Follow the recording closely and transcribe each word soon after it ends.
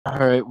All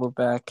right, we're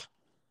back.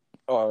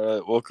 All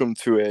right, welcome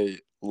to a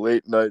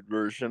late night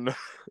version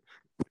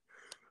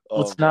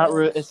It's of not.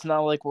 It's not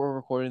like we're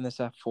recording this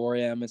at 4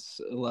 a.m.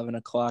 It's 11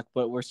 o'clock,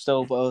 but we're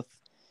still both.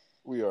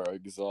 We are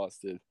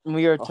exhausted.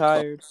 We are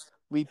tired.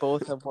 We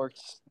both have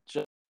worked.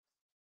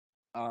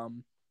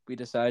 We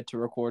decided to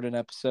record an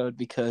episode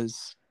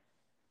because,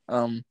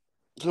 It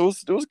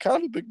was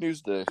kind of a big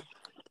news day.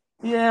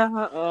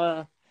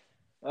 yeah.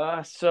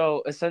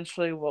 So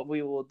essentially, what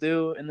we will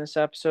do in this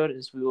episode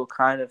is we will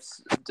kind of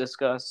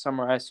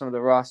summarize some of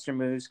the roster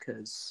moves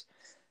because,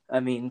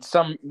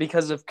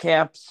 because of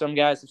camp, some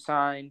guys have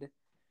signed.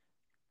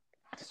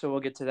 So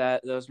we'll get to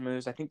those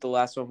moves. I think the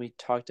last one we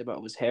talked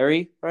about was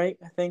Harry, right?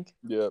 I think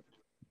Yep.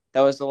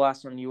 that was the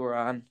last one you were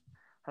on.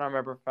 I don't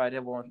remember if I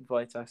did one with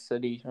White Sox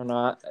City or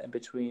not in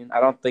between.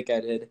 I don't think I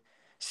did.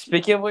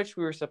 Speaking of which,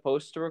 we were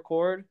supposed to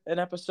record an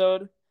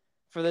episode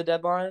for the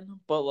deadline,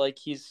 but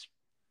he's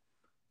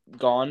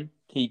gone.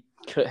 He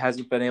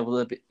hasn't been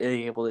able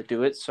to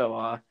do it.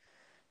 So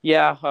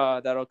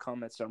that'll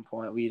come at some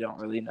point. We don't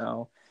really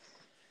know.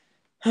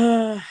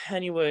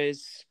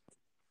 Anyways,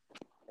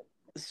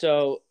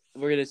 so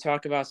we're going to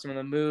talk about some of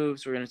the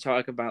moves. We're going to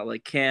talk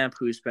about camp,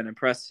 who's been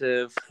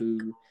impressive,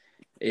 who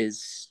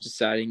is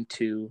deciding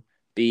to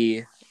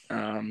be,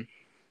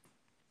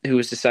 who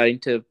is deciding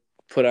to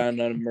put on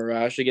a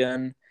mirage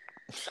again.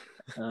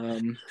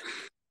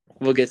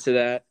 We'll get to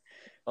that,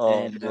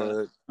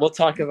 and we'll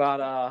talk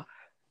about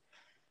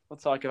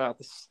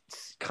the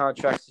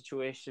contract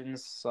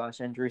situations /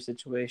 injury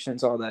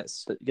situations, all that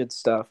good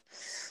stuff.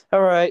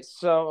 All right,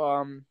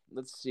 so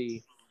let's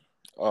see.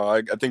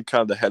 I think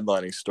kind of the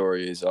headlining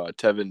story is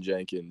Tevin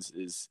Jenkins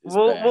is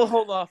back. We'll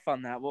hold off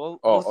on that. We'll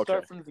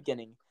start from the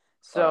beginning.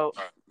 So,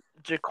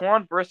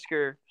 Jaquan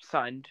Brisker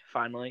signed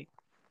finally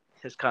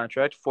his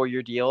contract,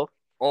 4-year deal.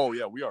 Oh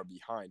yeah, we are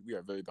behind. We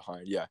are very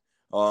behind. Yeah.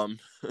 I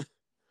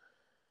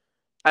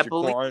Jaquan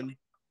believe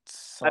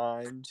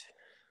signed.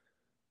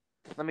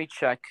 Let me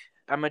check.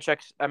 I'm gonna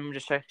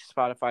just check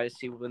Spotify to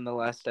see when the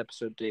last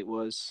episode date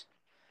was,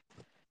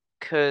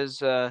 because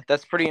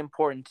that's pretty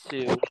important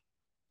to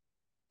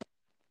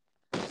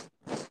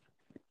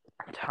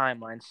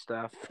timeline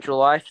stuff.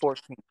 July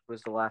 14th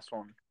was the last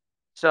one.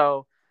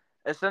 So,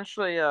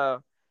 essentially,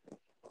 on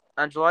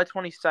July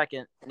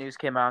 22nd, news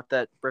came out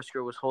that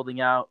Brisker was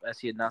holding out as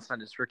he had not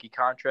signed his rookie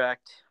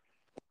contract.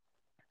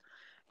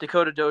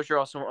 Dakota Dozier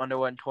also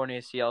underwent torn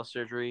ACL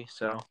surgery.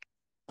 So,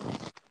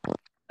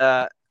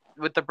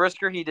 with the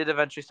Brisker, he did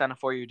eventually sign a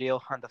 4-year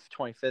deal on the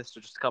 25th, so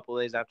just a couple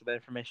of days after that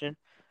information.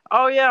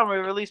 Oh, yeah, we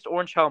released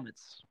orange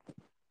helmets.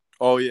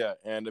 Oh yeah,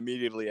 and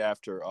immediately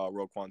after,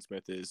 Roquan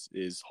Smith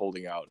is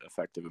holding out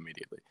effective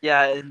immediately.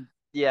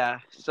 Yeah.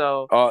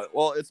 So.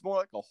 Well, it's more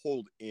like a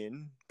hold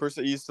in per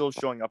se. He's still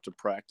showing up to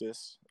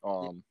practice.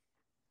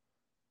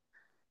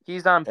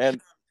 He's on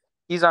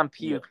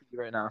PUP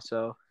right now.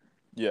 So.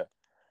 Yeah.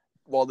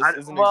 Well, this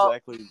isn't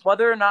exactly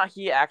whether or not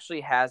he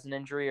actually has an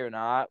injury or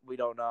not. We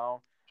don't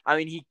know. I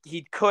mean,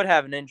 he could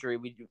have an injury.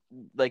 We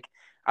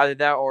either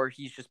that or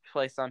he's just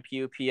placed on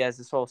PUP as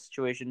this whole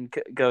situation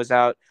goes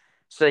out,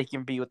 so he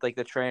can be with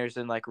the trainers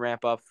and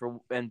ramp up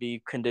and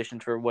be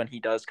conditioned for when he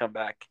does come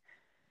back.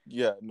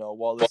 Yeah, no.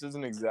 While this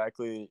isn't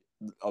exactly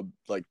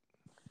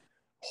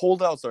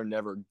holdouts are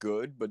never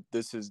good, but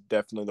this is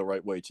definitely the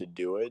right way to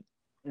do it.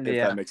 If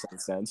that makes any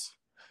sense.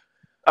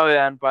 Oh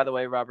yeah, and by the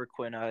way, Robert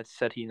Quinn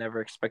said he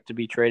never expected to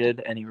be traded,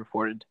 and he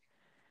reported.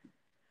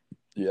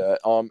 Yeah.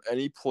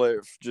 Any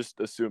player, just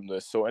assume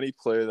this. So any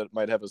player that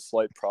might have a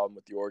slight problem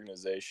with the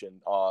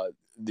organization,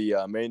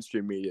 the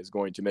mainstream media is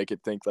going to make it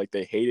think like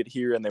they hate it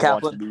here and they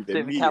want to leave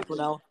immediately.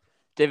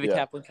 David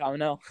Kaplan.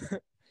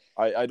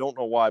 I don't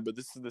know why, but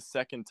this is the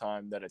second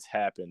time that it's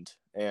happened,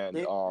 and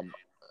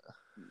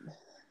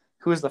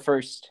who was the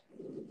first?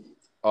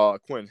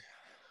 Quinn.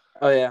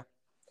 Oh yeah,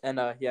 and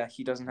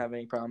he doesn't have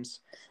any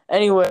problems.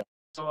 Anyway,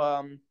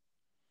 so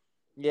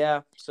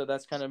so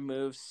that's kind of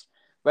moves.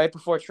 Right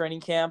before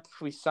training camp,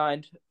 we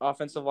signed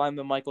offensive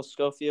lineman Michael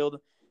Schofield,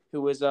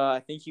 who was I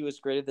think he was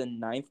graded the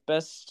 9th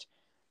best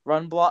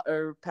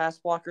pass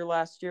blocker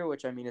last year,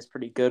 which is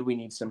pretty good. We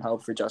need some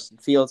help for Justin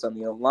Fields on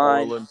the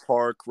O-line. Orland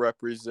Park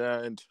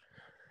represent.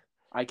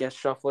 I guess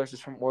Shufflers is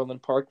from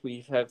Orland Park.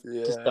 We have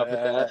discovered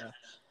that.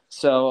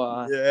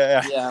 So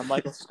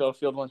Michael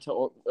Schofield went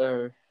to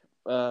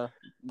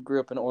grew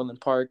up in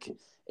Orland Park.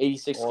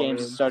 86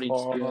 games of starting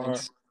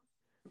experience.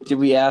 Did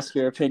we ask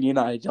your opinion?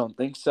 I don't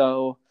think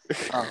so.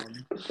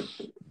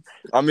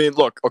 I mean,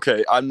 look,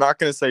 okay, I'm not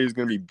going to say he's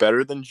going to be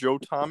better than Joe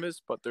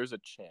Thomas, but there's a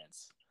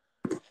chance.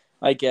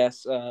 I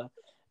guess. And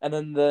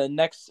then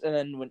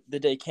when the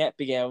day camp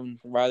began,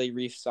 Riley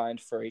Reef signed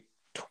for a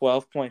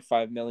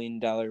 $12.5 million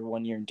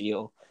 1-year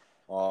deal.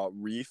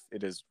 Reef,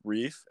 it is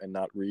Reef and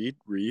not Reed.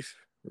 Reef.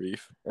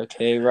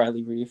 Okay,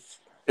 Riley Reef.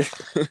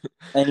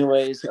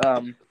 Anyways,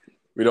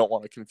 we don't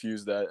want to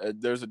confuse that.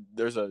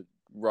 There's a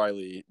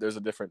Riley. There's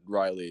a different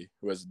Riley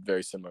who has a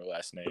very similar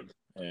last name.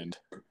 And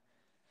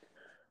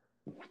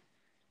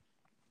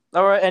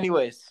all right.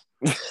 Anyways,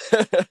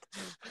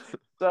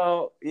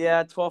 so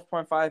yeah,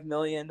 $12.5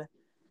 million.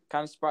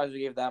 Kind of surprised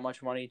we gave that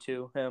much money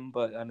to him,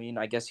 but I mean,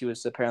 I guess he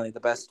was apparently the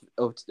best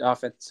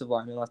offensive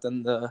lineman left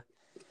on the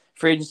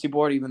free agency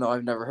board, even though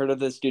I've never heard of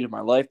this dude in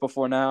my life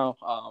before now.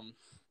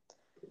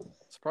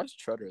 Surprised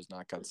Treader has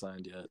not got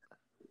signed yet.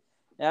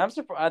 Yeah, I'm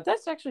surprised.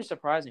 That's actually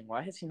surprising.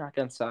 Why has he not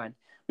gotten signed?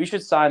 We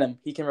should sign him.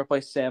 He can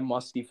replace Sam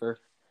Musty for.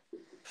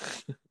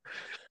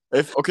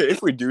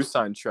 If we do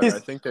sign Treader, I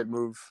think they'd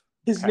move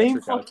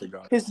Patrick out to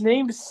guard. His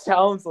name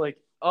sounds like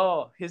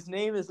his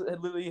name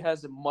literally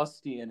has a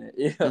Musty in it.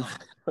 Yeah.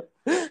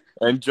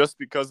 And just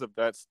because of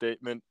that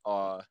statement,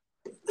 oh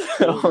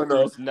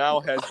no,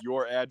 now has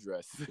your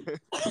address.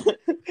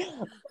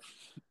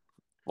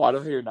 Why do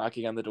I hear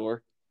knocking on the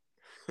door?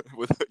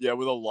 with a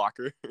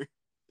locker.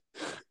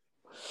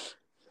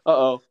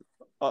 Uh-oh.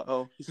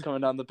 He's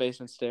coming down the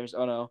basement stairs.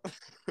 Oh no.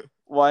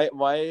 Why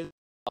is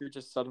you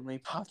just suddenly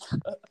popped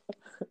up?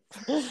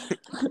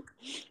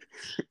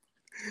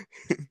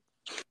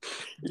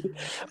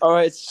 All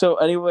right, so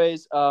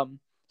anyways,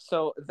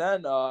 so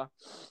then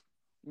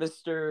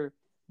Mr.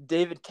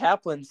 David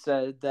Kaplan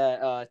said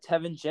that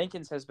Tevin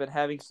Jenkins has been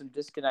having some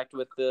disconnect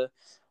with the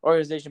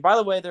organization. By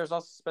the way, there's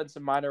also been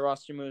some minor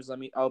roster moves.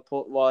 I'll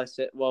pull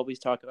while we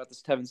talk about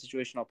this Tevin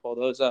situation. I'll pull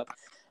those up.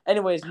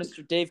 Anyways,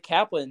 Mr. Dave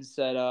Kaplan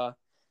said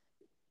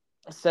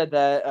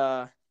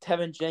that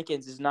Tevin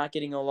Jenkins is not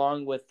getting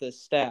along with the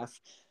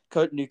staff,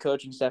 new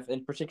coaching staff,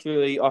 and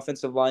particularly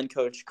offensive line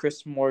coach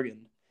Chris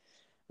Morgan,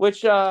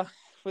 which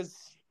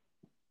was,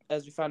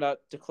 as we found out,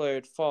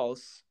 declared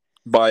false.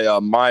 By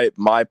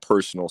my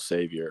personal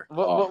savior.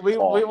 No.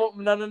 We'll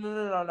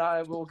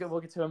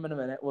get to him in a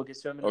minute.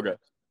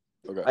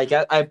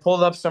 Okay. I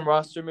pulled up some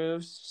roster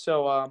moves.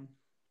 So on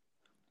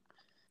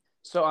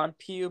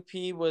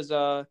PUP was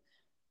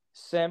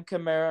Sam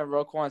Kamara and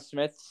Roquan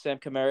Smith. Sam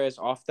Kamara is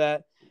off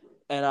that.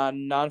 And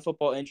on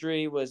non-football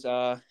injury was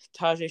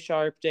Tajay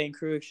Sharp, Dane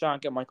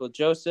Cruikshank, and Michael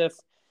Joseph.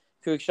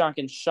 Cruikshank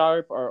and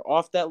Sharp are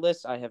off that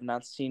list. I have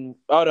not seen.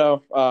 Oh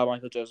no,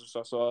 Michael Joseph's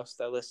also off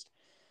that list.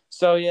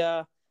 So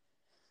yeah.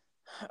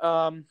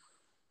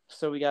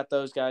 So we got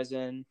those guys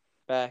in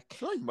back. I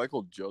feel like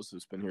Michael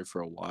Joseph's been here for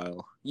a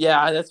while.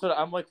 Yeah, that's what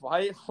I'm like.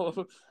 Why?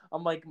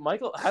 I'm like,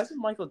 hasn't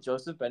Michael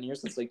Joseph been here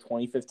since like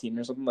 2015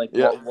 or something? Like,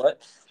 yeah.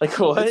 What? Like,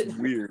 what? It's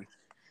weird.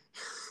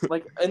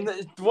 Like, and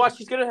watch,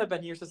 he's gonna have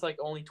been here since like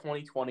only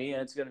 2020,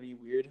 and it's gonna be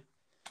weird.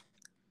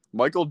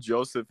 Michael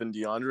Joseph and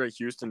DeAndre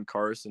Houston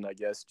Carson, I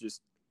guess,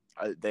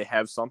 they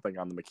have something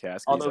on the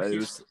McCaskies.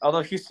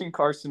 Although Houston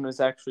Carson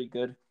was actually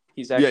good.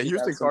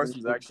 Houston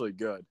Carson's actually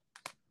good.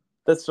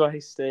 That's why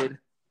he stayed.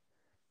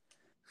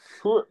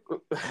 Oh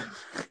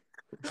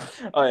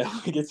yeah,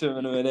 we'll get to him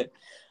in a minute.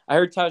 I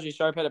heard Tajay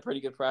Sharp had a pretty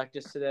good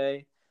practice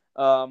today.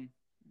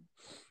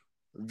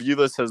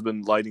 Vilas has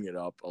been lighting it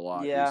up a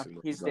lot. Yeah,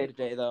 recently, he's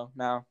day-to-day though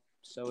now.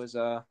 So is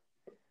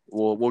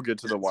We'll get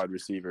to the wide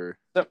receiver.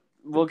 So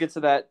we'll get to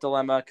that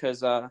dilemma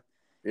because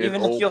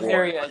even Nikhil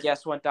Harry, I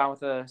guess, went down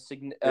with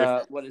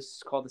what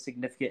is called a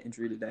significant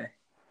injury today.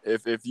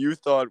 If you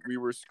thought we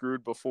were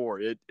screwed before,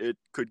 it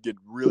could get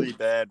really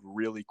bad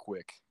really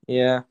quick.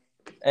 Yeah.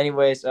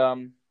 Anyways,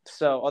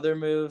 so other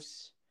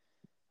moves.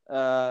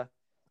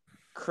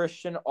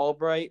 Christian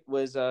Albright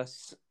was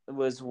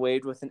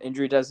waived with an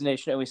injury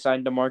designation, and we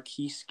signed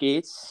DeMarquise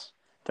Gates.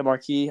 I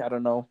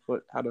don't know.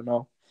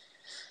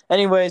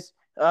 Anyways,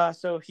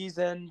 so he's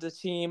in the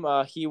team.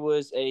 He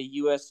was a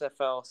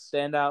USFL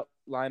standout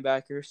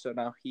linebacker, so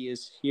now he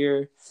is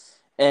here.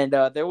 And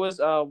there was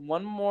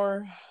one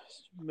more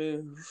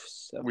move.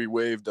 So. We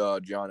waived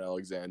John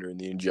Alexander in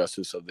the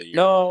injustice of the year.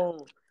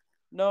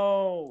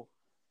 No.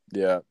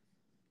 Yeah.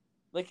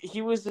 Like,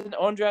 he was an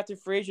undrafted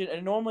free agent,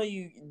 and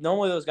normally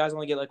those guys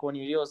only get like 1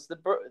 year deals. The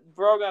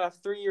bro got a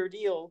 3-year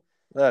deal.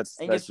 That's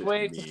gets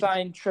waived to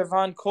sign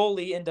Trevon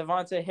Coley and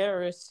Devontae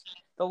Harris,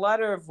 the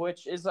latter of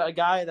which is a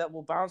guy that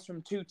will bounce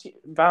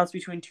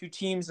between two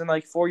teams in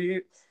like 4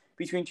 years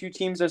between two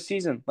teams this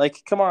season.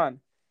 Like, come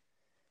on.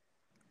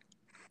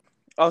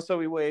 Also,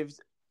 we waived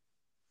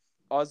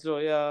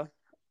Ozoya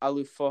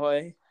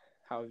Alufoy,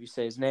 however you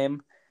say his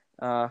name.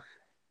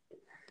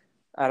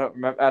 I don't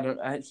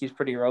remember. He's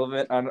pretty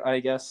irrelevant, I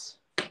guess.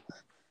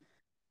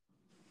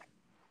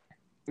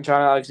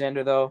 John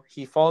Alexander, though,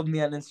 he followed me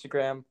on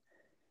Instagram.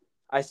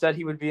 I said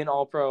he would be an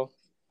All-Pro,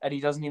 and he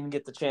doesn't even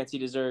get the chance he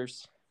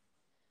deserves.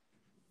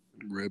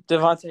 Rip.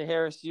 Devontae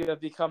Harris, you have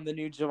become the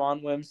new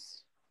Javon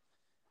Wims.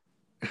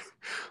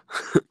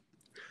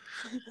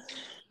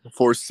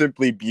 For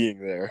simply being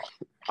there.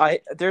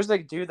 There's a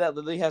dude that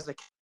literally has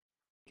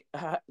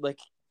like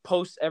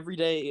posts every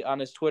day on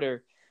his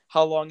Twitter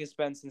how long it's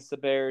been since the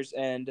Bears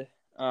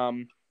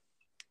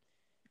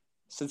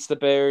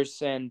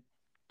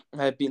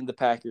have beaten the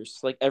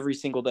Packers, like every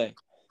single day.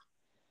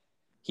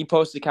 He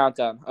posts a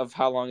countdown of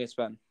how long it's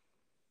been.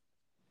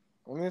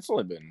 I mean, it's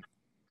only been,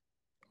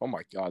 oh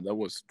my God, that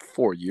was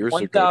 4 years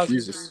ago.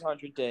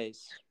 1,300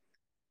 days.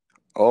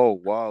 Oh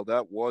wow,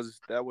 that was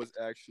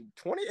actually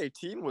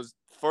 2018 was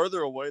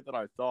further away than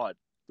I thought.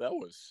 That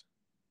was,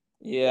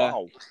 yeah.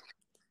 Wow,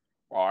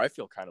 I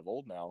feel kind of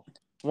old now.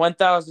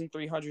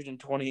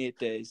 1,328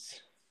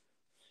 days.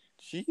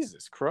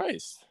 Jesus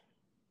Christ.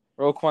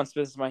 Roquan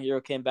Smith is my hero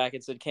came back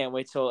and said, "Can't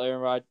wait till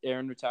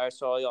Aaron retires."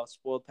 So all y'all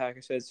spoiled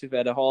Packers fans who've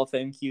had a Hall of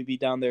Fame QB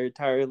down their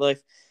entire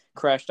life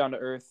crash down to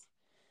earth.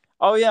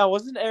 Oh yeah,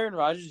 wasn't Aaron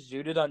Rodgers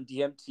zooted on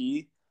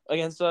DMT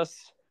against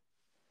us?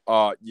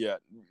 Yeah,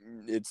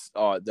 it's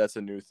that's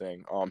a new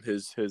thing.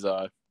 His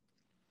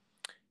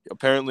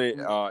apparently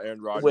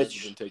Aaron Rodgers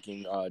has been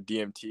taking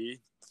DMT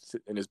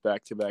in his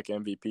back-to-back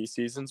MVP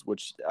seasons,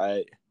 which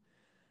Luke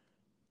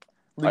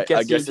I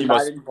Getsy guess he denied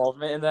must.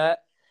 involvement in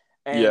that,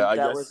 Yeah, and I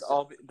that guess.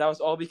 was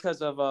all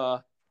because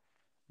of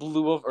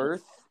Blue of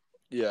Earth.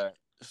 Yeah.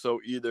 So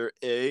either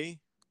A,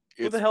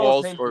 Who it's the hell is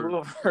false, named or Blue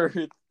of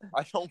Earth?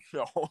 I don't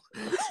know.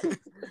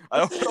 I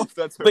don't know if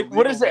that's her Like, what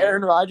legal does name.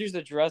 Aaron Rodgers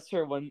address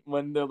her when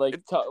they're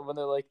like when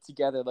they're like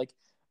together? Like,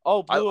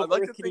 oh, Blue I of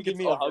like Earth, to can you think give it's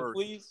me a of hug, Earth.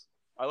 please?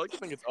 I like to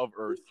think it's of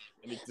Earth,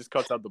 and he just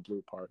cuts out the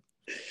blue part.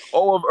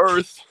 Oh, of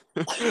Earth.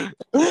 And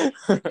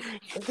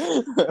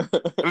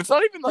it's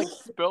not even like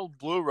spelled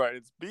blue right.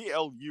 It's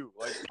BLU.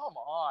 Like, come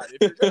on.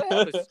 If you're gonna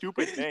have a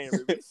stupid name,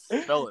 at least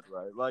spell it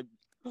right. Like,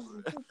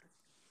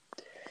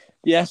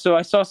 Yeah. So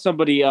I saw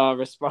somebody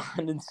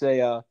respond and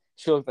say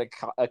she looked like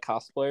a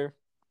cosplayer,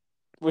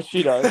 which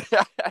she does.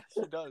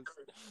 she does.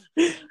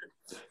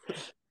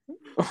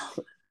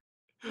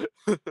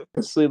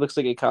 Honestly, looks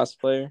like a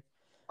cosplayer.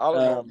 I don't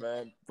know,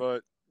 man.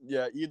 But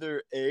yeah,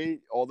 either A,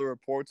 all the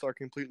reports are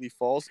completely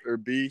false, or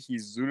B,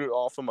 he's zooted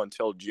off him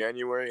until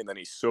January and then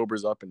he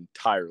sobers up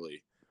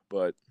entirely.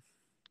 But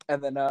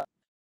and then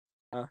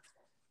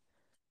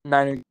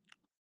Niner.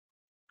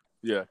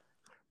 yeah.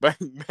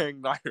 Bang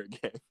bang Niner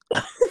game.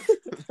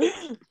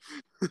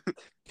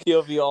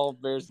 POV all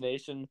Bears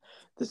Nation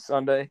this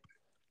Sunday.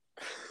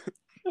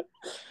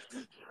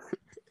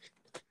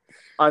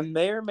 I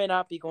may or may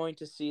not be going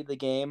to see the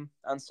game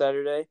on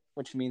Saturday,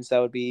 which means that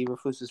would be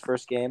Eberflus's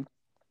first game.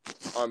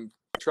 I'm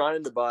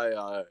trying to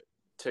buy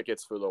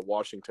tickets for the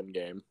Washington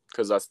game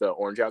because that's the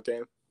Orange Out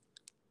game.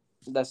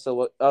 That's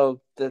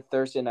the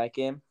Thursday night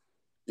game.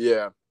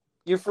 Yeah,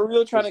 You're for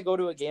real trying to go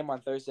to a game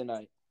on Thursday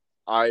night?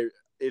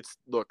 It's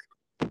the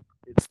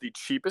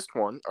cheapest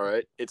one. All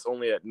right, it's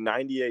only at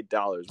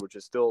 $98, which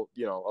is still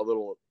a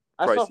little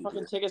pricey. I saw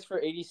fucking tickets for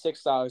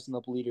 $86 in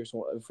the Bleeders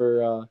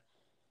for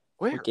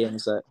where? What game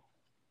is that?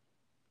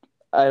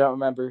 I don't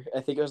remember. I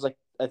think it was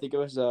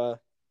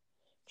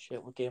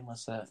shit. What game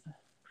was that?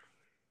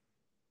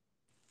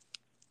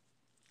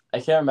 I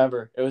can't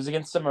remember. It was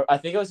against I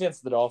think it was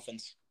against the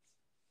Dolphins.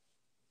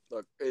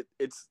 Look,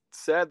 it's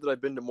sad that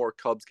I've been to more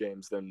Cubs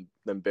games than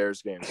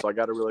Bears games, so I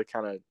got to really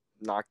kind of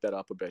knock that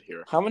up a bit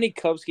here. How many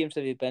Cubs games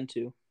have you been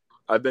to?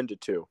 I've been to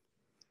 2.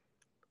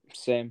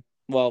 Same.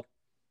 Well,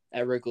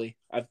 at Wrigley,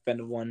 I've been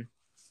to 1,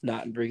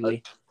 not in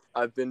Wrigley.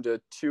 I've been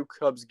to 2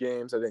 Cubs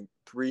games. I think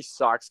 3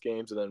 Sox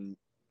games, and then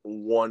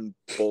 1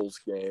 Bulls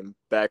game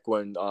back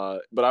when.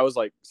 But I was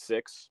like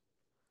 6,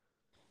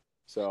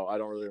 so I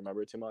don't really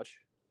remember too much.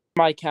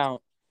 My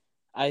count,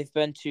 I've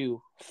been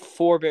to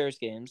 4 Bears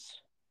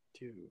games.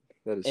 Dude,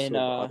 that is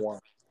so bad.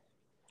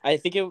 I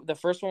think the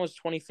first one was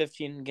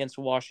 2015 against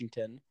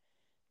Washington.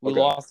 We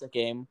lost the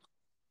game.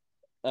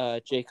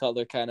 Jay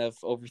Cutler kind of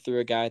overthrew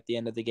a guy at the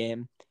end of the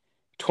game.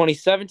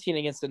 2017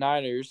 against the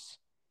Niners,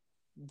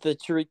 the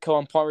Tariq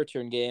Cohen punt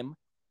return game.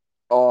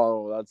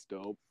 Oh, that's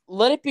dope.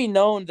 Let it be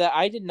known that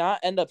I did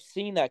not end up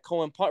seeing that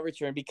Cohen punt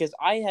return because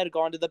I had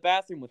gone to the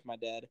bathroom with my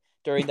dad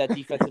during that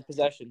defensive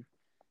possession.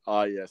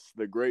 Yes,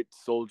 the great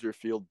Soldier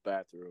Field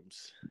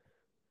bathrooms.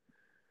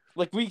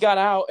 Like, we got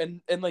out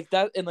and like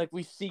that, and like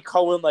we see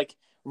Cohen like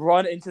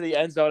run into the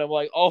end zone, and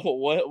we're like, oh,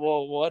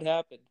 what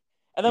happened?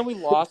 And then we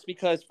lost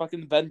because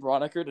fucking Ben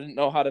Broniker didn't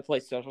know how to play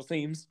special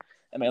teams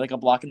and made like a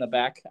block in the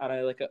back.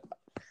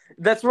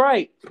 That's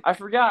right. I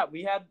forgot.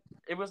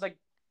 It was like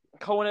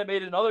Cohen had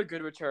made another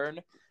good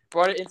return,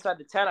 brought it inside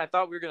the 10. I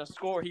thought we were gonna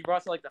score. He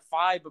brought it to like the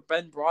 5, but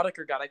Ben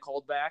Broniker got it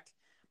called back.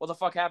 What the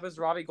fuck happens?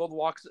 Robbie Gould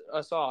walks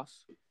us off.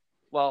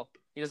 Well,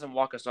 he doesn't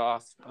walk us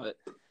off, but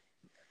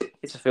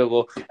it's a field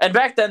goal. And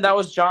back then, that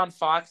was John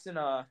Fox and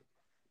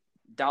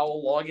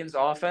Dowell Loggins'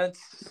 offense.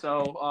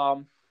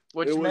 So,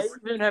 which may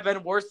even have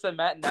been worse than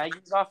Matt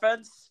Nagy's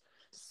offense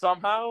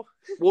somehow.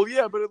 Well,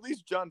 yeah, but at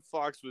least John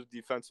Fox was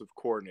defensive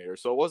coordinator,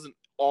 so it wasn't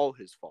all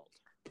his fault.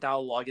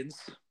 Dowell Loggins.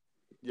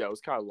 Yeah, it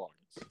was kind of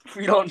Loggins.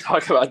 We don't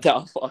talk about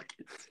Dowell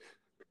Loggins.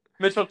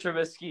 Mitchell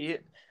Trubisky.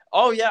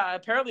 Oh yeah,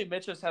 apparently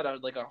Mitch has had a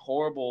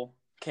horrible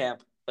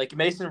camp. Like,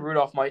 Mason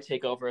Rudolph might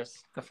take over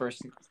as the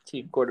first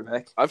team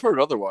quarterback. I've heard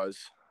otherwise.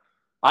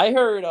 I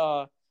heard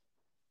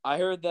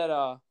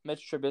that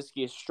Mitch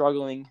Trubisky is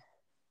struggling,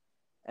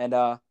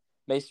 and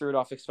Mason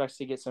Rudolph expects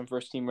to get some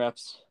first team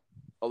reps.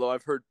 Although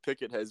I've heard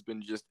Pickett has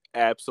been just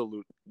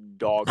absolute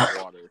dog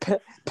water.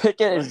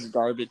 Pickett is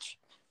garbage.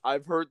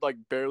 I've heard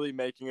barely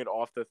making it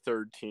off the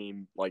third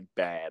team,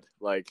 bad,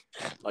 like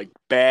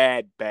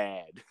bad.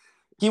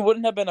 He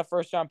wouldn't have been a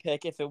first round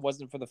pick if it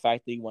wasn't for the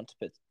fact that he went to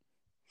Pitt.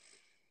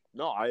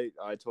 No, I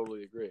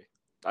totally agree.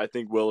 I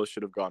think Willis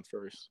should have gone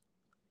first.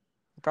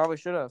 Probably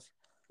should have.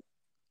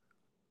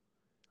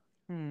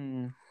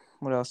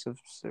 What else has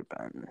there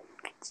been?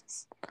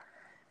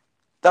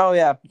 Oh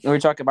yeah, we were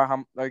talking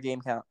about our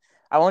game count.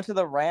 I went to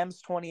the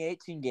Rams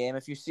 2018 game.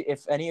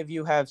 If any of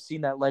you have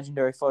seen that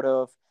legendary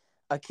photo of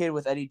a kid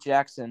with Eddie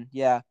Jackson,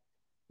 yeah,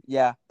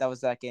 that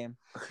was that game.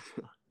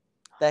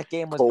 That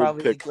game was Cold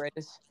probably the pick.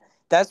 greatest.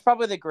 That's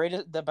probably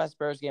the best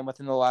Bears game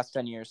within the last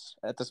 10 years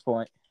at this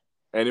point.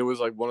 And it was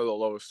like one of the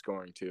lowest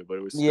scoring too, but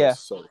it was still Yeah.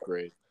 so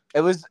great.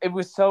 It was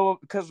so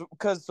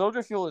because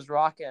Soldier Field is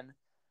rocking.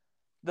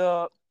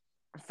 The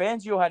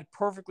Fangio had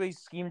perfectly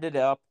schemed it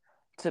up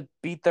to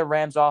beat the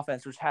Rams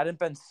offense, which hadn't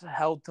been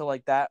held to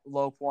like that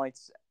low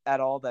points at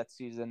all that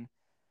season.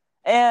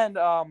 And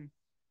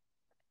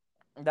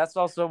that's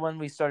also when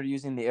we started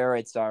using the air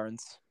raid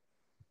sirens.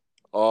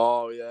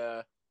 Oh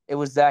yeah. It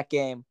was that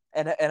game.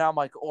 And I'm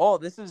like, oh,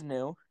 this is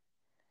new.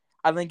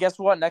 And then guess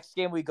what? Next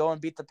game we go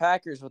and beat the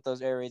Packers with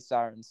those air raid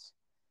sirens.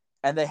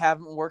 And they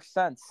haven't worked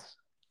since.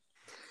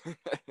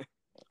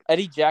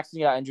 Eddie Jackson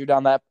got injured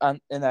in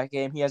that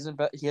game. He hasn't.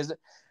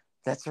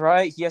 That's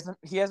right. He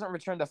hasn't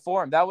returned to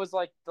form. That was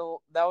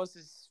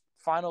his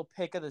final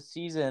pick of the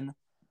season,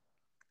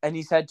 and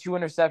he's had 2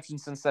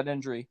 interceptions since that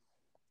injury.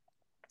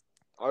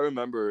 I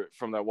remember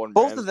from that one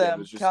Both Rams of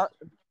game. them,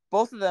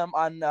 both of them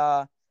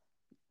on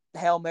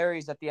Hail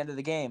Marys at the end of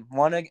the game.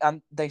 One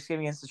on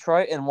Thanksgiving against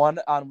Detroit, and one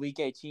on week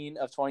 18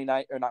 of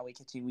 29, or not week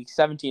 18, week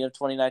 17 of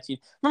 2019.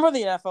 Remember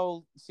the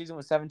NFL season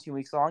was 17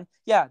 weeks long?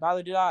 Yeah,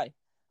 neither did I.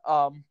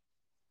 That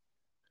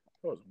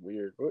was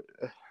weird.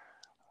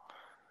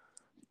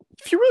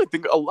 If you really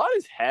think, a lot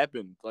has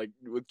happened, like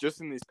with just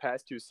in these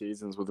past 2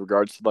 seasons, with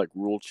regards to like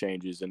rule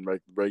changes and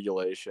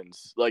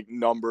regulations, like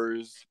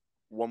numbers,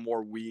 one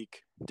more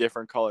week,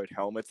 different colored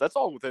helmets. That's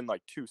all within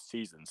like 2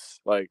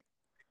 seasons. Like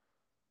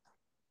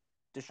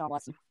Deshaun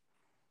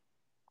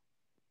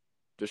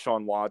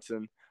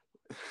Watson,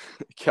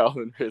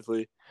 Calvin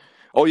Ridley.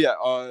 Oh yeah.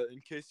 In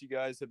case you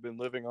guys have been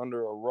living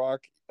under a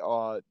rock,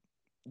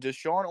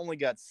 Deshaun only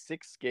got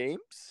 6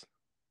 games.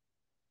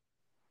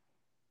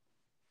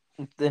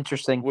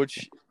 Interesting.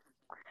 Which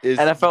is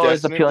NFL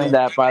is appealing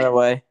that, by the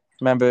way.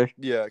 Remember?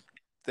 Yeah,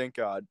 thank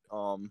God.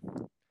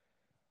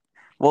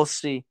 We'll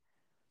see.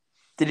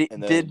 Did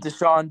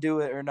Deshaun do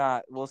it or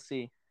not? We'll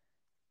see.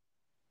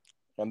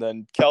 And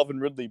then Calvin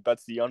Ridley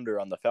bets the under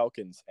on the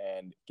Falcons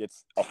and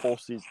gets a full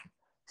season.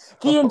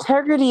 The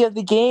integrity of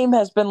the game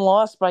has been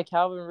lost by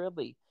Calvin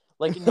Ridley.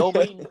 Like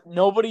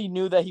nobody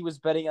knew that he was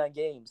betting on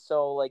games.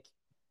 So like,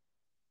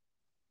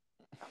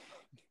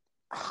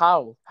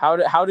 how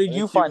did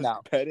you find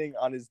out? Betting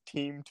on his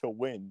team to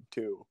win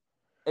too.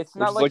 It's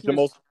not like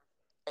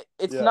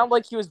It's not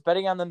like he was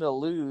betting on them to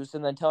lose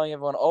and then telling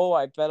everyone, "Oh,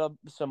 I bet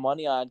some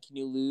money on. Can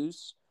you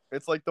lose?"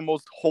 It's like the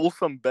most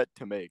wholesome bet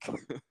to make.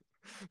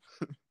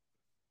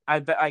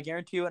 I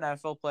guarantee you, an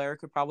NFL player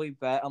could probably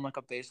bet on like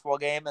a baseball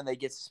game and they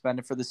get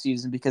suspended for the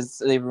season because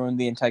they ruined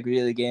the integrity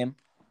of the game.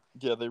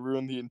 Yeah, they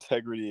ruined the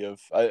integrity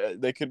of.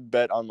 They could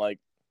bet on like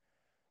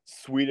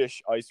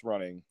Swedish ice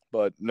running,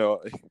 but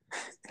no.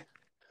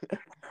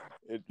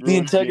 The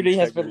integrity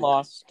has been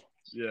lost.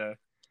 Yeah.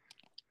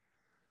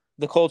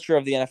 The culture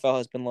of the NFL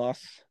has been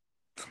lost.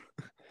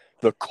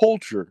 The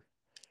culture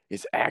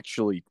is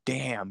actually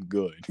damn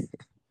good.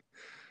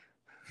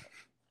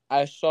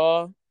 I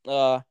saw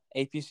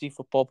APC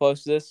Football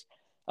post this.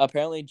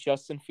 Apparently,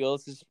 Justin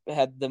Fields has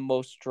had the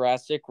most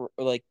drastic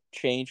like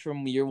change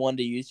from year 1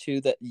 to year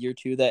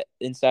two that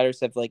insiders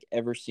have like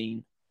ever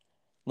seen.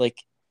 Like,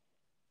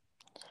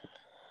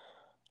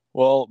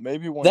 well,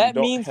 maybe when that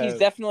means he's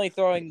definitely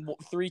throwing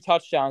 3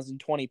 touchdowns and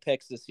 20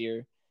 picks this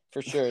year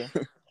for sure.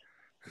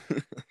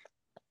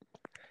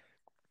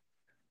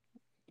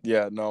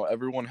 Yeah, no,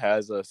 everyone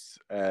has us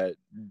at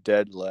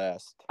dead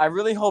last. I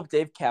really hope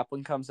Dave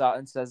Kaplan comes out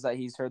and says that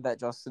he's heard that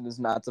Justin is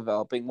not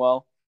developing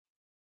well.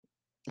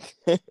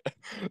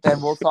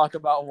 And we'll talk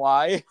about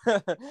why.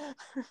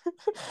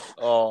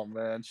 Oh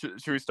man, should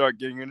we start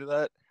getting into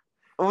that?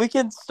 We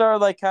can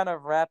start like kind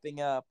of wrapping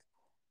up.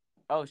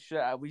 Oh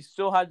shit, we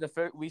still haven't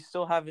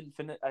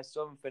finished. I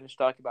still haven't finished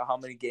talking about how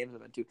many games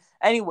I've been to.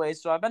 Anyway,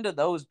 so I've been to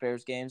those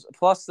Bears games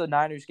plus the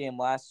Niners game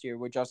last year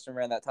where Justin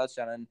ran that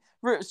touchdown and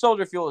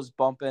Soldier Field was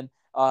bumping.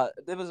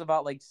 It was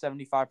about like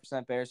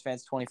 75% Bears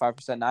fans,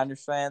 25%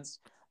 Niners fans.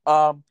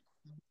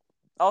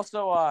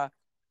 Also,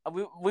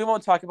 we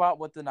won't talk about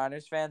what the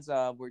Niners fans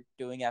were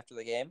doing after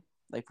the game.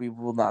 Like we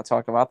will not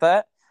talk about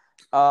that.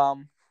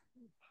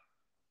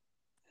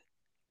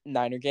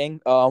 Niner gang.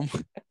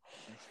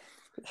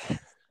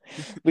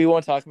 We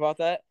won't talk about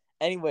that.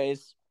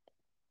 Anyways,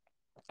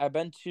 I've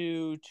been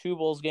to 2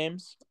 Bulls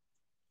games.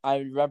 I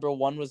remember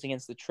one was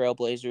against the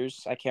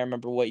Trailblazers. I can't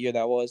remember what year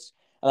that was.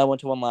 And I went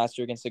to one last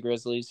year against the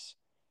Grizzlies.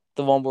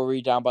 The one where we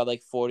were down by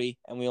like 40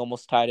 and we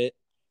almost tied it.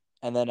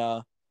 And then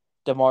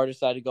DeMar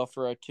decided to go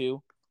for a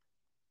 2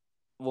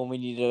 when we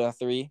needed a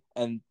 3.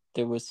 And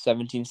there was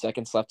 17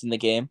 seconds left in the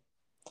game.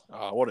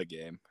 Oh, what a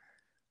game.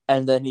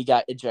 And then he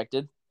got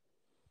ejected.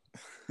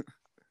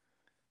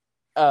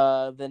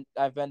 Then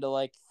I've been to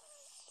like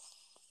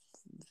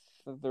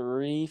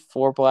 3,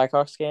 4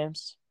 Blackhawks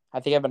games. I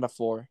think I've been to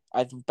 4.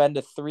 I've been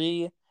to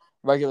 3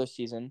 regular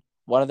season.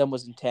 One of them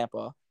was in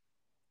Tampa.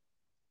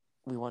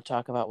 We won't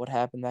talk about what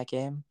happened that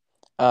game.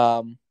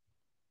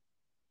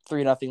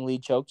 3-0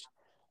 lead choked.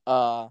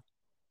 And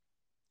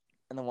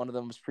then one of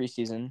them was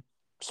preseason.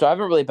 So I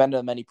haven't really been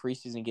to many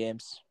preseason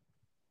games.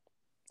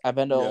 I've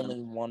been to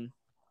only one,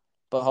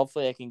 but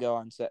hopefully I can go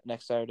on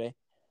next Saturday.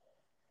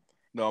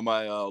 No,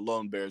 my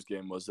Lone Bears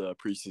game was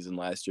preseason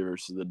last year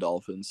versus the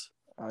Dolphins.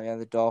 Oh yeah,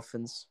 the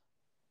Dolphins.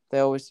 They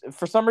always,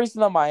 for some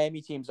reason, the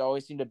Miami teams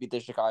always seem to beat the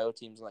Chicago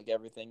teams in, like,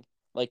 everything.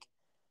 Like,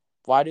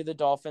 why do the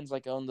Dolphins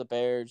own the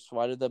Bears?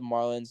 Why do the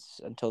Marlins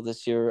until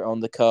this year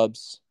own the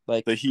Cubs?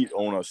 Like, the Heat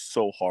own us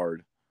so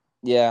hard.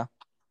 Yeah.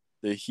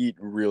 The Heat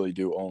really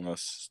do own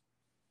us.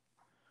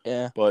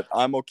 Yeah. But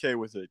I'm okay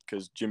with it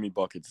because Jimmy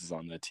Buckets is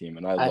on that team,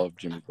 and I love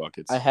Jimmy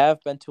Buckets. I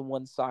have been to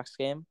one Sox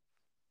game.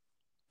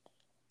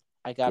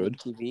 I got on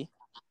TV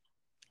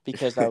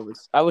because I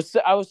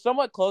was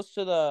somewhat close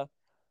to the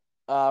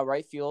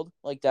right field,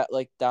 like that,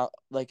 like down,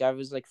 like I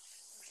was like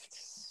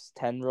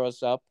 10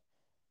 rows up,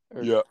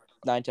 or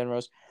 9-10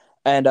 rows,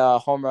 and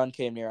home run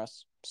came near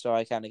us, so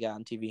I kind of got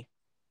on TV.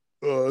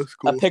 Oh, that's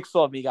cool. A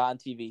pixel of me got on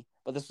TV,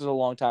 but this was a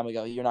long time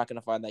ago. You're not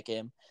gonna find that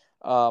game.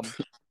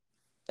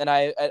 And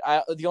I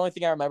the only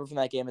thing I remember from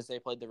that game is they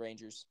played the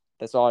Rangers.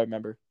 That's all I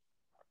remember.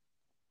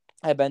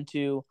 I've been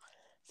to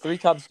 3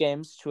 Cubs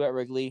games, 2 at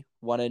Wrigley,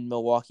 1 in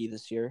Milwaukee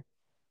this year.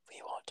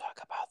 We won't talk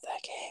about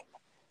that game.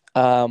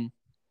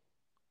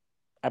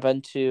 I've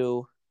been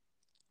to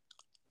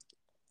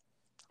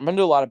a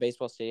lot of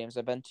baseball stadiums.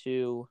 I've been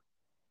to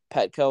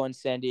Petco in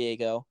San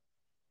Diego.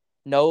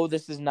 No,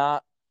 this is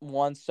not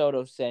Juan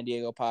Soto San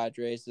Diego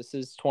Padres. This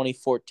is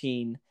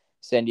 2014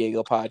 San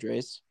Diego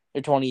Padres.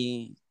 Or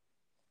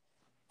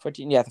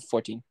 2014, yeah, the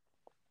 14.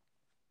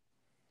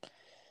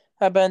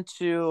 I've been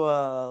to,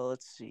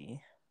 let's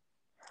see.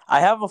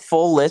 I have a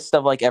full list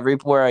of, like,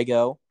 everywhere I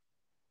go.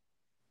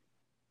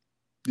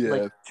 Yeah.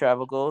 Like,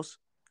 travel goals.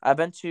 I've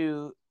been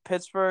to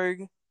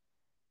Pittsburgh,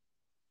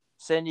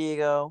 San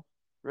Diego,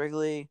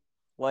 Wrigley,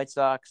 White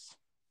Sox,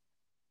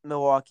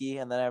 Milwaukee,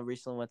 and then I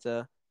recently went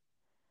to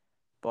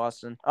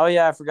Boston. Oh,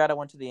 yeah, I forgot I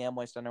went to the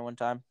Amway Center one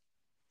time.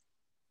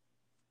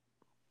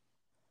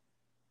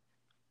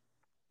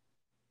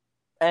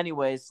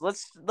 Anyways,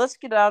 let's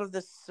get out of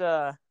this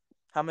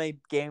how many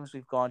games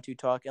we've gone to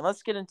talk, and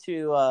let's get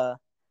into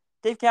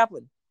Dave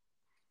Kaplan.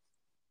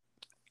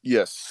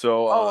 Yes,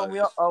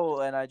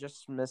 so and I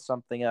just missed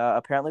something.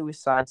 Apparently we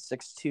signed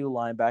 6'2"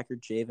 linebacker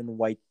Javen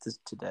White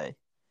today.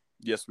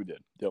 Yes, we did.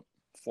 Yep.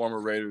 Former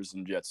Raiders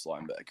and Jets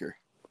linebacker.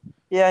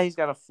 Yeah, he's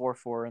got a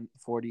 4.4 and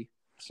 40,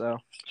 so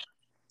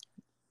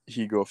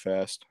he go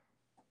fast.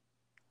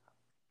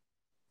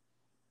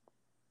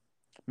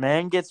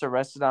 Man gets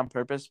arrested on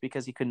purpose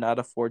because he could not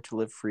afford to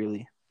live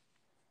freely.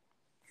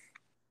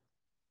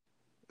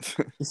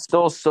 He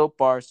stole soap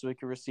bars so he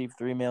could receive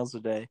 3 meals a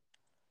day.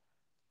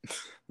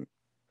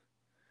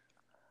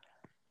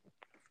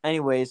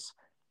 Anyways,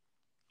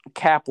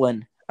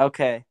 Kaplan.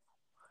 Okay.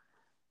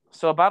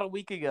 So about a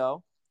week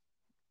ago,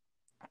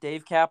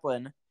 Dave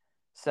Kaplan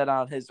said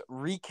on his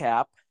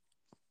recap,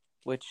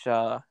 which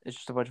is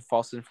just a bunch of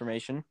false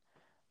information,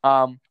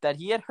 that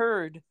he had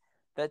heard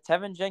that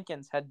Tevin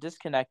Jenkins had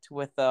disconnect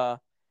with the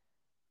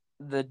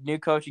new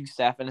coaching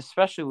staff, and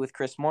especially with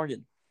Chris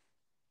Morgan,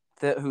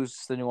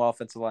 who's the new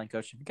offensive line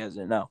coach, if you guys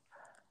didn't know.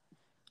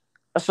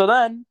 So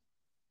then,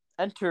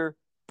 enter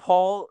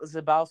Paul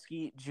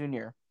Zabowski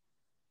Jr.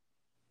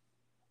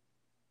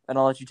 And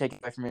I'll let you take it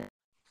away from here.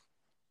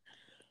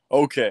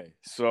 Okay,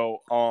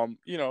 so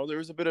there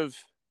was a bit of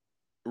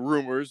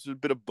rumors, a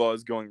bit of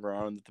buzz going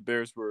around that the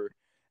Bears were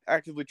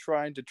actively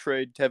trying to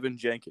trade Tevin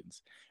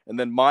Jenkins, and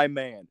then my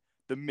man,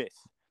 the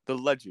myth, the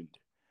legend.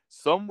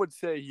 Some would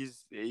say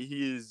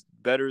he is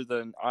better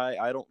than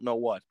I don't know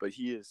what, but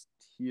he is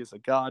a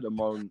god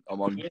among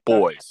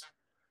boys.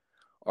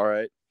 All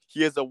right,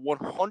 he has a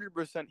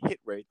 100% hit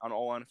rate on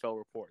all NFL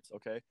reports.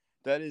 Okay,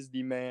 that is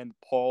the man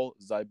Paul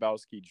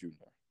Zabowski Jr.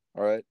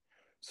 All right,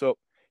 so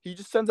he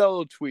just sends out a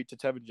little tweet to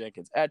Tevin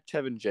Jenkins at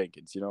Tevin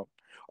Jenkins.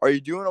 Are you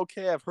doing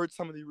okay? I've heard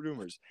some of the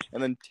rumors,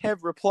 and then Tev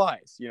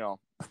replies.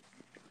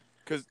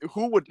 Because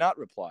who would not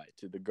reply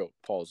to the GOAT,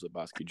 Paul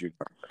Zabowski Jr.?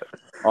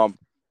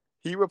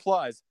 He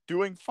replies,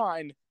 doing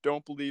fine,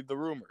 don't believe the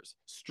rumors.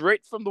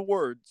 Straight from the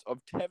words of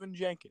Tevin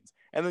Jenkins.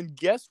 And then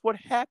guess what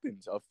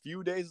happens a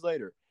few days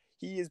later?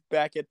 He is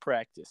back at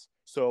practice.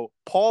 So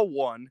Paul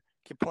 1,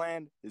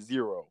 Kaplan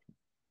 0.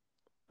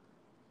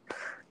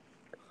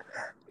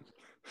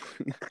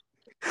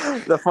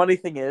 The funny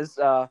thing is,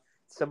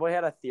 somebody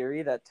had a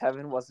theory that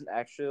Tevin wasn't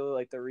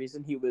actually, the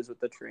reason he was with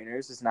the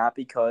trainers is not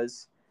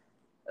because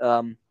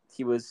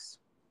he was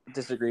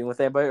disagreeing with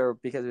anybody or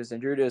because he was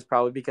injured. It was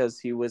probably because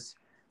he was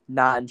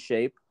not in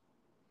shape,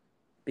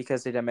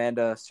 because they demand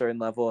a certain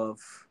level of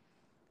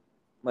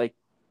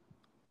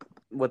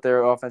what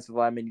their offensive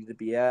linemen need to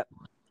be at.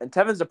 And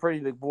Tevin's a pretty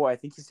big boy. I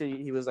think he said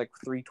he was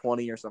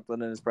 320 or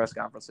something in his press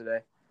conference today.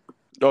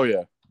 Oh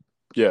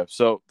yeah.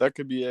 So that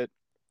could be it.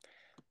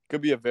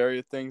 Could be a variety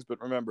of things,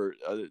 but remember,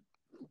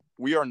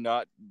 we are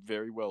not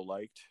very well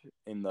liked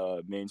in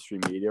the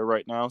mainstream media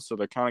right now, so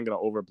they're kind of going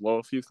to overblow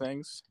a few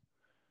things.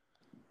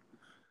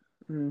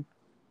 Mm-hmm.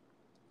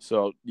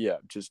 So yeah,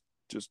 just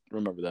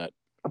remember that.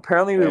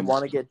 Apparently, we And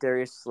want to get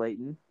Darius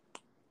Slayton.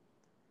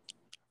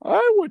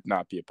 I would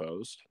not be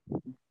opposed.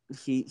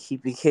 He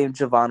became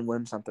Javon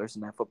Wims on Thursday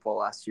Night Football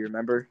last year.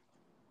 Remember?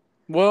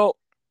 Well,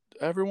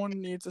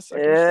 everyone needs a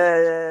second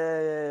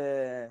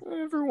chance.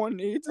 Everyone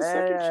needs a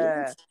second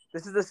chance.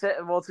 This is the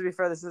same. Well, to be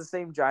fair, this is the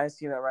same Giants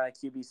team that ran a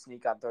QB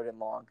sneak on 3rd and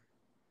long.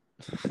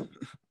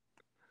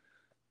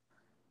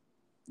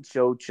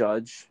 Joe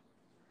Judge.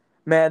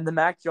 Man, the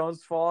Mac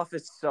Jones fall off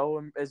is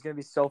going to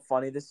be so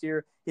funny this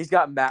year. He's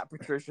got Matt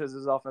Patricia as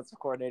his offensive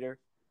coordinator,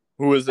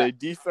 who is a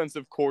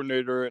defensive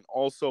coordinator and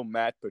also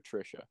Matt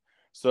Patricia.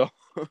 So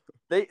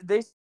they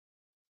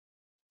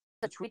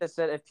a tweet that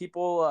said if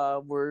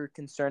people were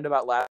concerned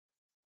about last,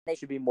 they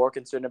should be more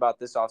concerned about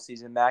this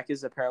offseason. Mac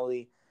has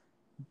apparently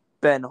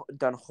done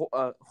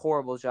a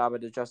horrible job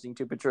at adjusting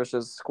to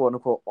Patricia's quote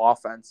unquote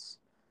offense.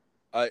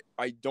 I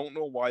don't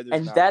know why there's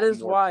and not that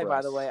is more why, press.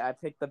 by the way, I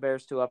picked the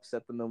Bears to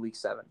upset them in Week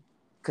 7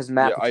 because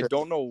I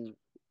don't know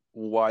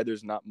why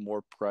there's not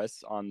more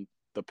press on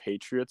the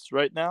Patriots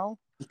right now.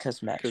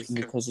 Because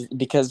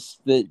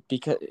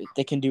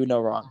they can do no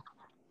wrong.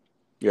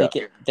 Yeah,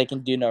 they can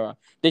do no wrong.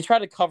 They try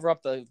to cover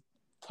up the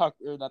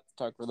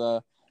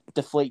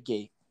Deflate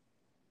Gate,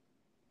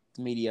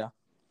 the media,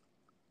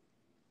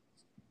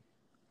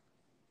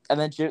 and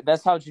then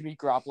that's how Jimmy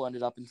Garoppolo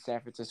ended up in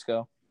San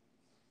Francisco.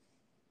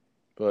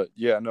 But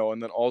yeah, no,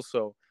 and then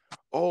also,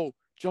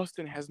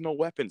 Justin has no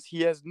weapons.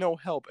 He has no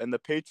help, and the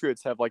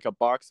Patriots have like a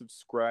box of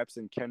scraps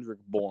and Kendrick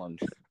Bourne,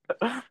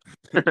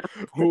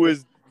 who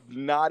is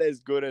not as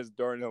good as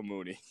Darnell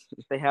Mooney.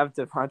 They have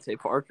Devontae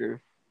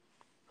Parker.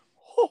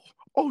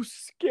 Oh,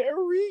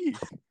 scary!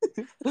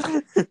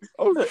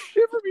 Oh,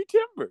 shiver me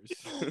timbers!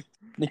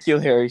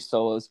 N'Keal Harry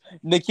solos.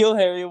 N'Keal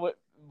Harry would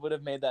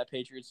have made that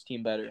Patriots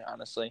team better,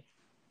 honestly.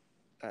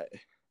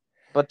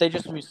 But they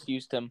just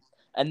misused him,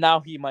 and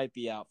now he might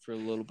be out for a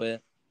little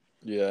bit.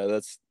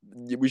 Yeah,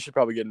 we should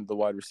probably get into the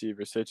wide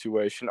receiver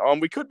situation.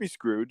 We could be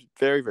screwed,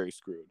 very, very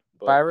screwed.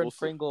 But Byron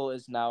Pringle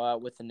is now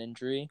out with an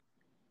injury.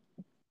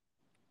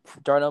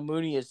 Darnell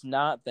Mooney is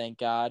not, thank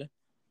God.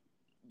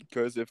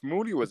 Because if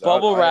Mooney was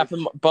bubble wrap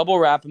him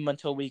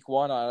until Week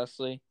 1,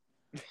 honestly.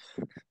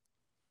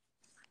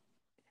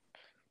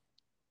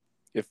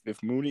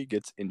 If Mooney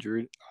gets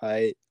injured,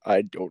 I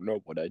don't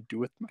know what I'd do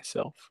with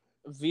myself.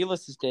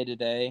 Velas is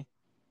day-to-day.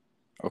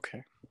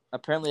 Okay.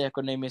 Apparently,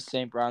 Equanimeous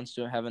St. Brown's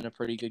having a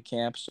pretty good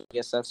camp, so I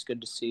guess that's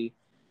good to see.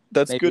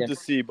 That's good to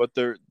see, but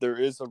there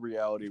is a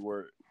reality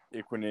where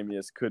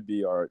Equanimeous could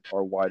be our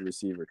wide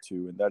receiver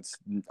too, and that's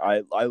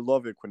I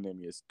love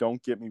Equanimeous.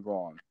 Don't get me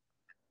wrong.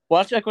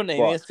 Watch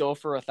Equanimeous go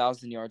for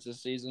 1,000 yards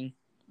this season,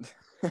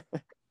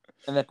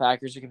 and the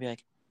Packers are gonna be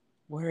like,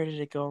 "Where did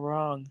it go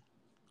wrong?"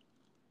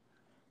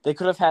 They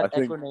could have had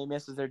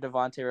Equanimeous as their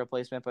Devontae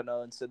replacement, but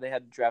no. Instead, they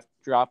had to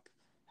drop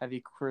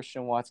heavy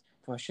Christian Watts.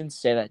 I shouldn't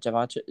say that.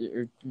 Jamar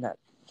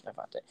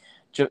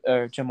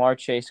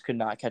Chase could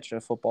not catch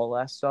a football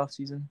last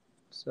offseason,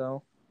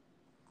 so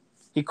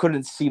he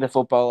couldn't see the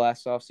football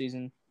last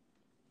offseason.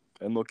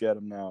 And look at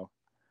him now.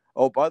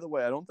 Oh, by the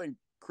way, I don't think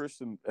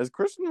has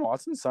Christian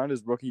Watson signed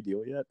his rookie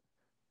deal yet?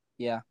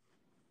 Yeah.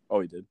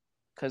 Oh, he did.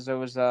 Because there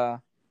was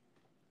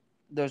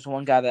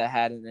one guy that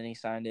had it, and then he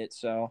signed it,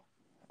 so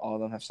all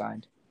of them have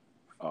signed.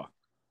 Oh.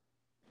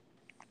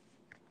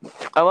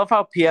 I love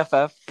how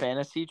PFF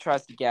Fantasy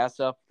tries to gas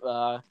up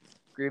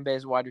Green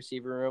Bay's wide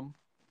receiver room.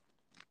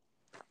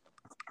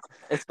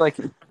 It's like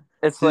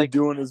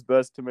doing his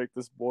best to make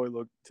the boy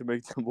look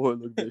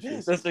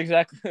vicious. That's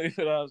exactly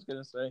what I was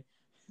gonna say.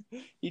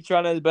 He's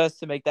trying his best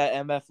to make that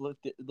MF look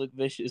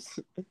vicious.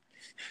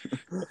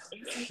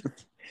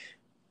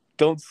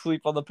 Don't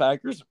sleep on the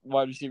Packers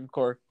wide receiver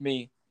core.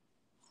 Me.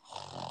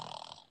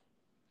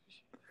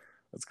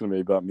 That's gonna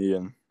be about me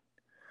in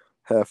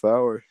half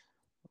hour.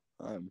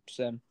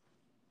 Sam.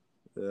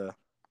 Yeah.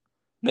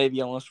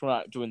 Maybe, unless we're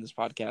not doing this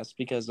podcast,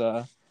 because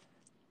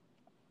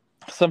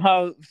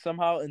somehow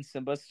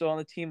Nsimba's still on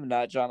the team and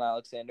not John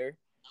Alexander.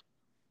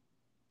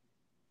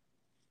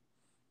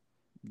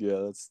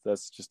 Yeah,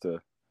 that's just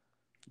a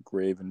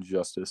grave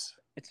injustice.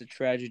 It's a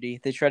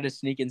tragedy. They tried to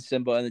sneak in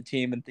Simba on the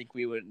team and think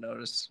we wouldn't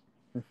notice.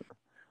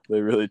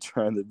 They really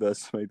trying their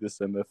best to make this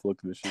MF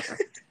look vicious.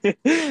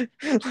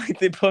 Like,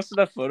 they posted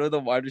a photo of the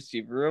wide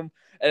receiver room,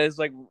 and it's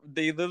like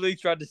they literally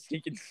tried to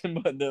sneak in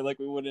Simba, and they're like,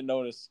 we wouldn't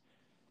notice.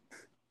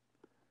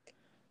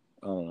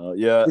 I don't know.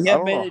 Yeah, we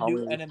have made a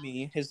new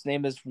enemy. His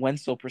name is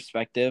Wenzel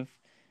Perspective,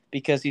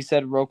 because he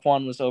said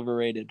Roquan was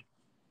overrated.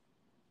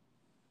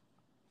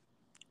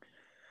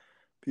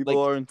 People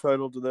are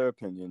entitled to their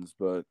opinions,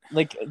 but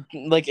like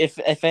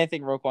if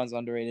anything, Roquan's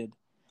underrated.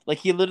 Like,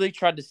 he literally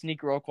tried to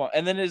sneak Roquan,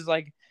 and then is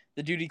like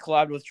the dude he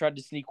collabed with tried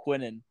to sneak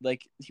Quinn in.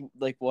 Like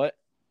what?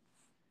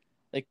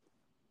 Like,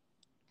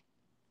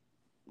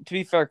 to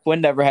be fair,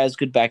 Quinn never has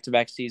good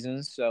back-to-back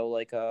seasons, so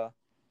like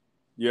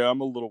yeah,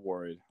 I'm a little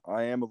worried.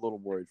 I am a little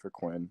worried for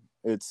Quinn.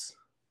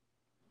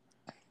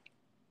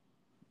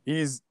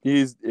 He's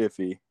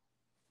iffy.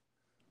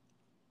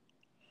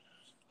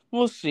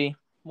 We'll see.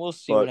 We'll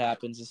see what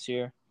happens this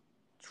year.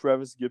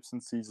 Travis Gibson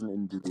season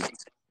indeed.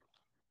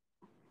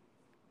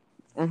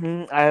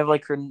 I have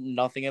heard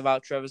nothing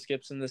about Travis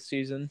Gibson this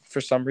season for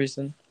some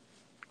reason.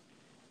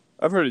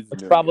 I've heard he's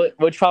doing good.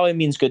 Which probably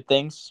means good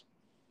things.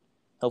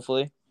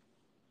 Hopefully.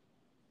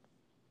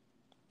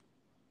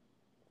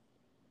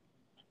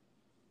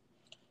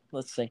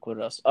 Let's think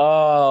what else.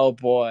 Oh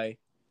boy.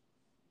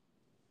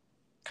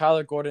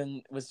 Kyler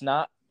Gordon was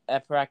not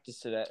at practice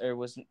today, or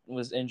was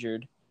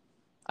injured.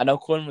 I know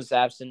Quinn was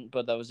absent,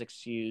 but that was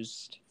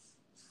excused.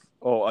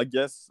 Oh, I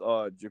guess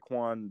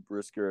Jaquan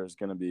Brisker is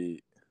gonna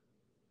be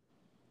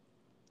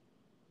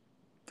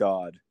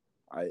God.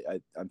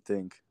 I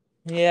think.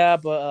 Yeah,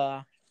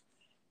 but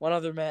one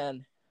other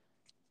man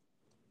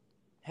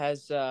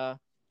has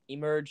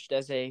emerged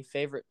as a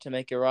favorite to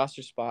make a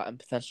roster spot and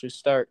potentially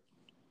start.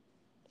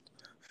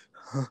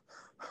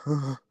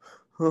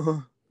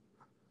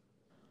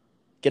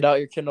 Get out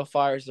your Kindle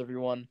Fires,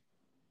 everyone.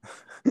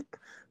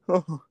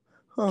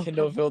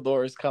 Kindle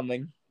Vildor is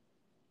coming.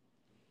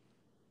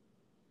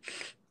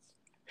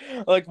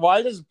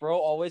 Why does bro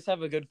always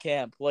have a good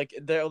camp?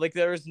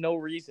 There is no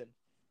reason.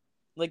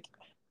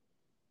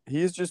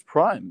 He's just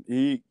prime.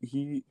 He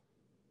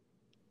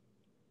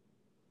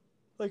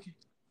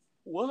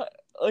what?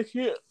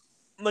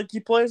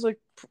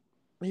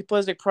 He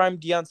plays prime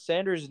Deion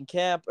Sanders in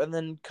camp, and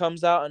then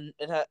comes out and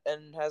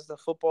has the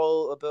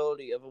football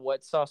ability of a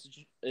wet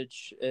sausage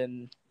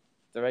in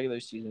the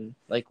regular season.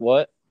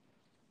 What?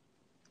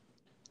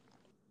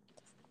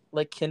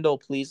 Kindle,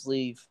 please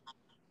leave.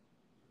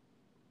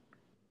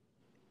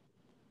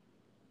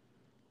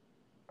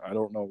 I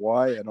don't know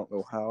why, I don't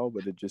know how,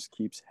 but it just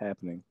keeps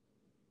happening.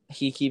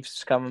 He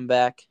keeps coming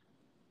back.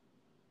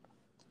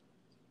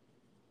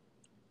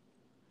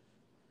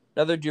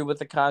 Another dude with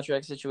the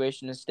contract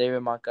situation is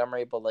David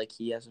Montgomery, but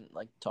he hasn't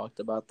talked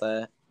about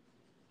that.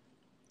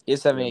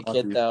 He's having a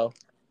kid though,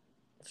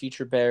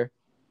 future Bear.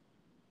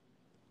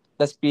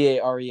 That's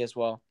Bare as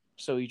well.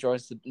 So he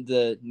joins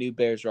the new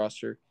Bears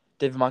roster.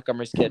 David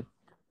Montgomery's kid.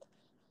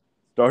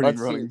 Starting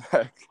running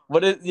back.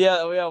 What is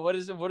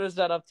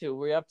that up to?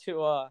 We're up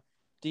to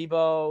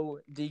Debo,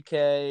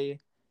 DK,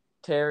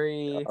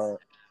 Terry.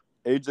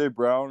 AJ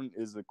Brown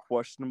is a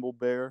questionable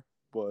Bear,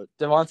 but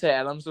Devontae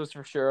Adams was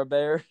for sure a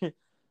Bear.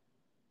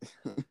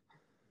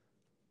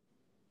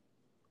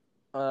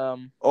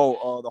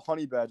 the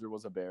Honey Badger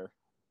was a Bear.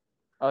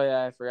 Oh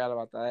yeah, I forgot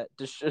about that.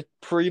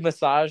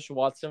 Pre-massage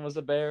Watson was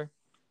a Bear.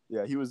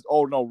 Yeah, he was.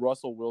 Oh no,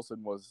 Russell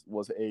Wilson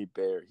was a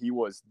Bear. He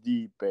was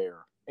the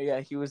Bear.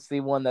 Yeah, he was the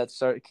one that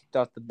kicked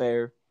out the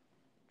Bear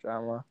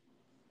drama.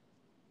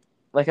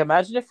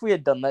 Imagine if we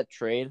had done that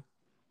trade.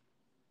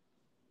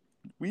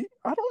 I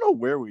don't know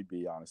where we'd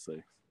be,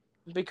 honestly.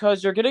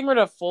 Because you're getting rid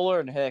of Fuller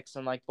and Hicks,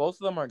 and both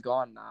of them are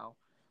gone now.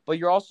 But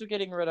you're also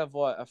getting rid of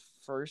a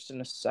first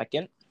and a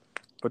second.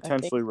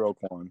 Potentially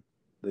Roquan,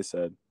 they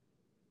said.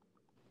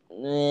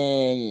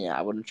 Yeah,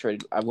 I wouldn't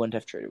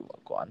have traded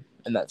Roquan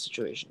in that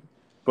situation.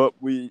 But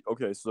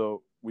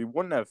so we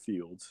wouldn't have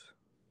Fields.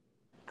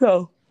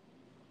 No.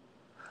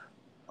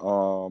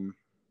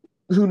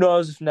 Who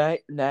knows if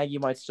Nagy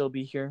might still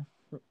be here?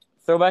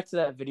 Throw back to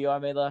that video I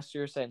made last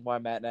year saying why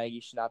Matt Nagy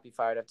should not be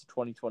fired after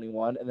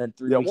 2021, and then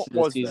 3 weeks into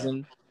the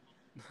season.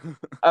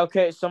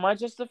 Okay, so my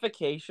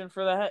justification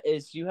for that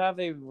is you have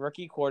a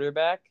rookie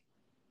quarterback.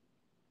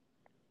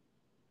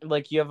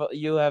 You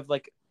have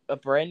a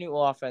brand new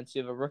offense.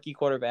 You have a rookie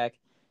quarterback.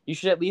 You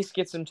should at least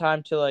get some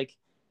time to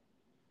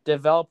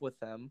develop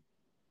with him,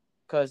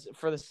 because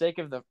for the sake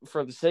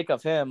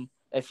of him,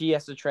 if he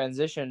has to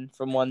transition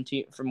from one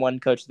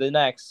coach to the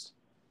next,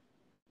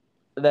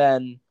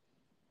 then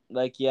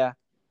yeah.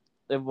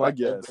 I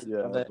guess,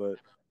 but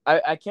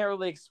I can't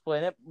really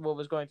explain it, what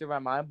was going through my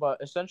mind, but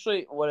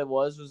essentially what it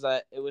was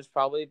that it was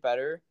probably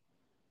better.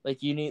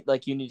 You need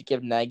to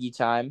give Nagy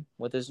time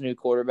with his new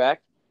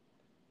quarterback.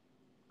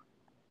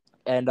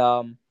 And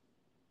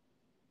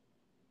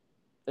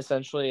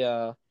essentially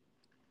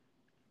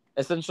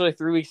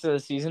 3 weeks of the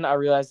season, I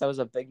realized that was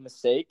a big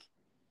mistake,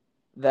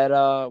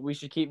 that we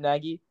should keep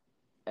Nagy,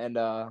 and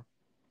now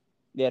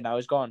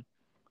he's gone.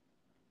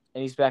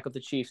 And he's back with the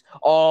Chiefs.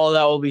 Oh,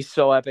 that will be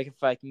so epic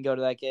if I can go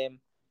to that game.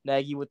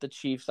 Nagy with the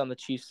Chiefs on the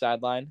Chiefs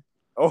sideline.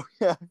 Oh,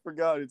 yeah, I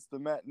forgot. It's the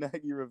Matt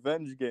Nagy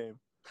revenge game.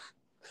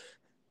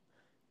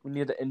 We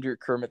need to injure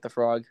Kermit the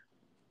Frog.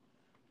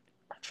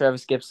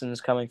 Travis Gibson is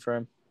coming for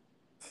him.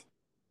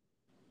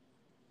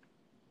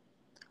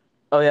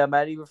 Oh, yeah,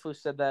 Matt Eberflus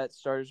said that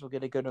starters will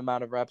get a good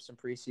amount of reps in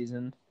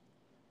preseason.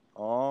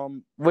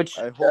 Which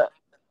I hope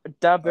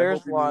that Bears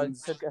blog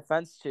took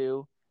offense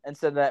to and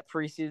said that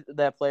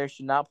players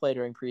should not play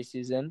during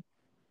preseason.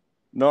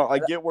 No, I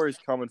get where he's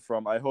coming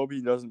from. I hope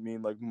he doesn't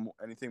mean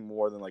anything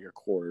more than a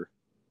quarter.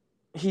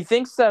 He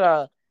thinks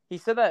that he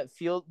said that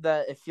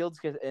if Fields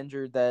gets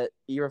injured, that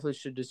Eberflus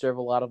should deserve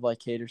a lot of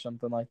hate or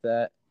something like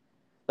that.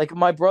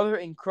 My brother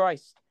in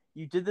Christ,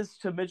 you did this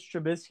to Mitch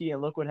Trubisky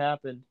and look what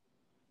happened.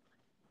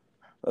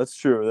 That's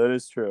true. That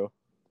is true.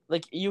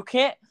 You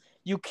can't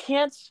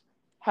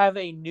have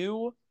a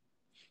new.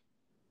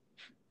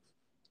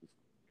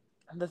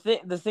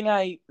 The thing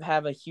I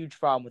have a huge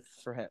problem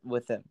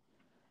with him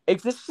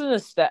If this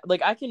is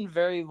I can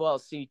very well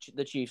see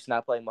the Chiefs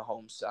not playing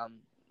Mahomes on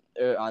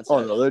Oh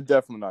Saturday. no, they're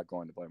definitely not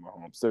going to play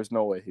Mahomes. There's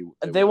no way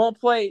They won't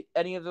play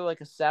any of the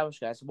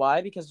established guys.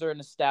 Why? Because they're an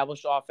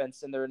established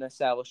offense and they're an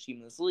established team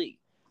in this league.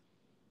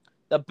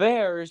 The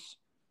Bears,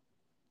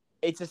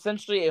 it's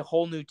essentially a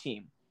whole new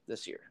team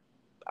this year,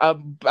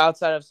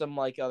 outside of some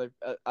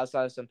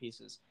outside of some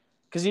pieces.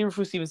 Because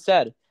Eberflus even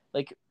said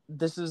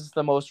this is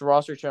the most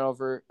roster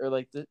turnover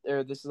or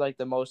this is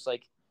the most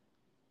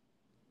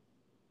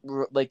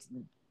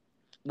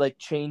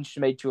change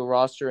made to a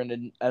roster in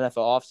an NFL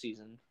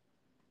offseason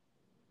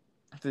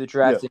through the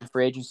draft and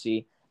free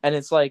agency. And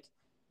it's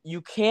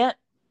you can't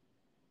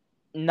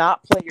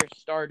not play your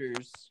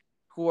starters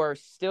who are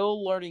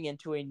still learning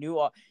into a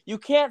new you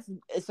can't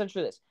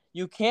essentially this.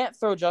 You can't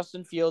throw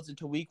Justin Fields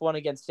into week 1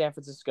 against San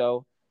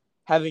Francisco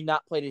having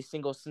not played a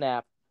single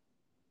snap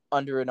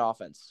under an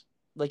offense.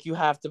 You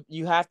have to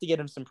get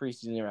him some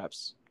preseason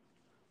reps.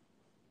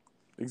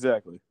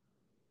 Exactly.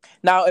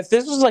 Now, if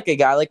this was a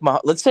guy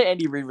let's say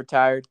Andy Reid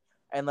retired,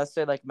 and let's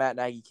say Matt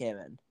Nagy came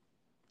in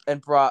and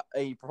brought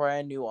a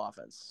brand new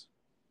offense.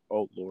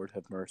 Oh, Lord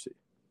have mercy.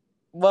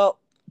 Well,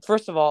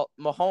 first of all,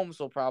 Mahomes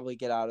will probably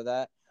get out of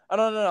that. Oh,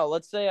 no.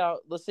 Let's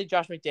say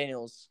Josh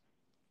McDaniels,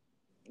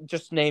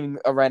 just name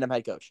a random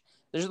head coach.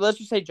 Let's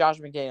just say Josh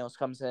McDaniels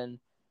comes in,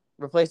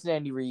 replaces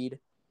Andy Reid,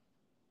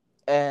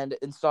 and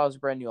installs a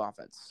brand new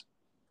offense.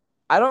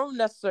 I don't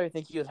necessarily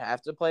think he would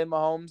have to play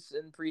Mahomes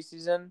in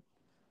preseason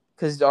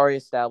because he's already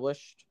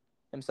established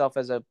himself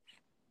as a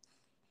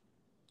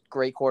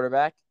great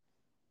quarterback.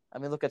 I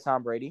mean, look at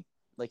Tom Brady.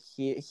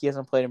 He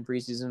hasn't played in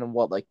preseason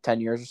in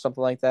 10 years or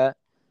something like that.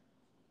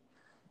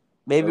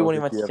 Maybe when he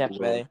went to Tampa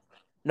Bay.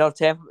 No,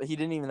 Tampa. He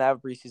didn't even have a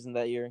preseason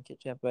that year in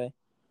Tampa Bay.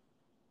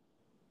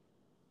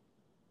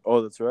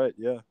 Oh, that's right.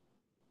 Yeah.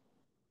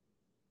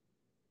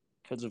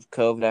 Because of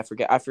COVID,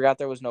 I forgot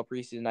there was no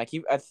preseason. I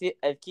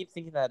keep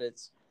thinking that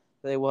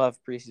they will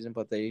have preseason,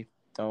 but they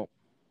don't.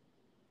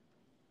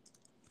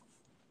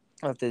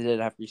 If they did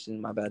have preseason,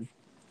 my bad.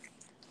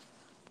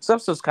 This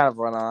episode's kind of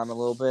run on a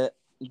little bit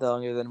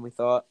longer than we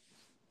thought.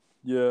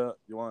 Yeah,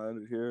 you want to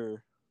end it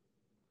here?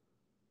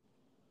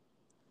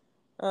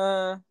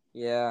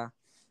 Yeah.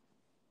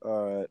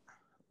 All right.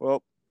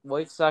 Well,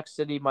 White Sox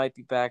City might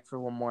be back for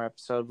one more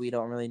episode. We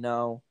don't really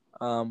know.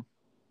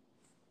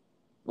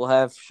 We'll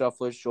have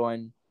Shufflers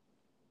join.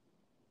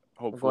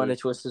 hopefully. We're going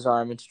to twist his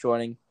arm into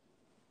joining.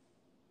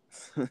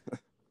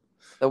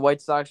 The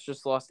White Sox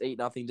just lost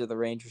 8-0 to the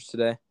Rangers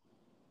today.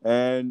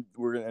 And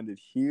we're gonna end it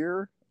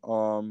here.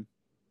 I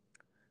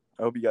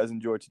hope you guys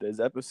enjoyed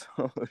today's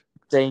episode.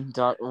 Dang,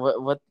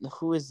 what?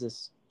 Who is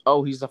this?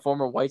 Oh, he's a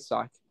former White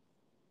Sox.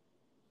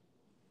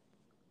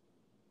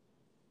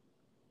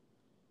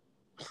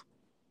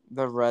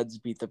 The Reds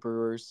beat the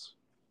Brewers.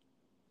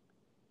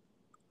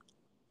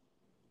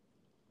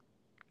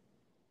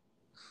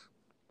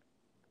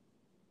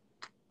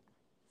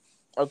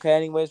 Okay,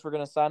 anyways, we're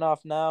gonna sign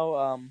off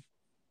now.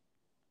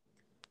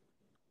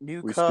 We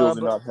still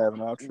do not have an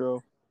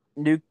outro.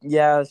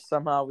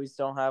 Somehow we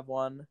don't have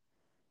one.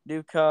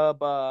 New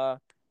Cub,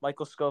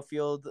 Michael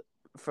Schofield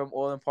from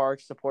Orland Park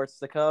supports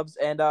the Cubs,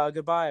 and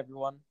goodbye,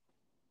 everyone.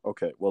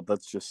 Okay, well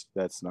that's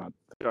not.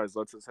 Guys,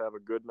 let's just have a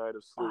good night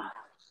of sleep.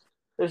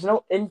 There's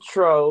no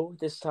intro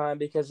this time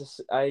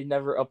because I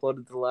never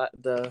uploaded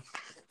the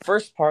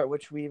first part,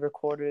 which we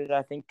recorded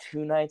I think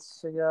 2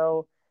 nights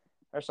ago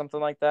or something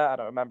like that. I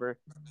don't remember.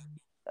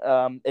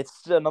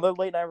 It's another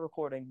late night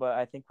recording, but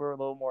I think we're a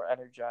little more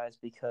energized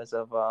because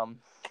of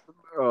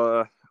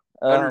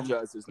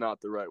energized is not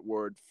the right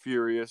word.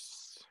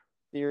 Furious,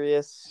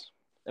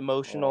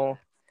 emotional.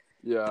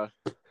 Yeah.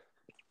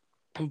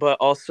 But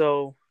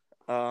also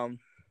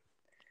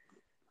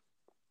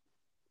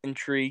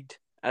intrigued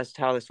as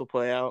to how this will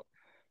play out.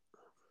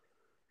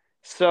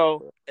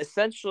 So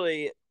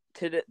essentially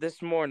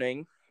this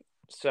morning,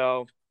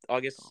 so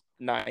August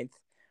 9th,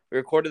 we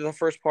recorded the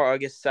first part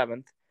August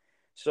 7th.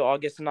 So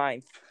August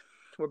 9th,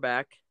 we're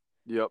back.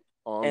 Yep.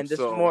 And this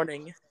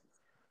morning,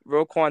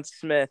 Roquan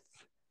Smith,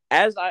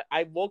 as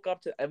I woke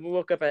up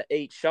at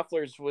 8,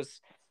 Shufflers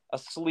was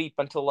asleep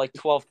until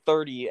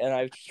 12:30, and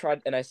I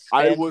tried and I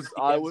was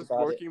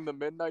working the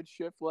midnight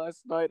shift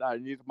last night. I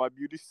needed my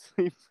beauty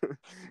sleep.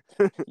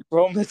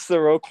 Bro missed the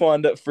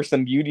Roquan for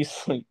some beauty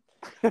sleep.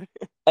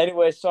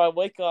 Anyway, so I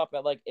wake up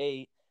at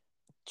 8,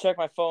 check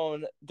my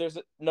phone. There's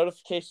a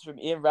notification from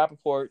Ian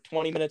Rappaport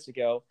 20 minutes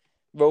ago.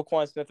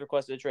 Roquan Smith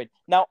requested a trade.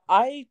 Now,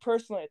 I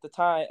personally at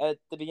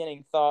the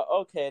beginning thought,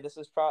 okay, this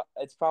is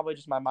it's probably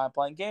just my mind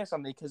playing games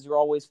something because you're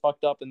always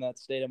fucked up in that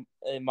state of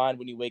mind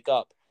when you wake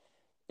up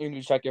and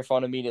you check your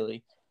phone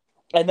immediately.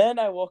 And then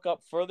I woke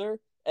up further,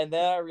 and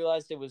then I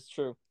realized it was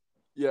true.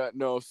 Yeah,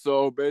 no.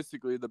 So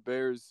basically, the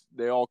Bears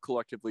they all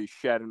collectively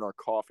shat in our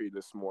coffee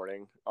this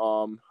morning.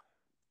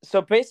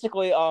 So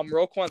basically,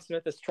 Roquan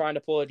Smith is trying to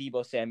pull a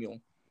Deebo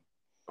Samuel.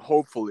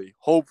 Hopefully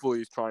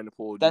he's trying to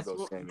pull a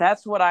Deebo Samuel.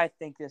 That's what I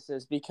think this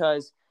is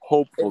because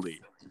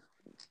hopefully.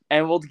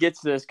 And we'll get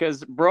to this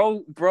because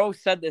bro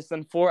said this,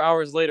 and 4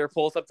 hours later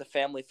pulls up to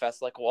Family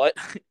Fest. What?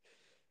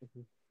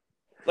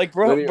 Like,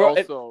 Then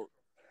bro.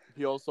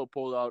 He also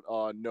pulled out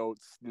the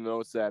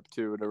notes app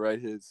too to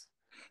write his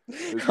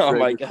Oh trade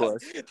my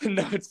God, request. the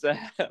notes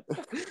app.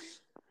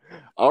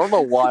 I don't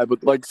know why,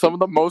 but like some of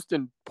the most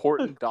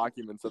important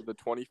documents of the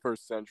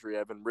 21st century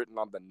have been written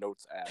on the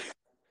notes app.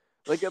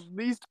 Like at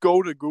least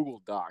go to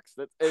Google Docs.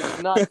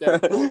 It's not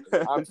that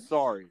important. I'm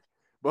sorry,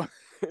 but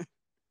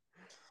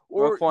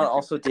Roquan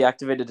also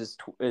deactivated his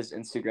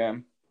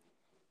Instagram.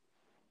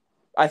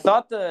 I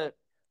thought the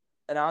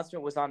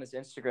announcement was on his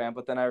Instagram,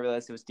 but then I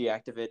realized it was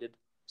deactivated.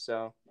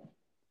 So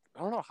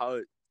I don't know how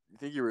you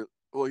think you were.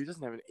 Well, he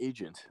doesn't have an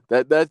agent.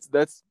 That's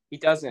he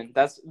doesn't.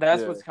 That's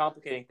yeah. what's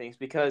complicating things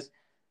because.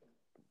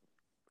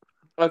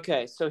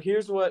 Okay, so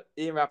here's what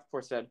Ian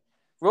Rappaport said.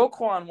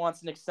 Roquan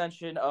wants an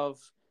extension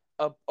of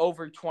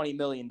over $20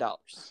 million.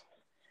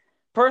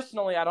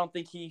 Personally, I don't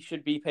think he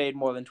should be paid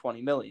more than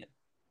 $20 million.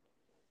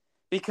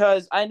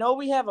 Because I know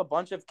we have a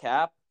bunch of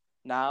cap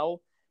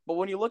now, but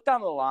when you look down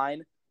the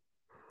line,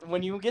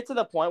 when you get to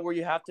the point where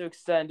you have to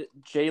extend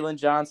Jalen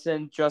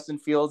Johnson, Justin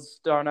Fields,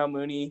 Darnell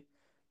Mooney,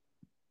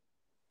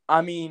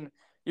 I mean,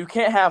 you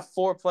can't have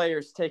 4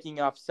 players taking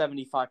up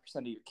 75%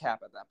 of your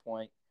cap at that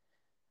point.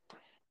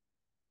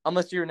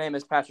 Unless your name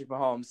is Patrick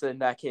Mahomes, then in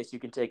that case, you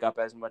can take up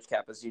as much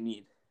cap as you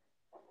need.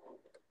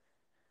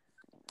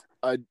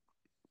 I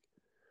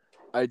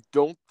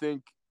don't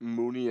think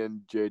Mooney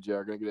and JJ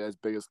are going to get as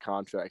big as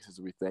contracts as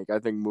we think. I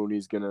think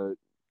Mooney's going to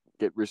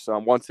get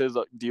Rashawn. Once his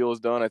deal is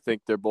done, I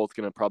think they're both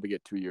going to probably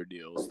get 2-year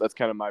deals. That's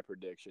kind of my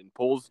prediction.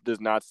 Poles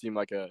does not seem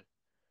like a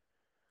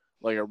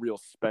real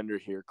spender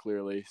here,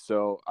 clearly.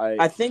 So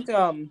I think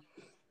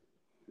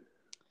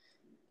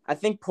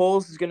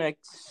Poles is gonna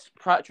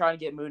try to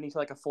get Mooney to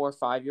like a 4 or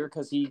 5 year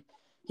because he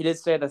did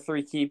say the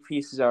 3 key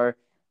pieces are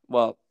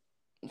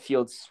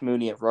Fields,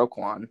 Mooney, and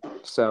Roquan.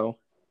 So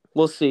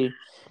we'll see.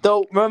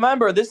 Though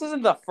remember, this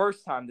isn't the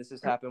first time this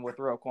has happened with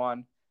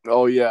Roquan.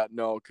 Oh yeah,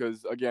 no,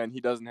 because again, he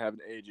doesn't have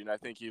an agent. I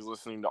think he's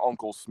listening to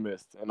Uncle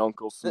Smith, and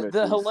Uncle Smith.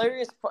 The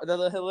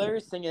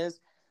hilarious thing is,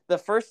 the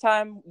first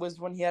time was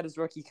when he had his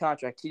rookie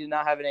contract. He did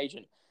not have an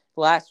agent.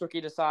 Last rookie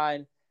to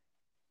sign,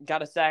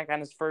 got a sack on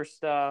his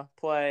first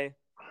play.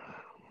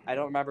 I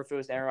don't remember if it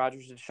was Aaron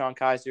Rodgers or Deshaun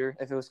Kaiser.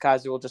 If it was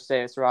Kaiser, we'll just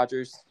say it's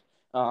Rodgers.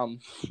 Got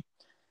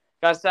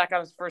a sack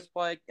on his first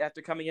play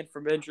after coming in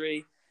from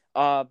injury.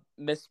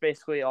 Missed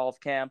basically all of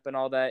camp and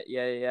all that.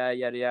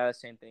 Yeah.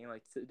 Same thing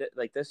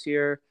like this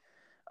year.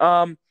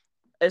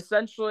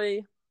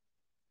 Essentially,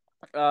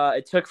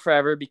 it took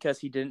forever because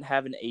he didn't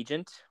have an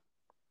agent.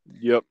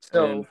 Yep.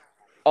 So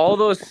all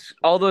those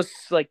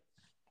like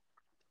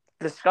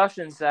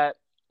discussions that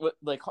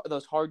like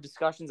those hard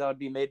discussions that would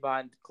be made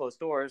behind closed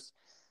doors,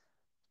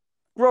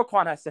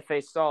 Roquan has to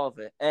face all of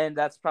it, and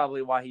that's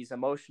probably why he's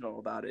emotional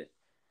about it.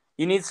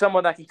 You need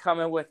someone that can come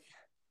in with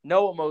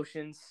no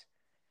emotions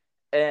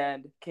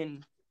and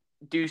can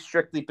do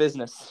strictly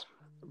business.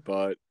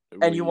 But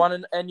you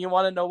want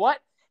to know what?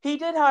 He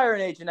did hire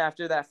an agent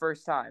after that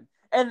first time,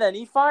 and then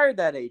he fired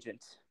that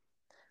agent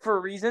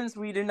for reasons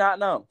we do not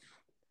know.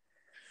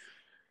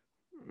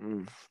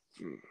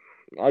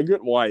 I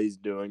get why he's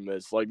doing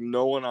this. Like,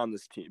 no one on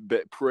this team,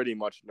 pretty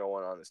much no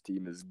one on this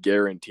team is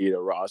guaranteed a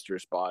roster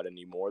spot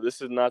anymore.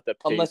 This is not the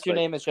pace. Unless your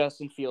name is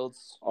Justin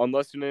Fields.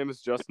 Unless your name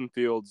is Justin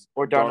Fields.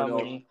 Or Darnell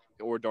Mooney.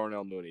 Or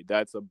Darnell Mooney.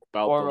 That's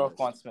about or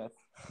Roquan Smith.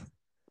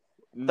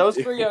 Those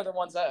 3 are the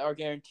ones that are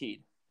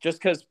guaranteed.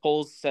 Just because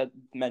Poles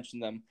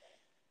mentioned them.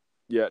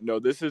 Yeah, no,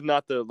 this is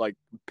not the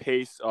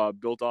pace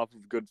built off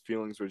of good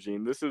feelings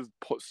regime. This is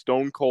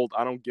stone cold.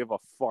 I don't give a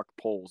fuck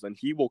Poles, and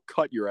he will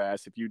cut your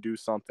ass if you do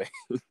something.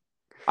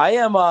 I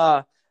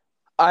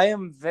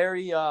am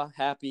very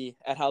happy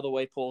at how the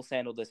way Poles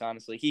handled this.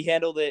 Honestly, he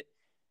handled it.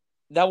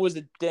 That was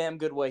a damn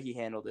good way he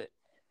handled it.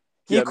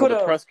 The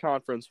press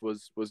conference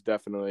was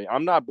definitely.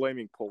 I'm not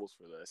blaming Poles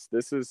for this.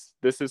 This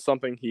is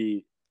something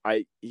he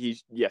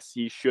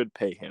should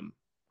pay him.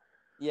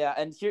 Yeah,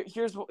 and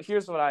here's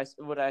what I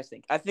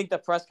think. I think the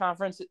press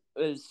conference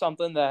is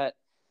something that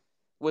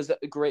was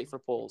great for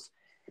Poles.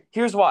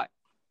 Here's why.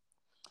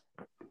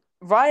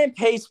 Ryan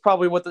Pace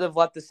probably would have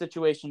let the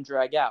situation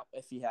drag out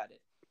if he had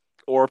it.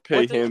 Or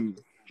pay him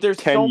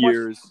 10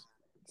 years,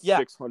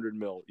 $600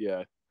 million.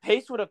 Yeah.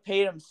 Pace would have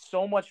paid him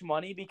so much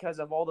money because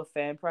of all the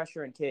fan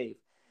pressure and cave.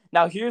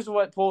 Now, here's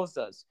what Poles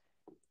does.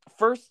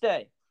 First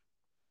thing.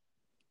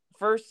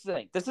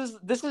 This is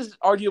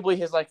arguably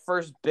his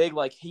first big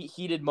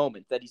heated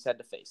moment that he's had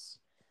to face.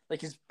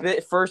 His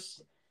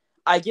first.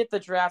 I get the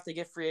draft, I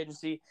get free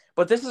agency,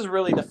 but this is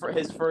really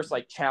his first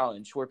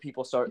challenge where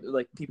people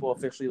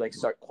officially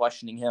start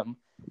questioning him.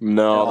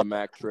 No, the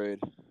Mac trade.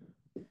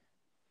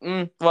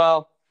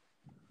 Well,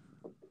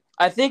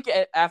 I think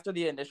after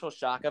the initial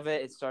shock of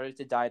it, it started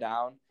to die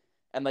down,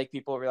 and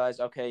people realized,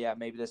 okay, yeah,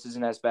 maybe this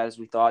isn't as bad as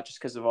we thought, just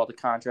because of all the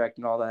contract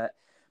and all that.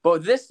 But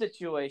with this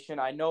situation,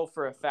 I know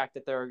for a fact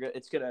that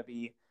it's gonna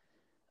be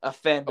a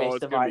fan base dividing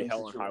situation. It's gonna be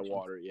hell and high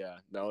water. Yeah,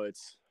 no,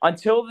 it's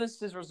until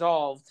this is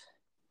resolved.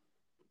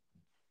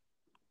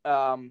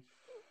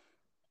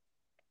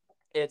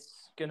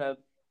 It's gonna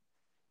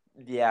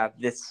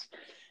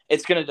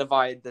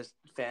divide this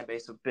fan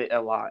base a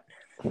lot.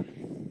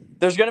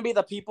 There's going to be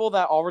the people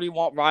that already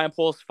want Ryan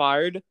Poles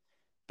fired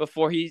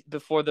before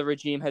the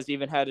regime has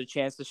even had a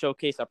chance to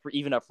showcase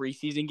even a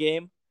preseason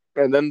game.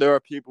 And then there are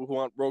people who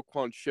want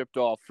Roquan shipped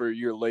off for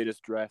your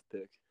latest draft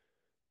pick.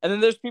 And then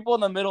there's people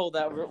in the middle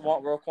that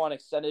want Roquan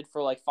extended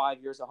for like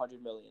 5 years,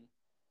 $100 million,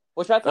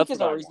 which I think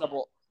is a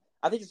reasonable.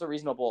 I think it's a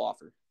reasonable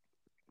offer.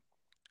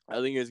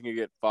 I think he's gonna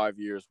get 5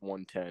 years,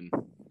 110.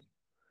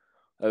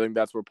 I think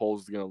that's where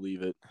Poles is gonna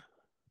leave it.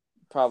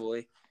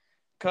 Probably,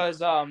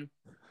 because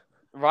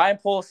Ryan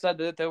Poles said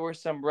that there were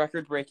some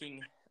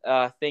record-breaking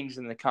things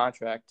in the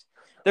contract.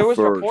 There was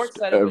reports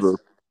that it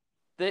was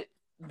that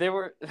there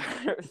were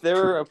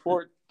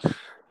reports.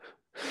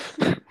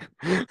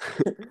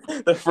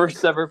 The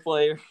first ever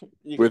player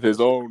with his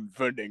own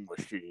vending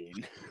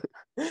machine.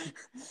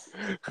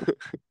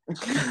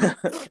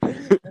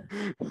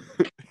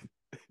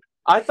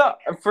 I thought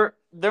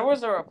there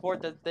was a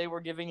report that they were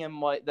giving him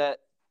they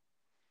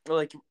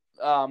were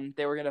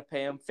gonna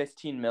pay him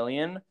 $15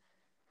 million,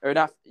 or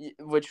not,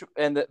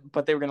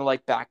 but they were gonna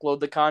like backload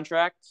the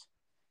contract.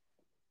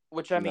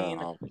 Which I mean,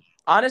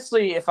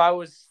 honestly, if I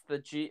was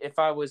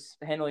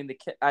handling the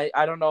kit,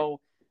 I don't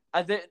know.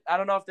 I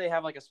don't know if they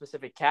have like a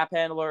specific cap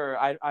handler,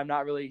 or I'm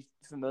not really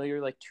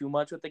familiar like too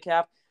much with the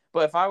cap.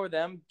 But if I were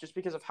them, just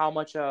because of how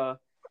much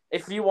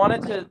if you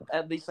wanted to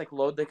at least like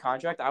load the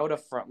contract, I would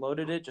have front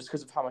loaded it just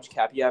because of how much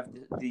cap you have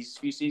these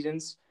few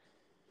seasons,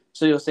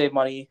 so you'll save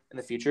money in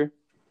the future.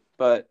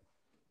 But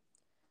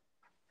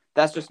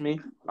that's just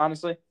me,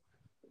 honestly.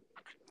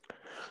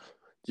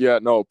 Yeah,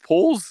 no,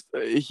 Poles,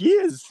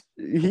 he's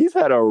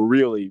had a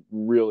really,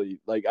 really,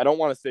 like, I don't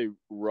want to say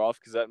rough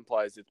because that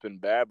implies it's been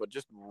bad, but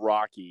just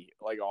rocky,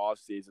 like, off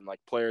season, like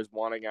players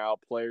wanting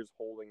out, players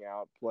holding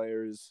out,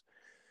 players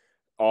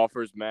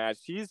offers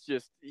matched.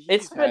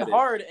 It's been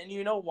hard, and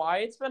you know why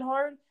it's been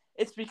hard?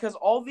 It's because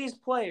all these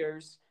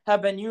players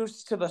have been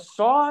used to the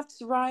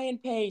soft Ryan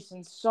Pace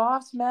and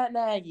soft Matt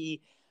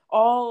Nagy.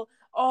 Oh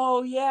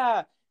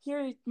yeah,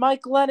 here,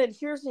 Mike Lennon,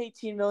 here's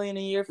 $18 million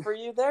a year for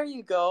you. There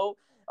you go.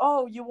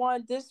 Oh, you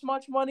want this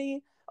much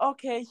money?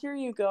 Okay, here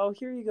you go.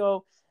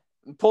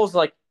 Pole's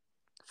like,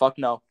 fuck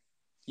no.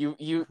 You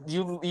either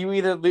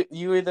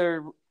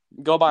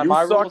go by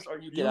my rules or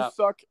you get out. You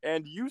suck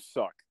and you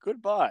suck.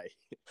 Goodbye.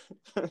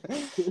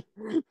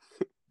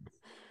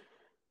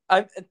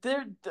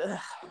 There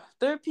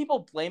are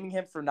people blaming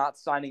him for not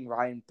signing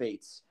Ryan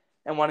Bates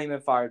and wanting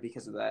him fired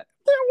because of that.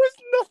 There was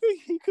nothing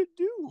he could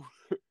do.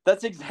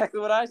 That's exactly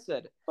what I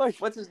said. Like,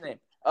 what's his name?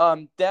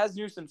 Daz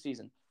Newsome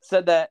season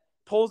said that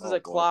Poles is a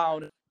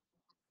clown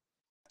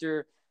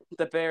after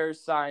the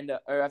Bears signed,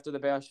 or after the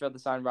Bears failed to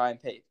sign Ryan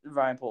Pace. We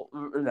have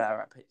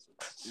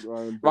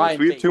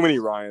too many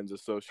Ryans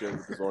associated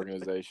with this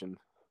organization.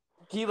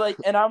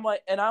 And I'm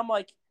like,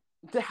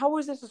 how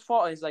is this his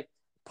fault? And he's like,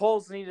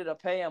 Poles needed to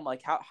pay him.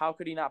 Like, how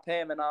could he not pay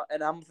him? And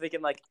I'm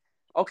thinking, like,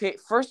 okay,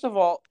 first of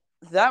all,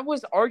 that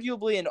was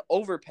arguably an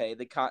overpay.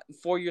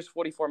 4 years,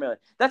 $44 million.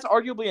 That's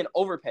arguably an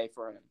overpay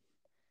for him.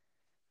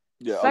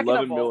 Yeah,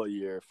 $11 million a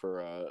year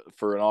for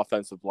an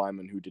offensive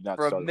lineman who did not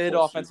start for a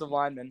mid-offensive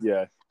lineman.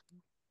 Yeah,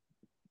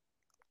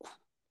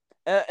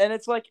 and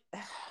it's like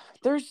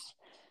that's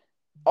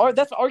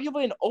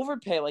arguably an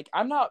overpay. Like,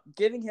 I'm not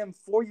giving him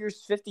 4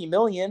 years, $50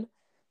 million,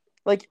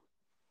 like,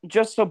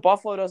 just so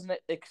Buffalo doesn't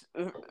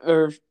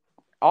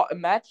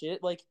match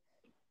it. Like,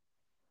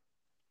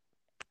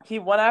 he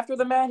went after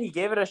the man, he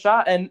gave it a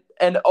shot, and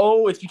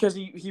it's because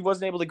he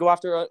wasn't able to go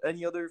after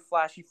any other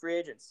flashy free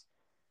agents.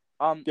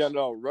 Yeah,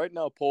 no. Right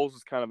now, Poles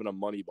is kind of in a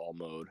Moneyball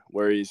mode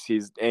where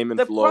he's aiming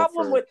low. The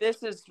problem with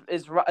this is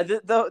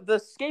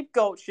the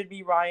scapegoat should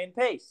be Ryan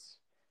Pace,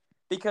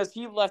 because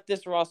he left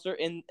this roster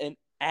in an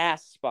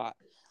ass spot.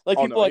 Like,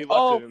 he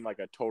left it in like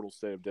a total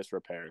state of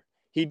disrepair.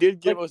 He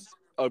did give us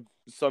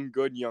some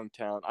good young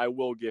talent. I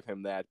will give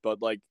him that,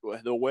 but like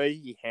the way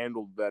he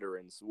handled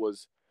veterans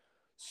was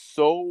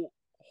so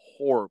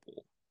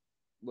horrible.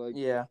 Like,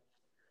 yeah.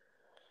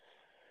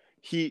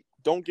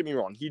 Don't get me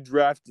wrong. He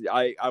drafted.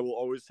 I will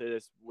always say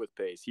this with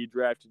Pace. He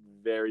drafted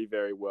very,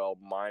 very well,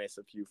 minus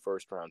a few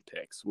first-round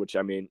picks. Which,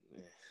 I mean,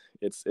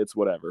 it's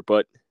whatever.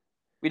 But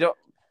we don't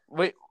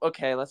wait.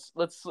 Okay, let's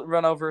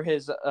run over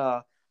his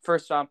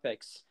first-round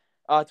picks.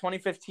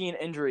 2015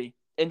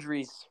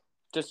 injuries,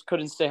 just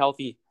couldn't stay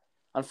healthy.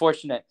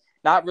 Unfortunate.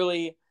 Not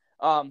really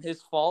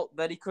his fault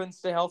that he couldn't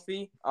stay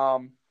healthy.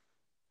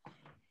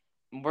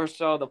 More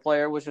so, the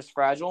player was just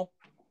fragile.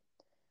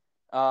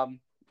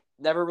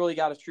 Never really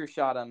got a true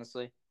shot,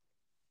 honestly.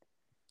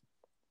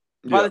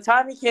 Yeah. By the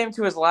time he came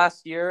to his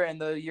last year,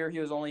 and the year he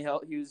was the only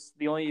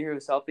year he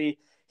was healthy,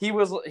 he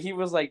was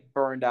like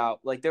burned out.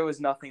 Like, there was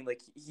nothing.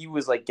 Like, he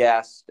was like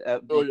gassed. He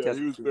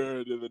was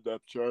buried in the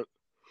depth chart.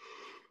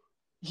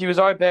 He was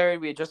already buried.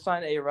 We had just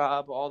signed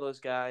A-Rob, all those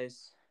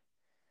guys.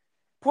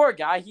 Poor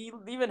guy. He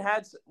even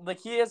had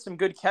some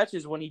good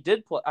catches when he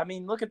did play. I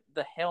mean, look at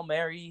the Hail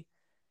Mary.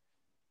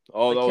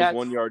 Oh, that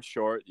was 1 yard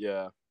short.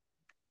 Yeah.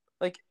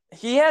 Like,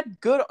 he had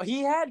good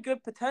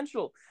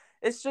potential.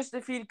 It's just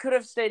if he could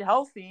have stayed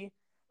healthy,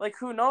 like,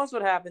 who knows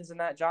what happens in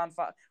that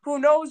Who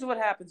knows what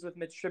happens with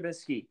Mitch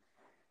Trubisky?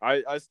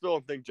 I still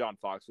don't think John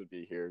Fox would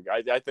be here.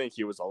 I think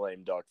he was a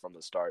lame duck from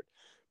the start.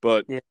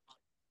 But yeah,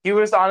 he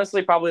was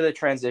honestly probably the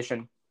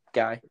transition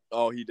guy.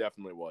 oh, he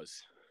definitely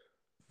was.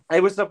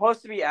 It was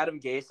supposed to be Adam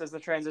Gase as the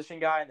transition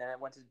guy, and then it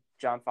went to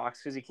John Fox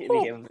because he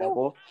became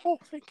available. Oh,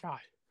 thank God.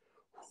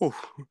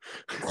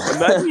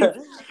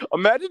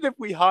 Imagine if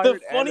we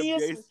hired Adam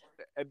Gase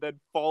and then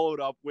followed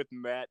up with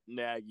Matt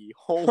Nagy.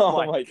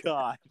 Oh my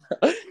God.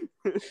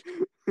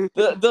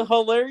 The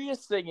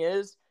hilarious thing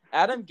is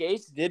Adam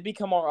Gase did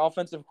become our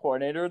offensive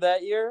coordinator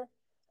that year,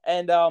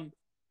 and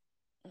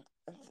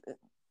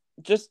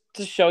just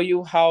to show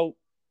you how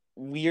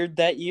weird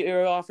that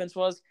year offense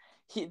was,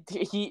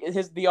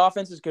 the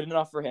offense is good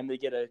enough for him to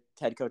get a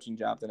head coaching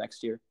job the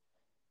next year.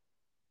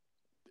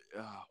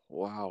 Oh,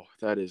 wow,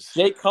 that is.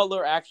 Jay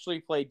Cutler actually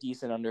played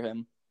decent under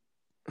him,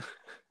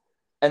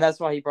 and that's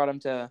why he brought him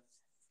to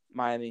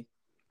Miami.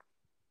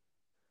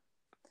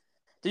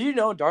 Did you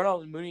know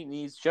Darnell Mooney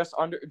needs just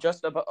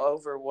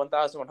over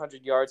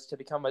 1,100 yards to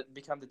become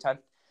the 10th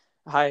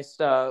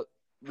highest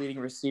leading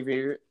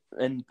receiver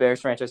in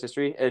Bears franchise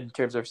history in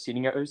terms of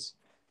receiving yards?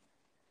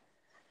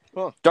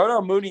 Huh.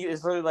 Darnell Mooney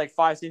is literally like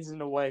 5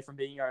 seasons away from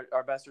being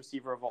our best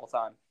receiver of all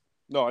time.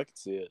 No, I can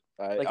see it.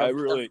 I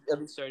really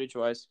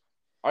wise.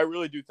 I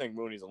really do think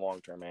Mooney's a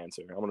long-term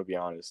answer. I'm gonna be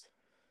honest.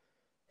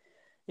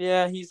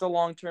 Yeah, he's a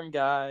long-term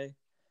guy.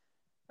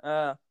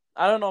 I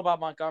don't know about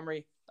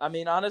Montgomery. I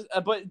mean,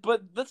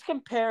 but let's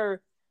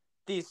compare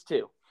these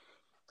two.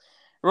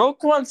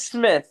 Roquan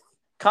Smith,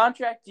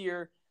 contract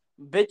year,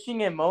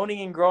 bitching and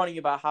moaning and groaning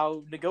about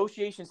how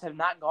negotiations have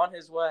not gone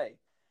his way.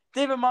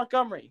 David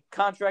Montgomery,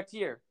 contract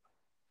year.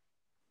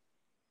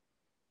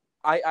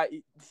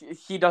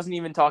 He doesn't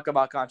even talk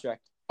about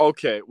contract.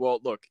 Okay, well,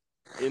 look,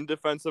 in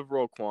defense of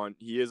Roquan,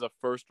 he is a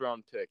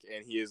first-round pick,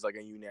 and he is like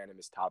a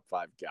unanimous top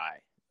 5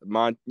 guy.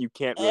 You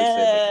can't really say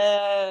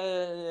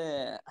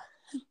that.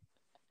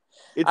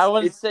 I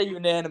wouldn't say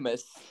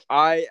unanimous.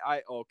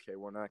 Okay,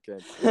 we're not gonna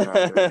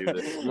do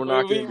this.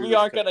 We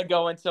aren't gonna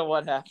go into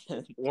what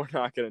happened. We're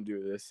not gonna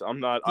do this. I'm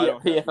not. I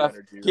don't have the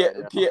energy right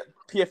now.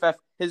 PFF.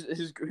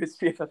 His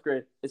PFF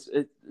grade.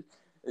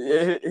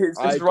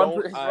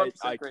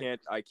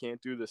 I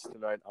can't do this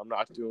tonight. I'm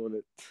not doing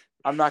it.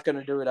 I'm not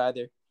gonna do it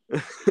either.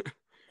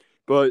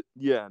 But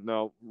yeah,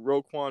 no.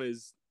 Roquan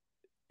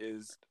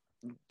is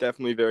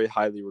definitely very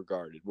highly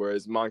regarded,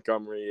 whereas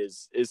Montgomery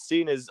is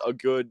seen as a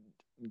good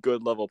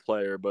level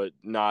player, but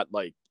not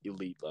like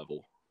elite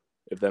level,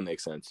 if that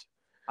makes sense.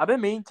 I've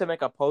been meaning to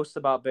make a post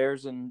about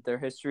Bears and their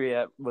history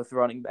with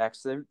running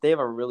backs. They have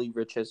a really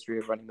rich history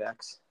of running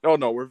backs. Oh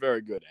no, we're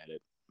very good at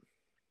it.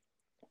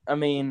 I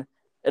mean,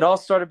 it all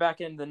started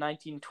back in the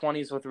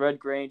 1920s with Red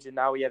Grange, and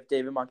now we have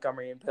David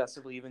Montgomery and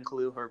possibly even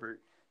Khalil Herbert.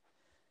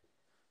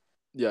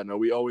 Yeah, no,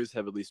 we always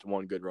have at least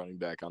one good running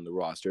back on the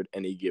roster at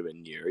any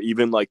given year.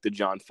 Even like the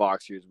John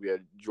Fox years, we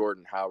had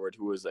Jordan Howard,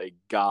 who was a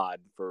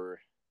god for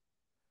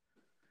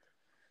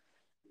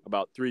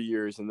about 3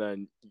 years, and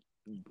then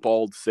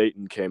Bald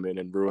Satan came in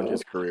and ruined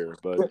his career,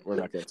 but we're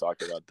not going to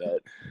talk about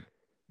that.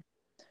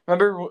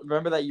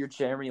 Remember that year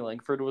Jeremy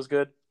Langford was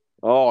good?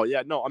 Oh,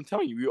 yeah. No, I'm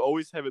telling you, we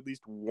always have at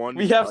least one.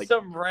 We have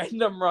some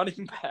random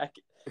running back.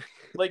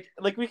 like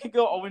we could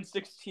go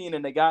 0-16,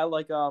 and a guy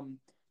like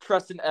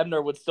Treston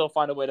Ebner would still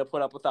find a way to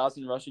put up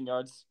 1,000 rushing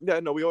yards. Yeah,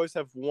 no, we always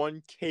have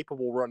one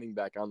capable running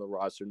back on the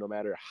roster, no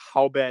matter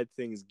how bad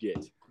things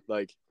get.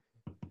 Like,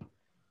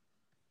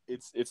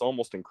 it's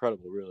almost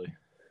incredible, really.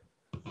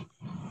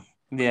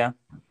 Yeah.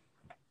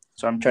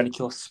 So I'm trying to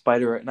kill a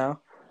spider right now.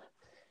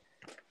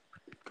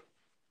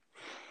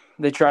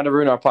 They're trying to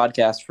ruin our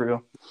podcast for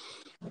you.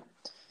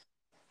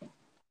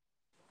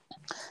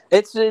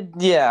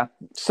 Yeah.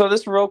 So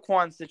this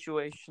Roquan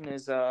situation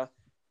is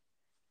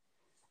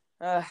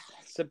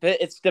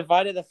it's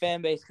divided the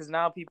fan base because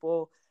now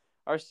people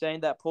are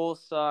saying that Poole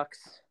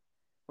sucks.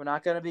 We're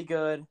not gonna be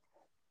good.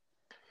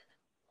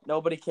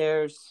 Nobody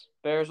cares.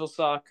 Bears will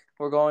suck.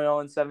 We're going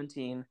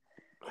 0-17.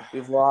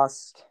 We've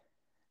lost.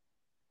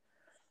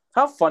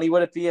 How funny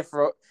would it be if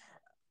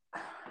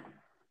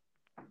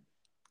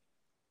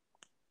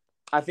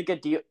I think a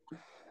deal.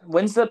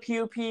 When's the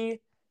PUP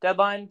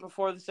deadline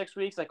before the 6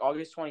 weeks? Like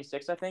August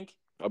 26th, I think.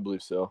 I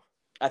believe so.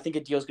 I think a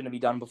deal's going to be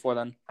done before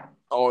then.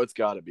 Oh, it's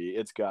got to be.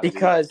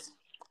 Because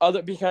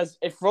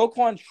if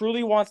Roquan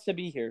truly wants to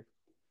be here,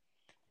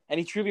 and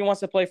he truly wants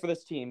to play for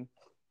this team,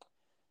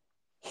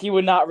 he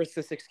would not risk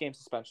the 6-game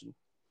suspension.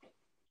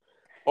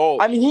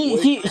 Oh, I mean,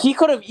 he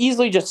could have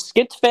easily just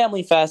skipped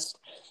Family Fest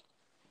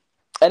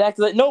and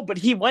acted like but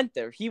he went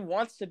there. He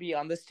wants to be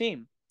on this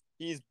team.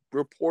 He's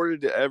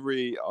reported to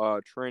every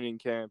training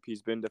camp.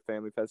 He's been to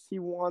Family Fest. He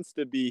wants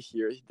to be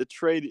here. The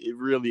trade, it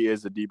really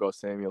is a Deebo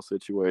Samuel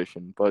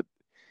situation, but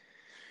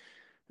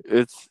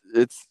it's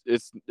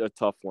a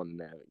tough one to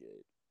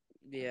navigate.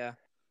 Yeah,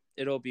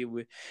 it'll be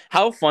weird.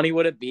 How funny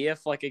would it be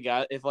if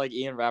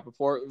Ian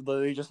Rappaport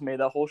literally just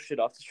made that whole shit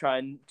up to try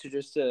and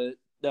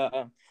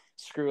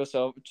screw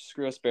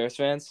us Bears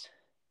fans?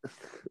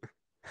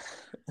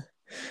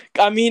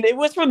 I mean, it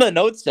was from the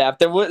notes app.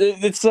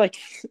 It's like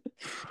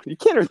You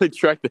can't really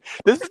track it.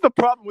 This is the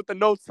problem with the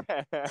notes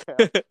app.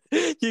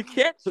 you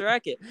can't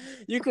track it.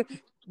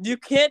 You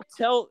can't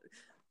tell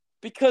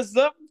because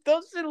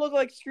those didn't look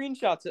like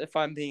screenshots. If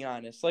I'm being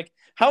honest, like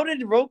how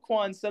did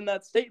Roquan send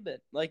that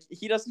statement? Like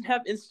he doesn't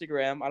have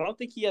Instagram. I don't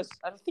think he has.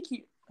 I don't think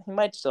he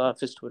might still have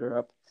his Twitter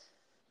up.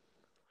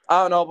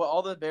 I don't know, but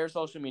all the Bears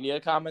social media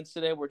comments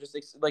today were just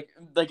like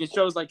it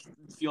shows like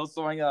Fields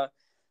throwing a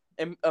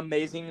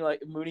amazing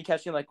like Mooney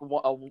catching like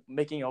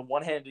making a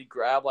one-handed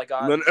grab like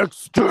on Then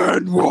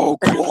extend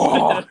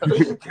Roquan.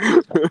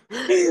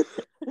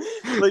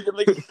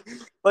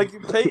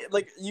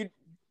 like you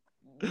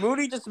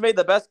Mooney just made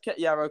the best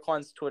yeah,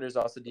 Roquan's Twitter's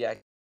also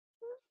deactivated.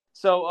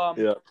 So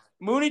yeah.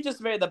 Mooney just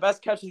made the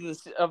best catch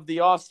of the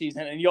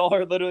offseason, and y'all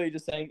are literally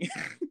just saying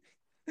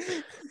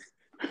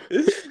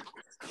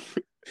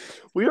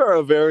We are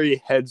a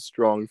very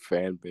headstrong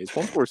fan base.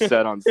 Once we're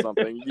set on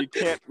something, you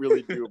can't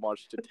really do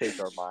much to take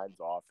our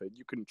minds off it.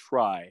 You can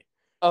try.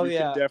 Oh you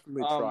yeah, can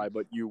definitely try,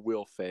 but you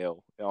will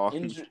fail.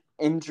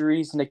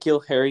 Injuries.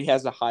 N'Keal Harry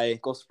has a high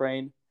ankle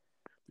sprain.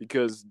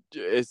 Because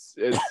it's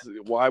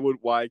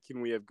why can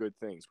we have good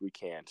things? We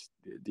can't.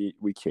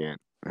 We can't.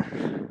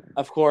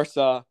 Of course.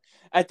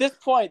 At this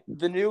point,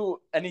 the new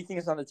anything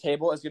is on the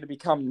table is going to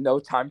become no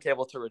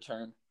timetable to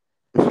return.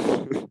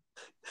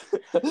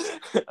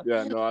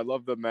 Yeah, no, I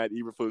love the Matt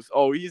Eberflus.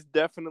 Oh, he's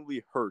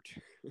definitely hurt.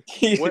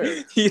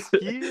 Where? He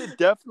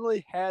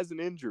definitely has an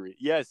injury.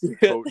 Yes,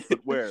 coach, but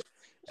where?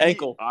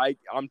 Ankle.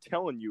 I'm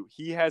telling you,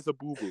 he has a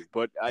boo-boo,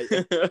 but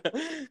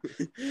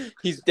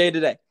he's day to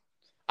day.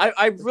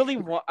 I really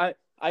want.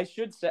 I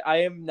should say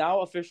I am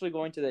now officially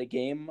going to the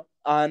game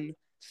on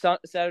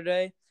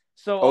Saturday.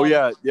 So.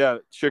 Yeah.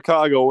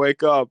 Chicago,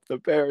 wake up! The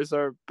Bears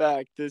are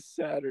back this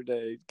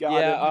Saturday.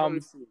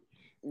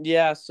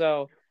 Yeah.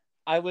 So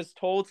I was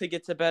told to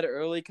get to bed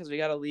early because we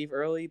got to leave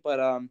early,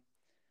 but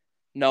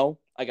no,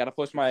 I got to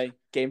post my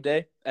game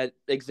day at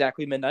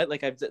exactly midnight,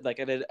 like I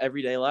did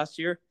every day last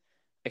year,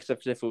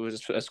 except if it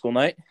was a school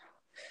night.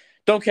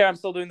 Don't care. I'm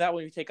still doing that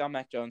when we take on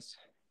Mac Jones.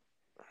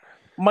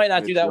 Might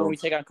not do that when we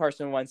take on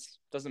Carson Wentz.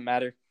 Doesn't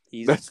matter.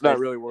 That's not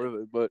really worth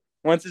it, but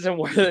Wentz isn't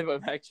worth it,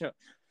 but Mac Jones.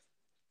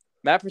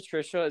 Matt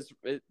Patricia is.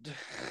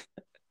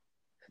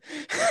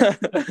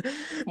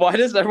 Why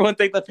does everyone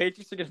think the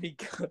Patriots are going to be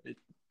good?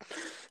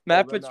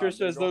 Matt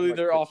Patricia is literally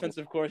their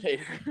offensive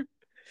coordinator.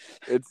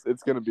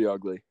 It's going to be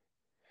ugly.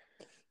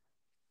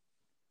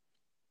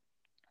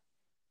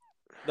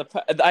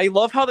 I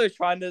love how they're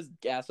trying to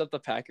gas up the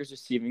Packers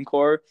receiving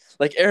core.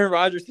 Like Aaron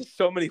Rodgers has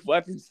so many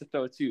weapons to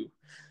throw too.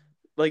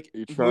 Like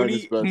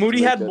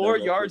Mooney had more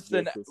yards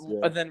than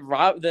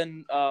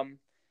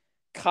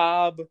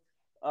Cobb,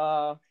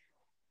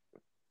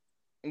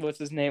 what's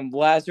his name,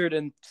 Lazard,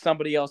 and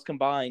somebody else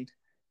combined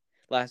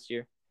last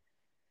year.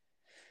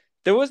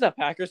 There was a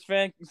Packers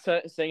fan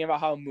saying about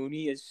how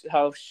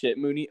shit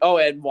Mooney. Oh,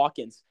 and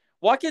Watkins,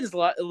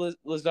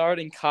 Lazard,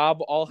 and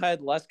Cobb all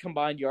had less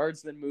combined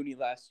yards than Mooney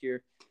last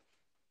year.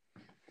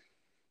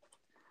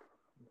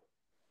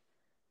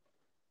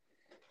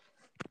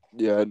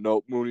 Yeah,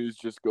 no, Mooney's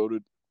just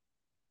goated.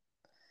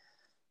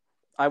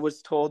 I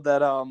was told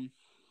that Hold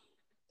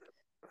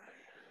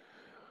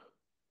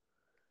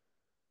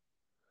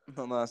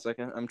on a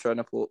second. I'm trying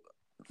to pull.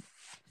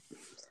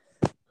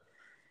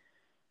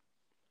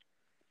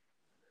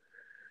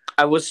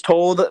 I was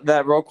told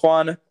that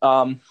Roquan.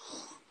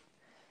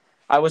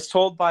 I was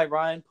told by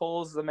Ryan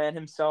Poles, the man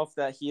himself,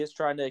 that he is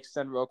trying to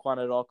extend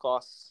Roquan at all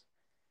costs.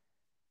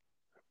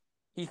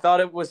 He thought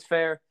it was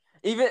fair.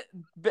 Even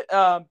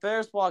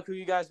Bears Blog, who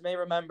you guys may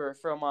remember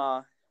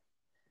from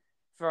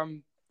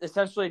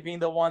essentially being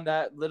the one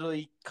that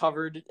literally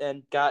covered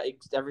and got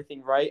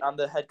everything right on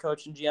the head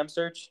coach and GM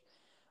search.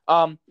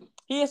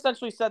 He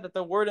essentially said that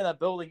the word in the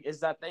building is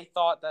that they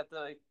thought that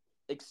the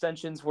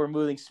extensions were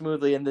moving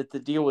smoothly and that the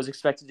deal was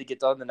expected to get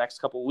done in the next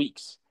couple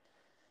weeks.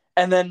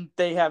 And then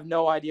they have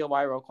no idea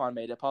why Roquan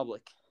made it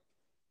public.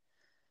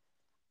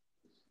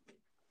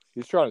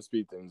 He's trying to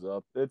speed things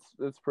up.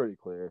 It's pretty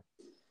clear.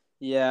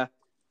 Yeah.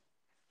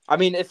 I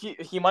mean, if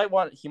he might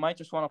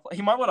just want to play.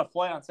 He might want to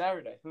play on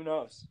Saturday. Who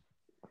knows?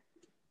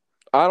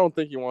 I don't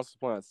think he wants to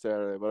play on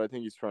Saturday, but I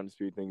think he's trying to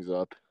speed things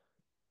up.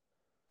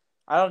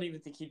 I don't even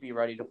think he'd be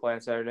ready to play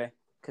on Saturday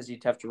because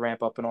he'd have to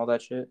ramp up and all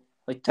that shit.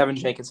 Like Tevin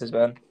Jenkins has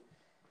been.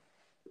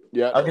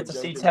 Yeah, I'll get to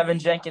see Tevin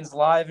Jenkins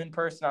live in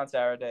person on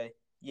Saturday.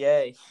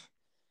 Yay.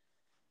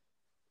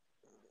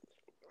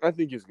 I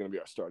think he's going to be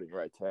our starting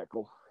right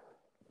tackle.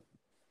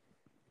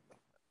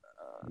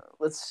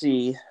 Let's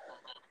see.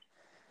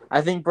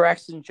 I think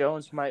Braxton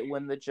Jones might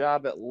win the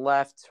job at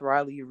left.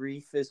 Riley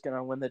Reef is going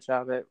to win the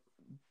job at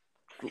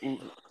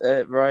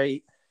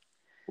right.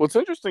 What's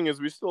interesting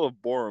is we still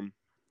have Borum.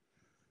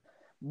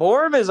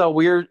 Borum is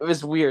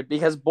weird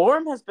because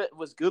Borum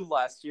was good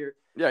last year.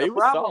 Yeah, he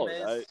was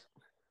solid.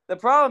 The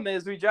problem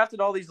is we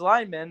drafted all these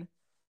linemen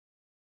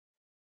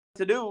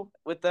to do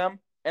with them,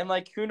 and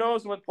like who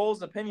knows what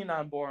Pole's opinion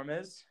on Borum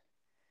is?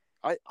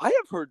 I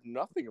have heard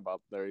nothing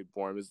about Larry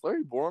Borom. Is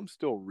Larry Borom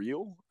still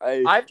real?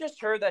 I've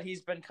just heard that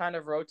he's been kind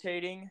of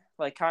rotating,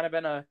 like kind of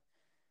been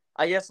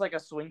I guess like a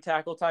swing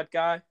tackle type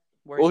guy.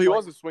 Well, he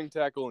was a swing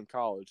tackle in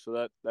college,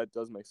 so that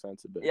does make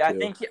sense a bit. Yeah, too. I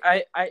think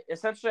I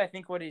essentially I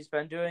think what he's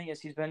been doing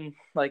is he's been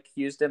like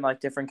used in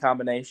like different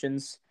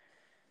combinations.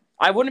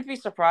 I wouldn't be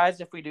surprised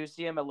if we do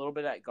see him a little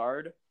bit at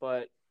guard,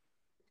 but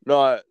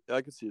no,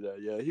 I can see that.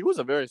 Yeah, he was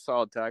a very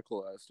solid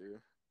tackle last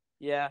year.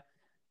 Yeah,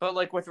 but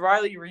like with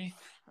Riley Reef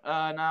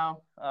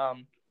now,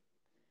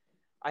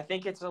 I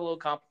think it's a little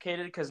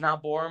complicated because now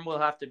Borum will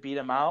have to beat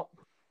him out.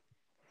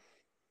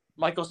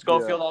 Michael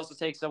Schofield also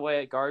takes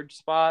away a guard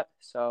spot,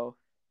 so.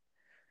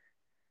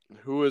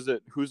 Who is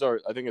it?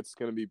 I think it's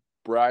going to be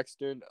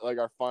Braxton. Like,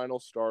 our final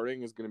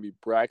starting is going to be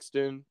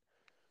Braxton,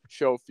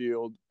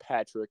 Schofield,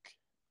 Patrick.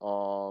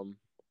 Who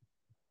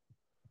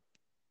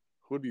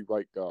would be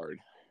right guard?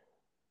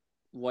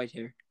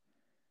 Whitehair,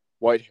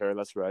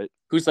 that's right.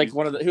 Who's like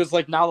who's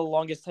like now the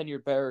longest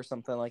tenured Bear or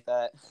something like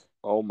that.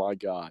 Oh my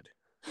God.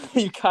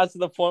 He got to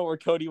the point where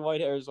Cody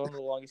Whitehair is one of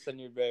the longest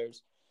tenured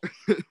Bears.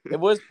 It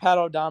was Pat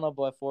O'Donnell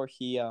before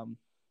he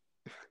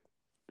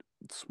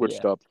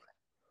switched up.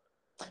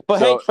 But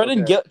so,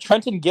 hey,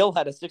 Trenton Gill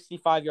had a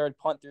 65-yard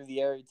punt through the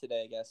air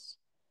today, I guess.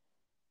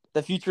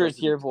 The future is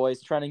here,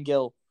 boys. Trenton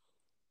Gill.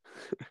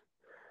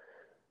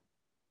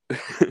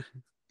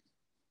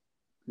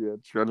 Yeah,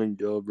 Trenton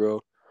Gill,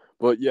 bro.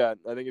 But yeah,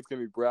 I think it's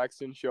gonna be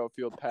Braxton,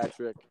 Schofield,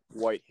 Patrick,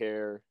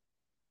 Whitehair,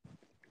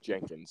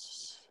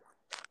 Jenkins.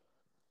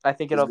 I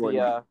think it'll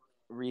be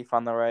Reef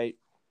on the right.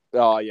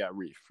 Oh yeah,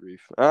 Reef.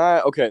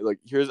 Okay, like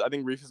I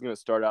think Reef is gonna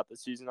start out the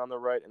season on the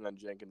right, and then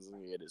Jenkins is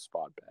gonna get his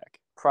spot back.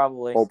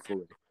 Probably.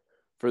 Hopefully.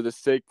 For the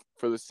sake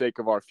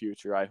of our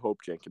future, I hope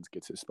Jenkins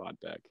gets his spot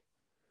back.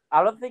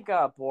 I don't think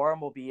Borum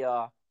will be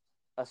a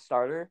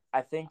starter.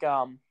 I think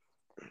I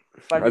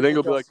think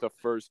he'll be like the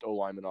first O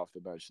lineman off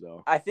the bench,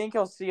 though. I think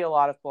he'll see a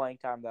lot of playing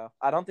time, though.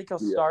 I don't think he'll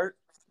start.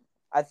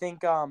 I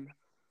think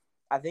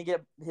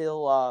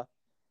he'll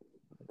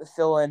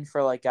fill in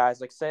for like guys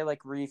like say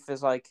like Reef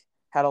is like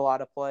had a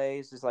lot of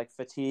plays, is like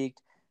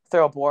fatigued.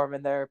 Throw Borum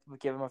in there,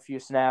 give him a few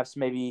snaps,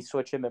 maybe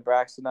switch him and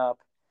Braxton up.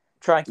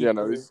 Try and keep.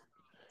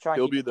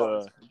 He'll be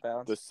the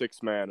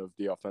sixth man of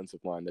the offensive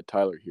line, the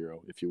Tyler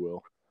Hero, if you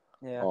will.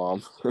 Yeah.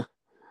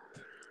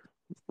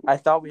 I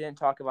thought we didn't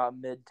talk about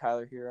mid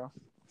Tyler Hero.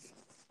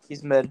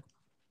 He's mid.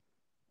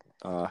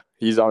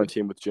 He's on a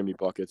team with Jimmy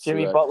Buckets.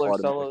 Jimmy Butler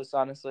solos,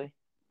 honestly.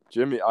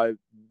 Jimmy,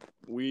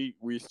 we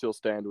still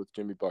stand with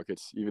Jimmy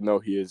Buckets, even though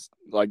he is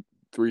like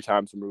 3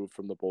 times removed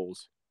from the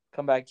Bulls.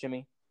 Come back,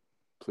 Jimmy.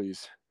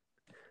 Please.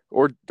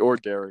 Or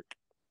Derek.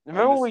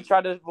 Remember when we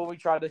tried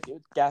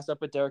to gas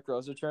up a Derrick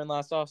Rose return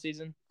last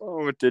offseason?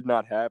 Oh, it did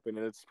not happen,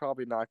 and it's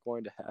probably not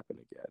going to happen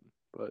again.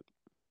 But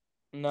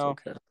no,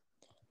 it's okay.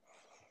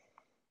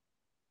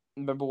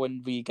 Remember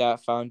when we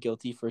got found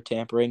guilty for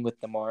tampering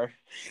with Lamar?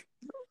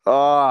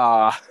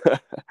 I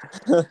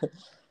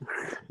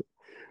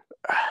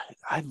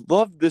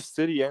love this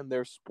city and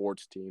their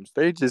sports teams.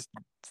 They just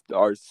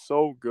are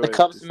so good. The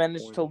Cubs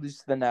managed to lose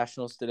to the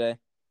Nationals today.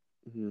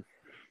 Mm-hmm.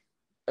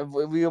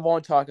 We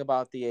won't talk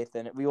about the 8th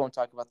inning. We won't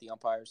talk about the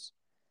umpires.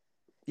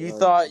 You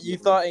thought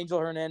Angel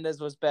Hernandez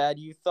was bad.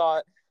 You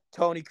thought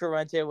Tony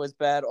Corrente was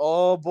bad.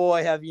 Oh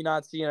boy, have you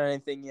not seen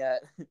anything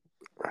yet?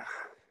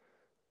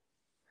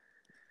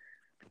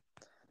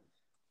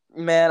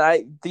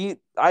 Man, the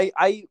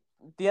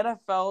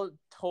NFL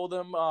told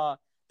the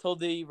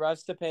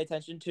refs to pay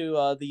attention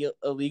to the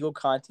illegal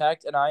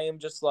contact, and I am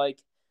just like,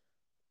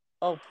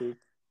 oh poop.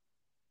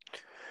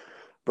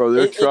 Bro,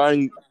 they're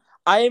trying.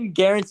 I am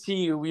guarantee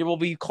you we will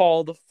be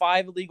called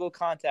 5 illegal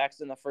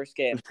contacts in the first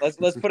game.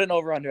 Let's put an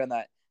over under on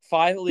that.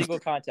 5 illegal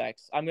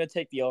contacts. I'm gonna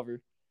take the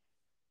over.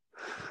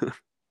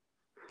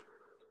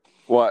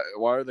 Why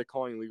are they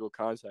calling illegal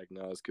contact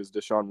now? Is because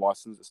Deshaun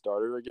Watson's a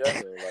starter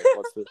again? Or like,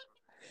 what's this?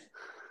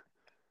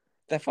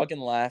 That fucking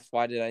laugh.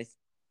 Why did I?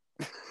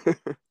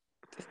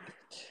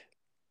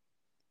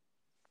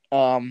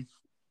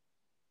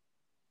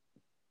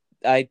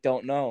 I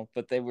don't know,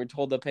 but they were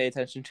told to pay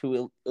attention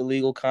to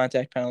illegal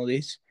contact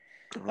penalties.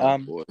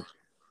 Boy.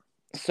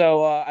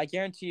 So I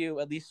guarantee you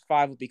at least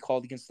 5 will be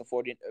called against the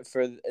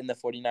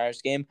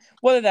 49ers game,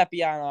 whether that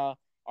be on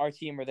our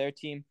team or their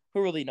team.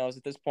 Who really knows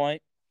at this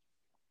point?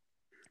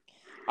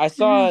 I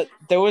saw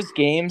there was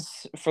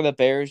games for the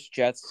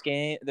Bears-Jets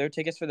game. There were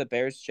tickets for the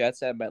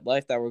Bears-Jets at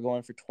MetLife that were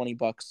going for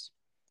 $20.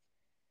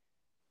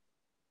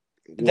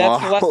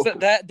 Wow.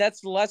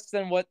 That's less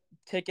than what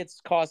tickets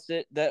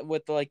costed. That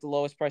with the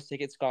lowest price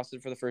tickets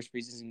costed for the first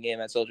preseason game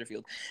at Soldier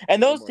Field,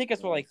 and those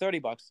tickets were like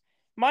 $30.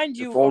 Mind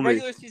you, a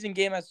regular season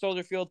game at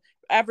Soldier Field,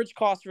 average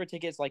cost for a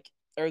ticket is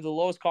the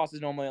lowest cost is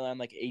normally around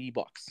like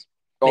 $80.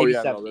 Oh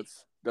yeah, no,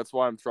 that's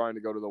why I'm trying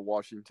to go to the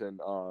Washington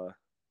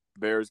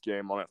Bears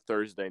game on a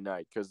Thursday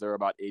night because they're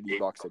about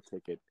 $80 a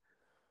ticket.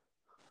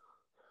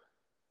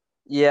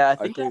 Yeah, I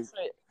think that's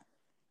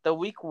the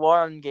week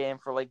 1 game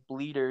for like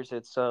bleeders.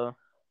 It's up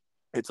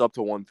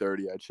to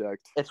 130. I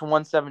checked. It's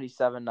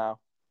 177 now.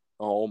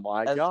 Oh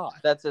my god,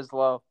 that's as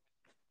low.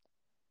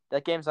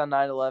 That game's on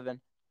 9/11.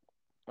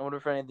 I wonder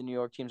if any of the New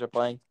York teams are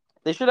playing.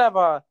 They should have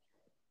a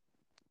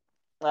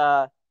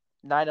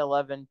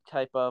 9/11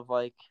 type of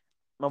like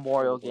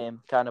memorial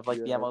game, kind of like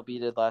the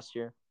MLB did last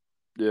year.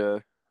 Yeah.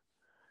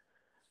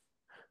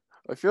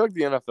 I feel like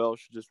the NFL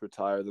should just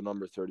retire the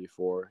number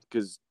 34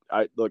 because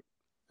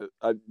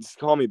just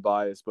call me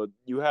biased, but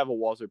you have a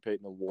Walter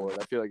Payton Award.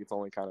 I feel like it's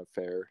only kind of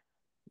fair,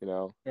 you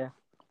know. Yeah.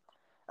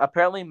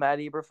 Apparently, Matt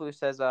Eberflus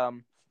says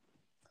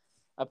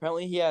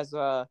apparently he has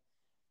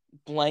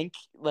blank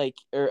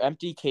or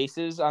empty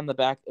cases on the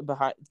back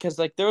behind because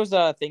there was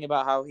a thing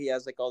about how he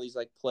has all these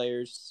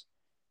players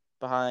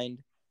behind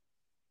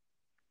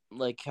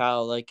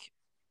how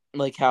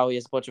he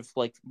has a bunch of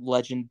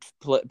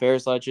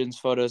Bears legends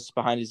photos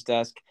behind his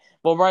desk.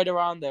 Well, right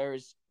around there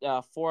is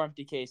 4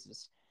 empty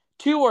cases.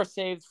 2 are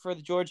saved for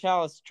the George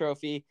Halas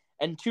Trophy,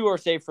 and 2 are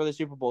saved for the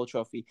Super Bowl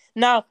trophy.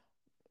 Now,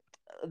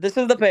 this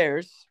is the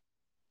Bears.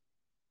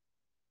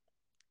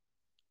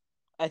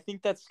 I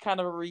think that's kind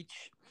of a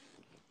reach,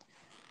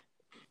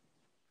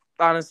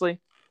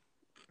 honestly.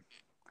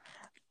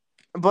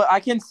 But I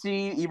can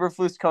see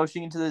Eberflus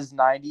coaching into his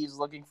 90s,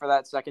 looking for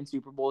that second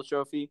Super Bowl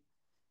trophy.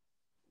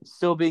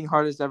 Still being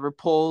hard as ever.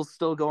 Poles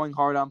still going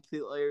hard on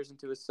players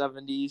into his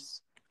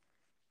 70s.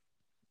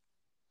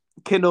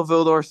 Kendall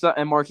Vildor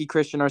and Marquis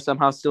Christian are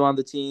somehow still on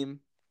the team.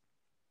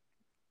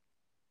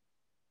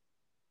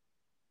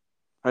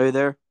 Are you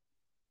there?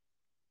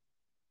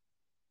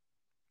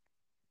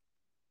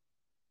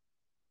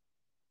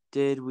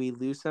 Did we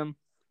lose him?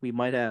 We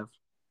might have.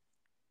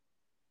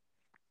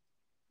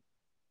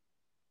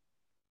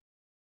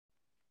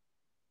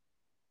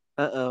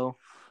 Uh-oh.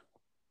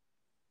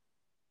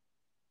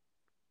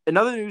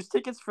 Another news,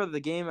 tickets for the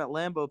game at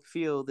Lambeau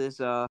Field is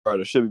All right,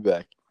 I should be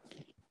back.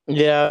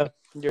 Yeah.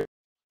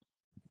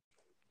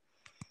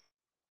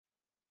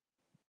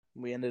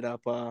 We ended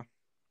up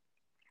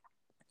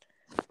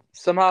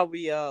somehow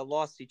we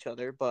lost each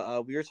other,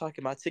 but we were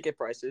talking about ticket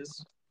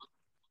prices.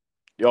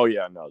 Oh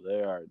yeah, no,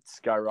 they are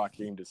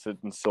skyrocketing to sit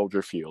in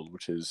Soldier Field,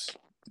 which is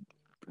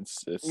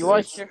you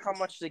want to share how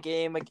much the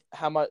game,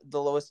 how much the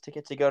lowest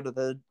ticket to go to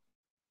the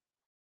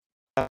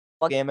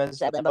game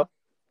is at Lambeau?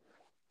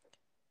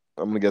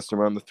 I'm gonna guess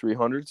around the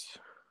 300s.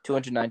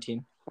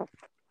 219.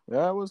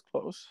 Yeah, it was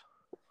close.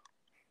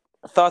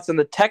 Thoughts on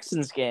the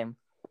Texans game?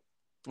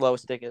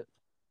 Lowest ticket.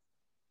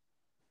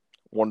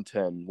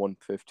 110,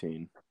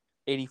 115.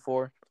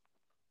 84.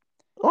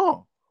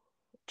 Oh.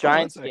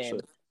 Giants game.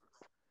 Actually...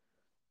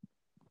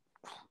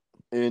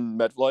 In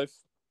MetLife?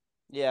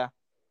 Yeah.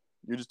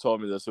 You just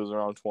told me this. It was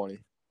around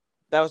 20.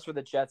 That was for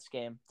the Jets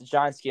game. The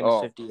Giants game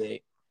was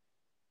 58.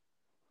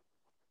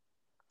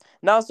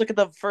 Now let's look at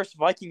the first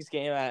Vikings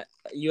game at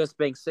U.S.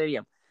 Bank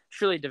Stadium.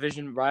 Surely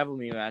division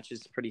rivalry match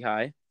is pretty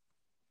high.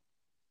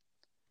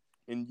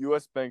 In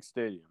U.S. Bank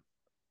Stadium?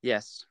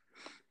 Yes.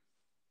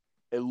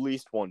 At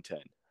least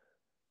 110.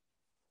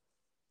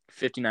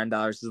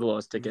 $59 is the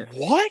lowest ticket.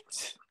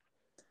 What?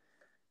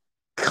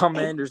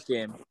 Commanders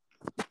game.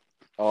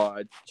 Oh,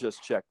 I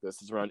just checked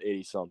this. It's around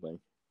 80-something.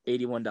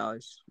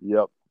 $81.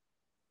 Yep.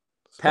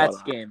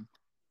 Pats game.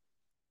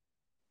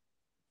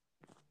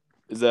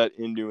 Is that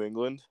in New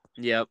England?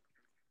 Yep.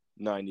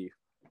 90.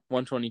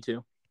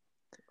 122.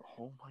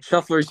 Oh my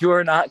Shufflers, God. You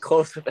are not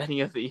close with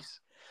any of these.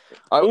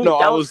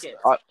 Dallas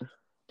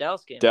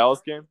game.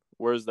 Dallas game.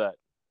 Where's that?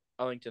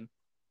 Arlington.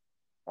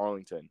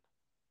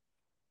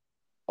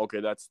 Okay,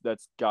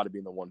 that's got to be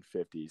in the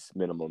 150s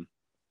minimum.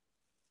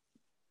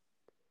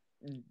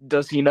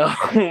 Does he know?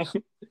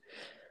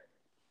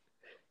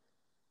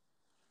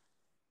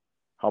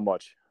 How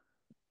much?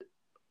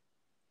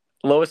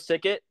 Lowest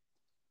ticket?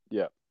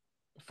 Yeah.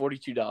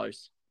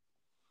 $42.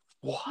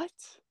 What?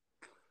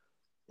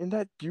 In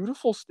that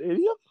beautiful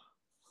stadium?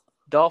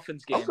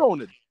 Dolphins game.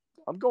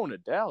 I'm going to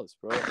Dallas,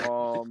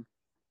 bro.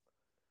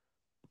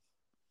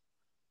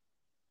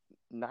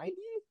 90?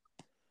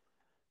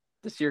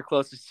 This year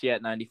closest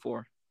yet,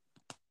 94.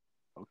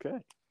 Okay.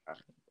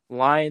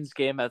 Lions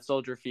game at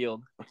Soldier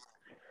Field.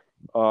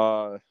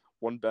 1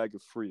 bag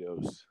of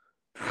Fritos.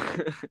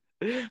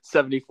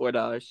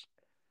 $74.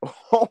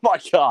 Oh my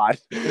God.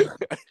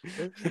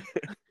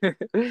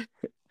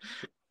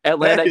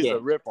 Atlanta that is game. A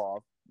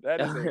ripoff.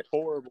 That is a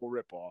horrible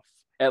ripoff.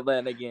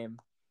 Atlanta game.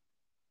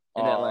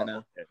 In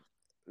Atlanta.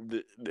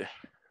 Okay.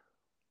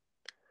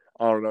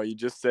 I don't know. You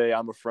just say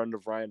I'm a friend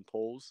of Ryan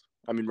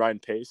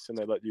Pace, and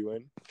they let you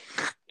in.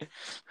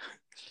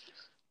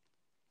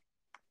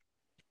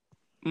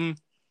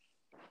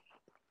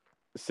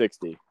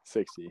 60.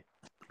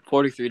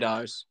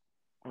 $43.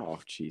 Oh,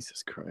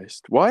 Jesus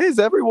Christ. Why is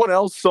everyone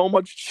else so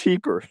much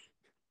cheaper?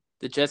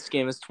 The Jets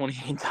game is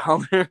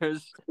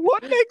 $28.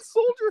 What makes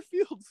Soldier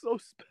Field so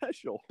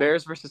special?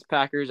 Bears versus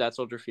Packers at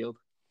Soldier Field.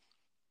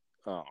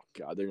 Oh,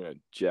 God. They're going to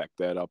jack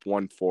that up.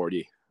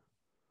 140.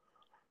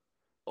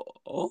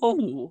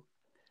 Oh,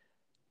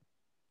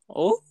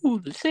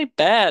 this ain't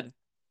bad.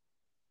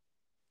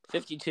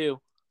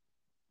 52.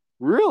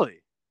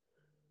 Really?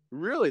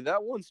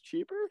 That one's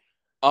cheaper?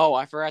 Oh,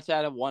 I forgot to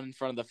add a 1 in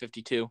front of the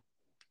 52.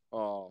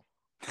 Oh.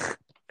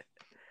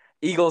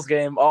 Eagles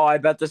game. Oh, I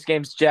bet this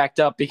game's jacked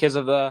up because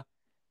of the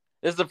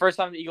This is the first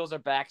time the Eagles are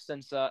back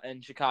since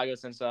in Chicago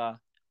since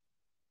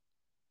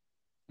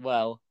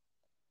well.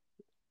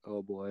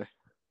 Oh boy.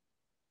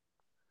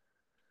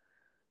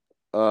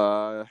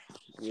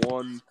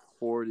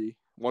 140,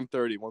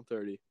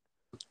 130.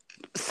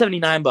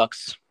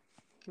 $79.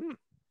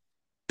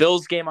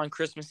 Bills game on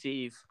Christmas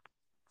Eve.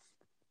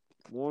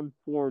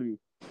 140.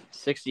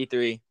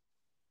 63.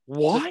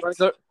 What?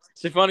 So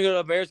if you want to go to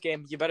a Bears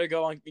game, you better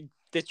go on.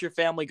 Ditch your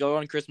family. Go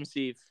on Christmas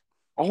Eve.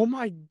 Oh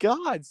my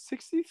God!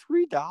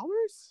 $63. To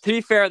be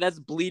fair, that's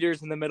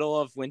bleeders in the middle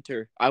of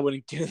winter. I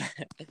wouldn't do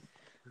that.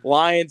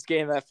 Lions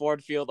game at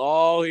Ford Field.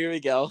 Oh, here we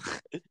go.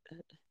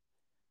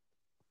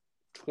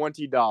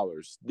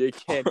 $20. They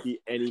can't be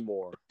any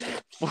more.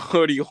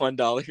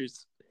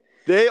 $41.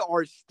 They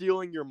are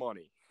stealing your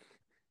money.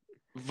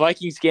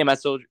 Vikings game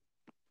at Soldier.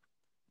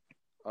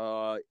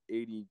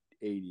 80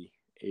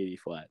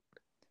 flat.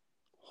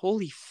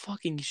 Holy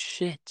fucking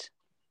shit.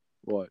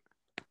 What?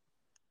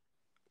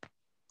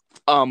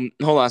 Hold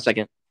on a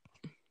second.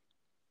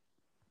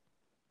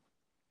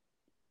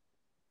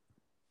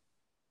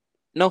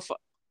 No.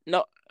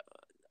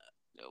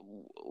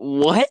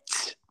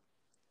 What?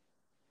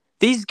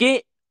 These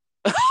game.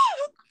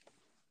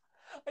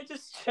 I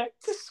just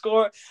checked the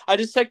score. I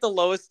just checked the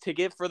lowest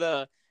ticket for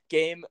the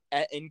game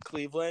in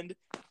Cleveland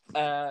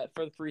for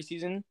the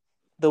preseason,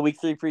 the week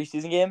 3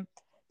 preseason game.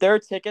 There are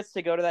tickets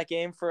to go to that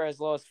game for as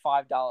low as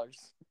 $5.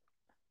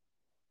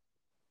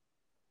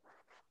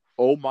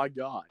 Oh my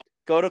God.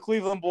 Go to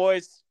Cleveland,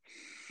 boys.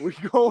 We're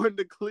going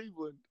to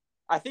Cleveland.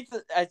 I think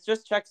that I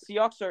just checked.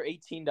 Seahawks are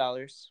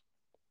 $18.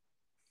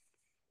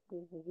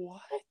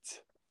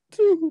 What?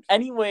 Dude.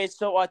 Anyway,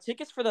 so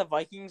tickets for the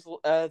Vikings for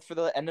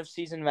the end of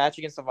season match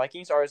against the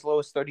Vikings are as low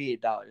as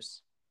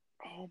 $38.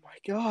 Oh my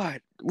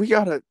God. We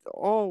gotta.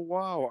 Oh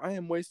wow. I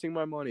am wasting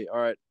my money. All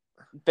right.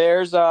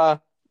 Bears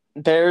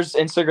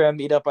Instagram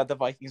meetup at the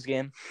Vikings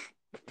game.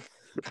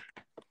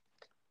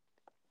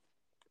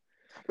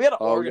 We gotta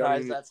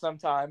organize that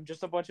sometime.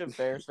 Just a bunch of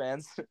Bears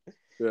fans.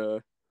 Yeah.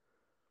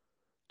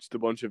 Just a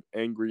bunch of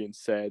angry and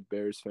sad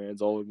Bears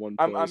fans all in one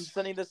place. I'm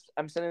sending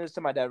this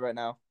to my dad right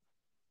now.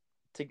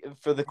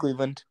 For the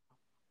Cleveland.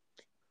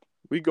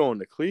 We going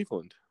to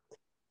Cleveland.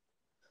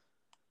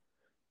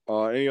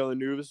 Any other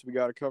news we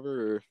gotta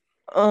cover?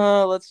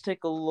 Or? Let's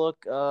take a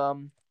look.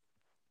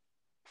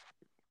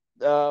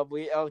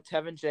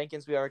 Tevin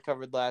Jenkins we already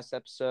covered last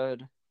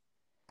episode.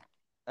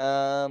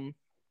 Roquan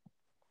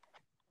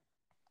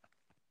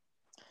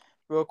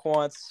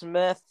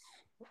Smith.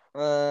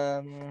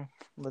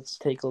 Let's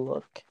take a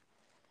look.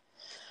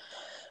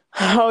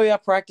 Oh yeah,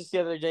 practice the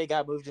other day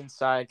got moved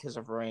inside because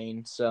of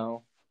rain.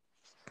 So,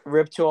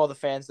 rip to all the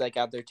fans that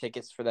got their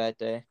tickets for that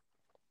day.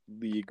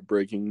 League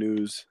breaking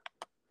news.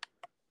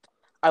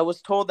 I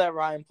was told that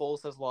Ryan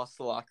Poles has lost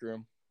the locker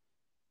room.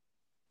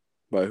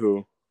 By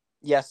who?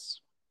 Yes.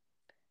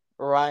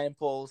 Ryan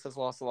Poles has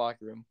lost the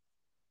locker room.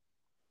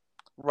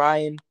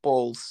 Ryan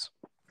Poles.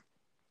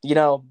 You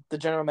know, the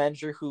general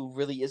manager who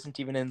really isn't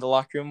even in the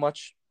locker room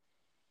much.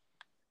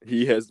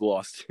 He has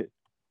lost it.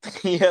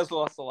 He has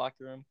lost the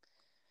locker room.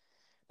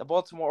 The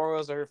Baltimore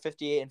Orioles are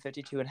 58 and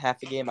 52 and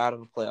half a game out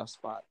of a playoff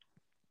spot.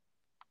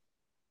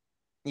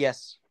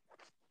 Yes.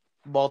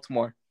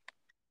 Baltimore.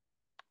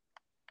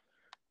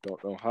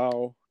 Don't know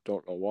how,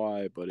 don't know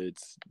why, but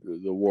it's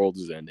the world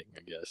is ending,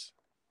 I guess.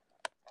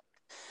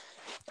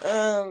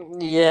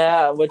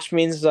 Yeah, which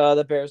means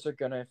the Bears are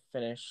gonna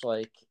finish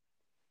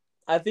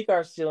I think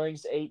our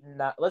ceiling's 8 and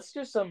 9. Let's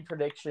do some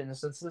predictions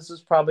since this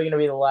is probably gonna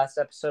be the last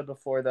episode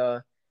before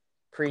the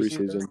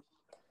preseason.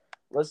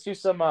 Let's do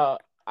some. I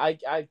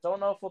don't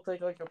know if we'll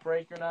take a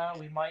break or not.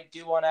 We might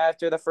do one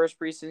after the first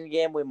preseason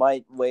game. We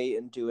might wait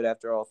and do it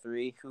after all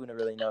 3. Who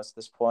really knows at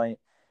this point?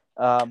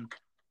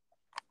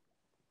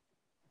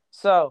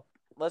 So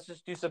let's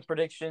just do some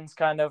predictions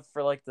kind of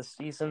for the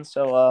season.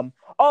 So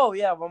oh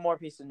yeah, one more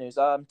piece of news.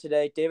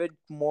 Today David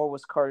Moore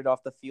was carted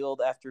off the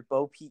field after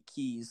Bo Peep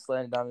Keys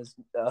landed on his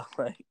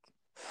leg.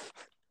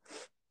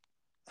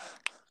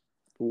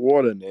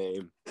 What a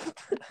name.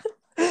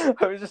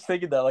 I was just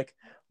thinking that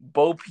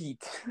Bo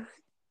Peep.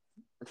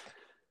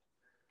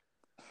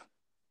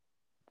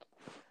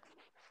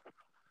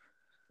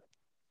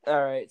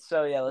 All right,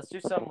 so yeah, let's do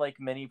some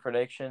mini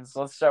predictions.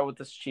 Let's start with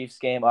this Chiefs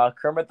game.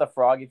 Kermit the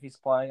Frog, if he's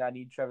playing, I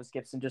need Travis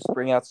Gibson just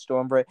bring out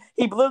Stormbreaker.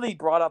 He literally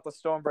brought out the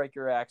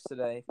Stormbreaker axe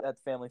today at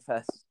Family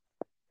Fest.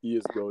 He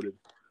is goated.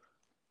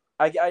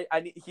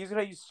 He's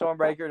gonna use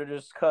Stormbreaker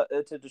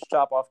to just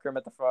chop off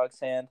Kermit the Frog's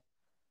hand.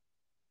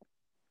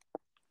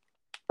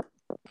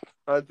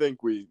 I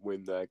think we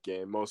win that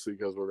game mostly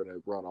because we're gonna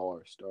run all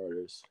our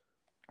starters.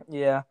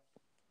 Yeah,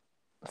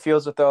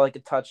 Fields will throw a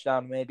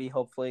touchdown, maybe.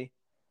 Hopefully.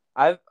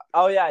 I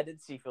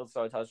did see Fields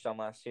throw a touchdown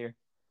last year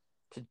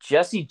to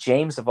Jesse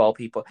James of all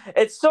people.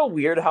 It's so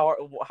weird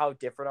how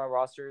different our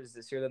roster is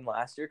this year than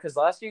last year. Because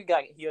last year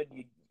you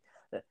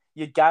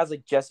had guys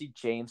like Jesse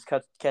James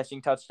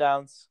catching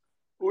touchdowns.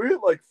 We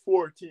had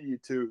 4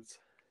 TD2s.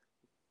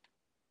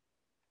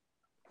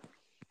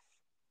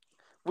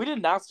 We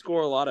did not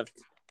score a lot of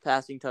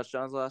passing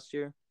touchdowns last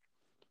year.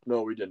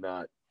 No, we did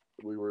not.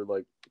 We were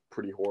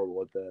pretty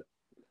horrible at that.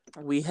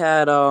 We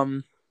had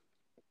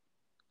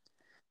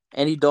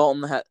Andy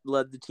Dalton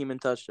led the team in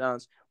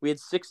touchdowns. We had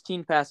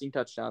 16 passing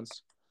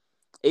touchdowns.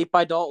 8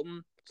 by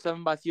Dalton,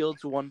 7 by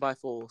Fields, 1 by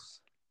Foles.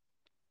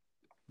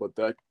 But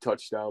that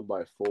touchdown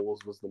by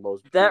Foles was the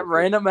most. That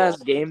random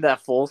ass game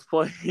that Foles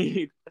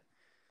played.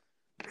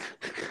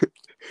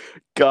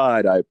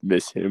 God, I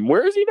miss him.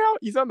 Where is he now?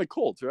 He's on the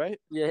Colts, right?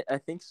 Yeah, I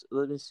think so.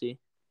 Let me see.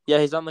 Yeah,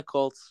 he's on the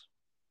Colts.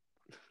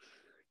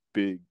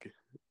 Big.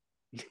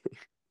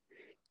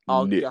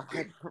 Oh, Nick.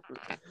 God.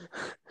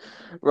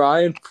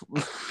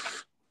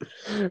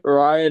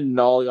 Ryan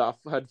Nolgoff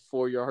had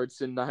 4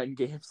 yards in 9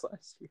 games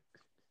last year.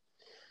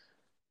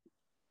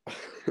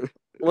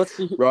 Let's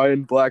see.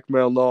 Ryan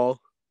Blackmail Null.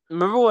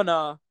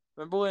 Remember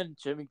when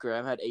Jimmy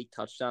Graham had 8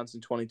 touchdowns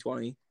in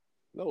 2020?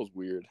 That was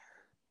weird.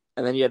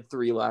 And then he had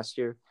 3 last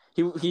year.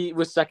 He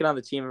was second on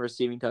the team in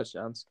receiving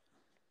touchdowns.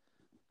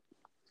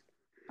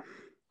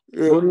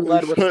 Mooney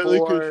led with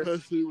 4.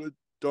 With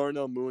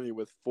Darnell Mooney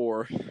with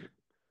 4.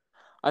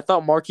 I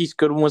thought Marquise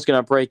Goodwin was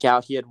going to break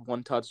out. He had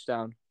 1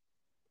 touchdown.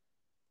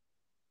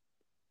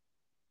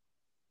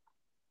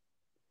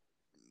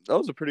 That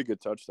was a pretty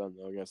good touchdown,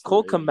 though, against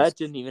Cole Kmet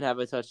didn't even have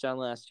a touchdown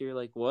last year.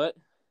 Like, what?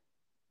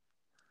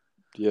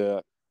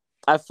 Yeah.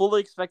 I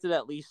fully expected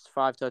at least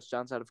 5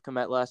 touchdowns out of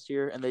Kmet last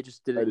year, and they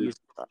just didn't use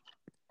it.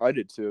 I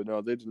did, too.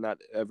 No, they did not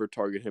ever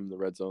target him in the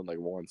red zone, like,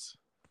 once.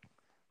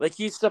 Like,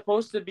 he's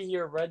supposed to be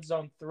your red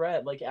zone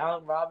threat. Like,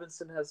 Allen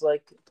Robinson has,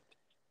 like...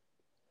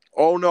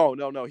 Oh,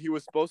 no. He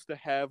was supposed to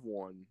have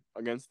one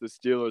against the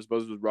Steelers,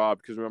 but it was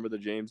robbed, because remember the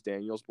James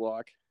Daniels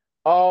block?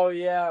 Oh,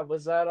 yeah.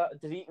 Was that...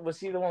 was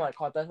he the one that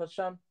caught that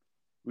touchdown?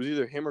 It was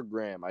either him or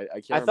Graham. I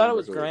can't remember. I thought it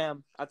was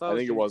Graham. I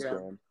think it was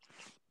Graham.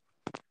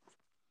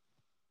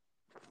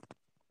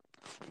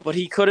 But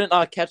he couldn't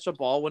catch a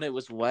ball when it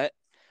was wet.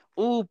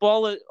 Ooh,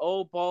 ball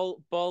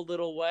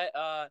little wet.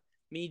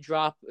 Me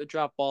drop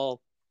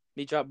ball.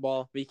 Me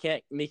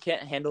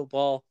can't handle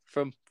ball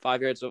from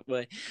 5 yards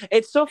away.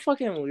 It's so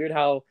fucking weird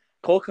how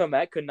Cole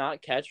Kmet could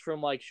not catch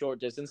from like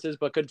short distances,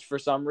 but could for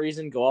some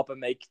reason go up and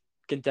make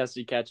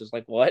contested catches.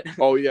 Like what?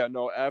 Oh yeah,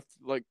 no. After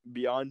like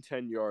beyond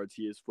 10 yards,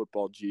 he is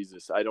football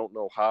Jesus. I don't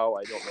know how.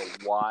 I don't know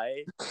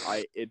why.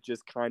 It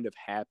just kind of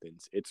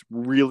happens. It's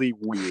really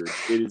weird.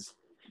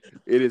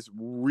 It is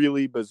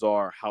really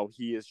bizarre how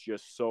he is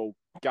just so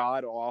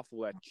god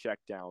awful at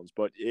checkdowns.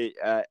 But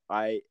there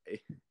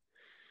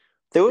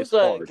was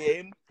a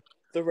game,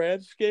 the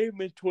Rams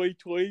game in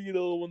 2020. You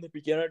know, when they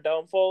began our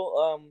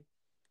downfall.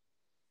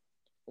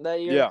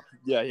 That year.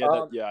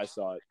 Yeah, I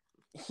saw it.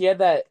 He had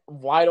that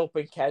wide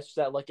open catch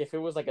that, like, if it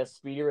was like a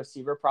speedy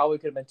receiver, probably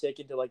could have been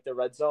taken to like the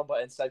red zone,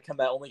 but instead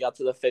Kmet only got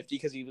to the 50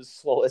 because he was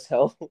slow as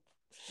hell.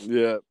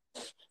 Yeah.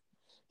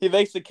 He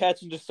makes the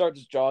catch and just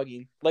starts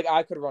jogging. Like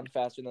I could run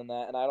faster than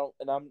that, and I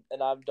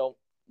don't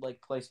like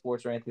play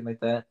sports or anything like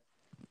that.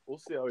 We'll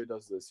see how he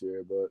does this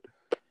year, but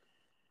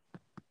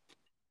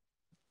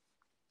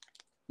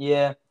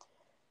yeah.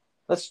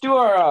 Let's do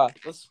our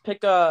let's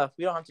pick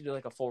we don't have to do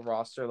like a full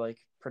roster like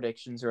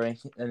predictions or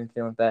anything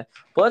like that.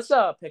 But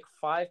let's pick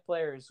 5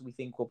 players we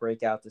think will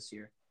break out this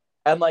year.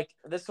 And like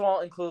this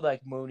won't include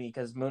like Mooney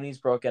because Mooney's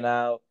broken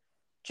out,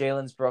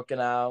 Jalen's broken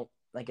out,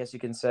 I guess you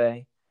can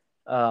say.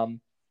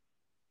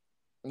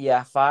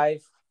 Yeah,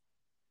 5.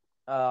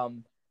 I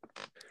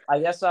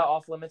guess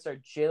off limits are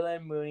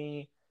Jalen,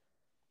 Mooney,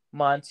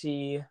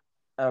 Monty,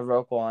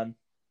 Roquan.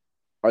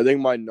 I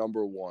think my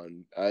number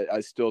 1,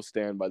 I still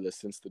stand by this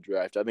since the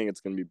draft. I think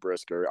it's going to be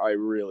Brisker. I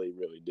really,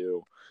 really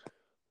do.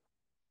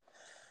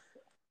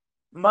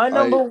 My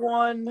number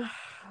 1...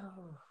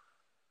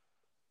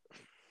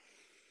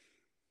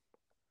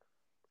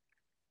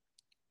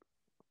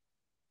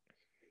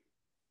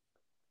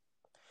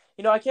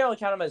 You know, I can't really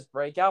count him as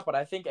breakout, but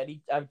I think I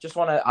just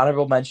want to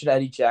honorable mention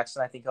Eddie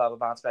Jackson. I think he'll have a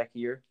bounce back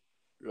year.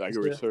 Like a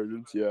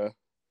resurgence, yeah.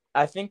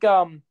 I think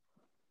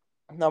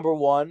number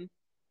 1,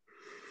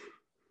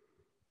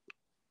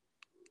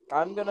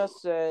 I'm gonna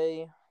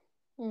say,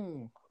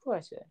 what do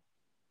I say?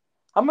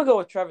 I'm gonna go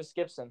with Travis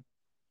Gibson.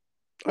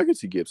 I can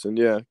see Gibson,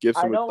 yeah.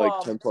 Gibson with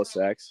like 10 plus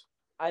sacks.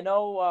 I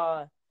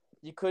know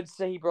you could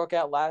say he broke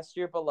out last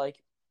year, but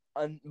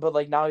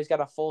now he's got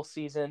a full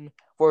season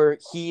where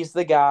he's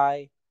the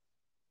guy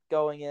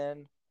going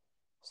in.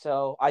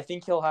 So I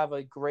think he'll have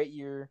a great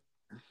year.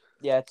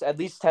 Yeah, it's at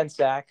least 10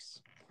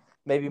 sacks,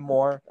 maybe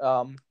more.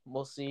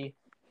 We'll see.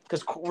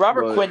 Because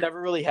Robert Quinn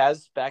never really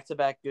has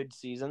back-to-back good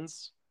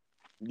seasons.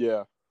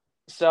 Yeah.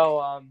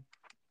 So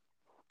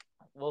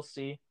we'll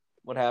see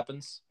what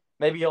happens.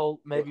 Maybe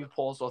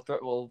Poles will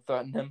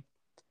threaten him.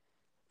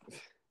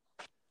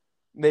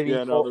 Maybe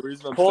the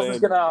reason I'm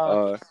saying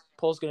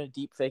Poles gonna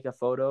deep fake a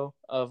photo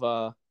of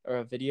or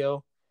a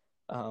video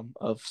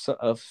of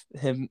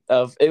him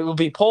it will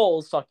be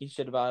Poles talking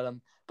shit about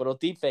him, but he'll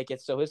deep fake it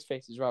so his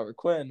face is Robert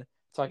Quinn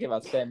talking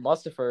about Sam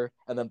Mustafer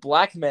and then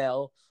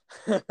blackmail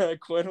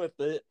Quinn with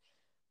it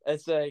and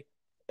say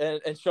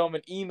and show him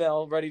an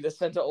email ready to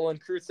send to Olin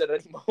Kreutz at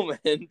any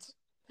moment.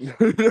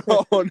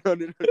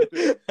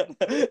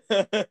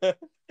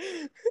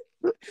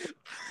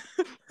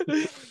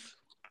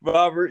 No.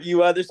 Robert,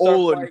 you either start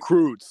Olin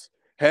Kreutz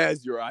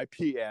has your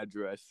IP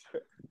address.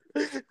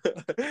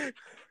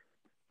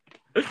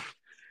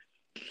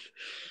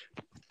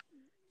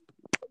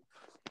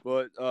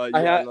 But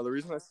no, the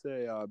reason I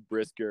say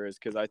Brisker is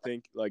because I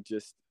think like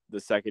just the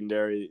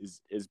secondary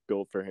is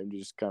built for him to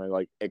just kind of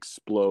like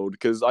explode.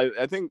 Because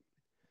I think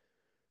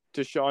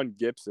Tashawn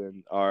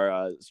Gibson,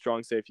 our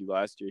strong safety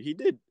last year,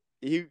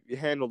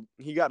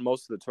 he got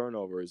most of the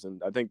turnovers,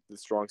 and I think the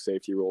strong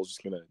safety role is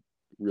just gonna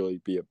really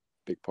be a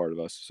big part of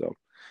us. So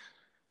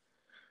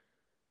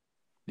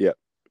yeah,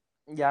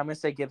 I'm gonna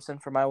say Gibson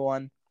for my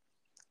one,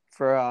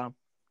 for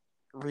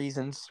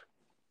reasons.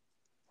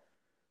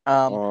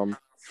 for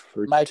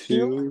my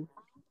two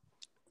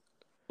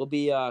will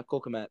be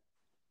Cole Kmet.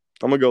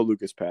 I'm gonna go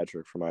Lucas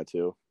Patrick for my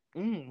two.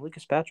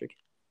 Lucas Patrick.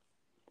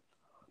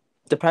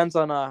 Depends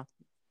on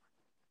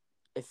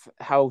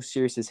how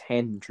serious his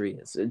hand injury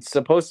is. It's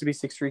supposed to be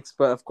 6 weeks,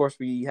 but of course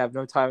we have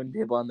no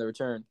timetable on the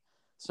return.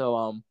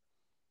 So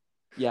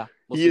yeah,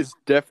 he is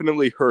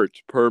definitely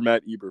hurt per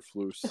Matt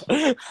Eberflus.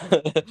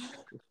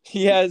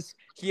 he has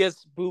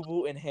boo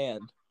boo in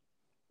hand.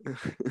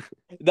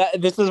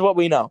 This is what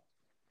we know.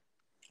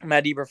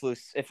 Matt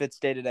Eberflus, if it's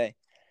day to day,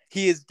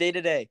 he is day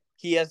to day.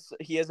 He has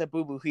a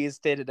boo boo. He is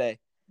day to day.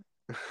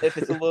 If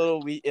it's a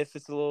little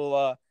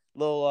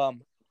little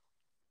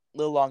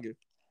longer.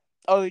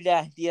 Oh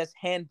yeah, he has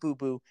hand boo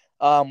boo.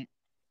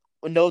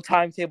 No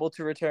timetable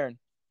to return.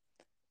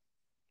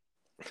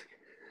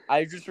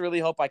 I just really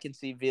hope I can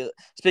see Velas.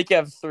 Speaking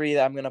of 3,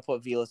 I'm gonna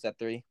put Velas at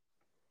 3.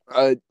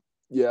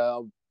 Yeah,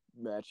 I'll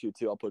match you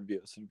too. I'll put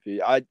Velas in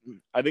V. I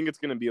think it's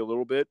gonna be a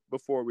little bit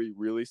before we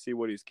really see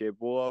what he's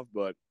capable of,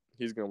 but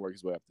he's gonna work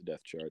his way up the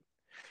depth chart.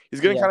 He's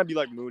gonna kind of be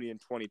like Mooney in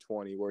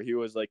 2020, where he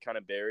was like kind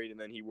of buried, and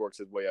then he works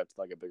his way up to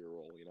like a bigger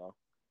role. You know.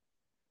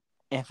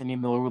 Anthony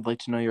Miller would like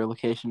to know your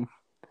location.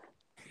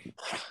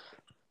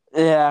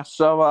 Yeah,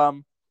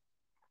 so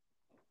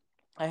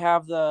I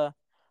have the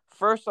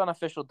first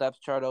unofficial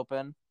depth chart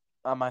open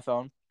on my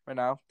phone right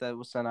now that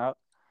was sent out.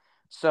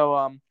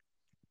 So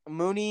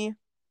Mooney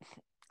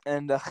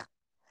and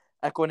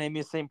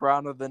Equanimeous St.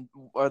 Brown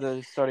are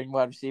the starting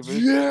wide receivers.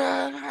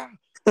 Yeah,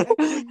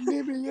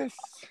 Equanimeous.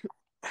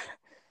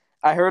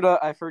 I've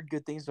heard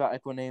good things about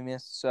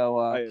Equanimeous. So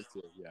I have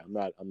to. Yeah,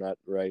 I'm not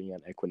writing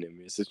on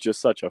Equanimeous. It's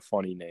just such a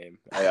funny name.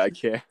 I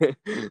can't.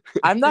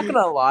 I'm not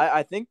gonna lie.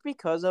 I think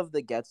because of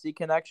the Getsy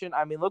connection.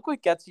 I mean, look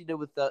what Getsy did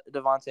with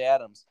Devontae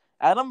Adams.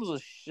 Adams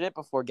was shit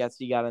before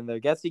Getsy got in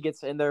there. Getsy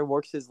gets in there,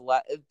 works his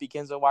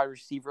begins a wide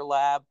receiver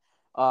lab.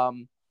 All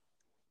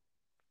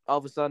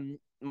of a sudden,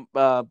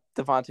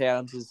 Devontae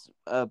Adams is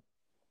a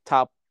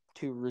top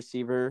 2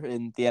 receiver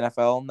in the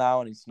NFL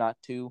now, and he's not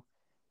 2.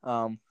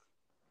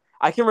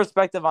 I can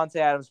respect Devontae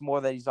Adams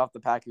more that he's off the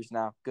Packers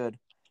now. Good.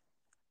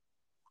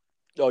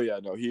 Oh yeah,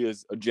 no, he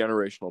is a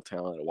generational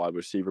talent at wide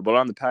receiver. But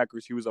on the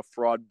Packers, he was a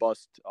fraud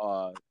bust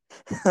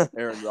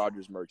Aaron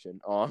Rodgers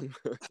merchant.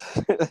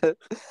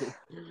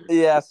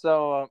 Yeah,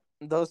 so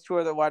those 2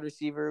 are the wide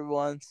receiver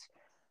ones.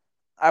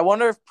 I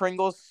wonder if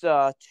Pringle's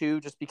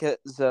 2 just because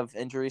of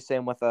injury.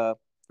 Same with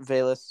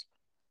Velas.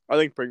 I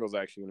think Pringle's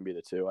actually going to be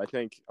the 2. I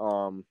think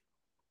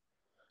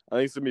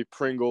it's going to be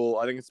Pringle.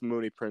 I think it's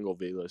Mooney, Pringle,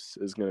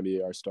 Velas is going to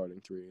be our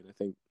starting 3. And I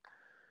think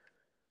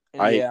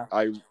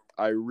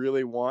I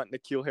really want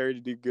N'Keal Harry to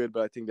do good,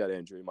 but I think that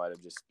injury might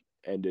have just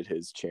ended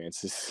his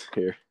chances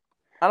here.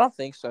 I don't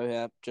think so,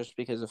 yeah, just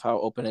because of how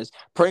open it is.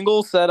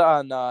 Pringle said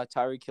on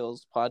Tyreek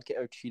Hill's podcast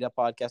or Cheetah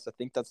podcast, I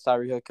think that's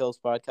Tyreek Hill's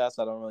podcast.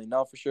 I don't really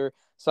know for sure.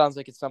 Sounds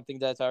like it's something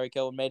that Tyreek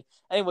Hill made.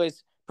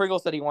 Anyways, Pringle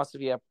said he wants to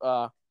be a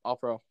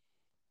All-Pro.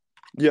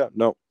 Yeah,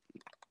 no.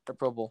 Or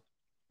Pro Bowl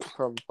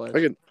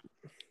player.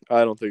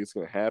 I don't think it's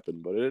going to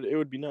happen, but it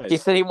would be nice. He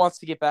said he wants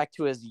to get back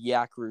to his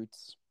yak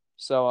roots.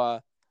 So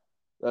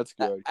that's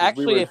good.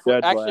 Actually,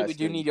 we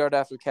do need yard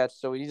after catch,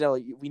 so we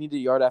need a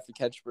yard after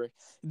catch merchant.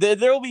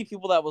 There will be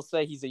people that will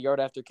say he's a yard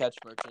after catch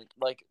merchant.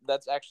 Like,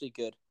 that's actually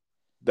good.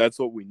 That's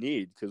what we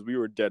need because we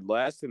were dead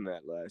last in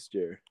that last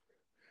year.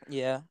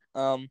 Yeah.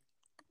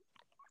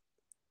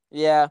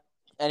 Yeah.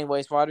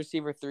 Anyways, wide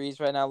receiver 3s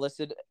right now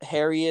listed.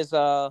 Harry is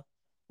one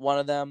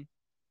of them.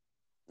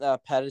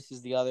 Pettis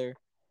is the other.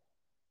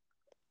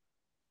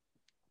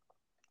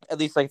 At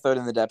least like 3rd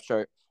in the depth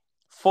chart.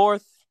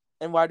 4th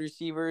in wide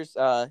receivers,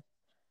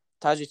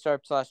 Tajay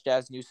Sharp /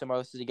 Jazz Newsome are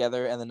listed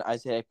together, and then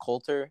Isaiah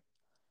Coulter.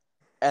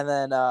 And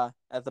then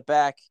at the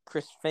back,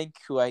 Chris Fink,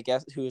 who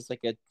is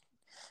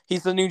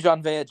he's the new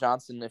John Vea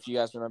Johnson, if you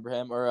guys remember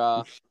him,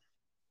 or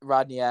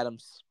Rodney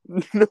Adams.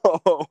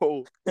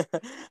 No.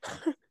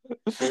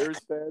 Bears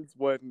fans,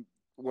 when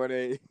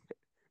a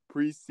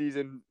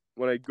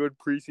good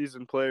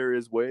preseason player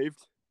is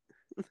waived.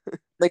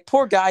 Like,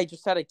 poor guy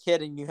just had a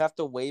kid, and you have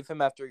to waive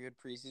him after a good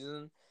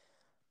preseason.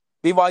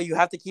 Meanwhile, you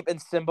have to keep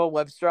Nsimba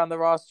Webster on the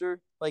roster.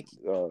 Like,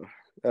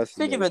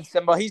 speaking of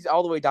Nsimba, he's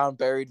all the way down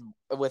buried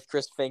with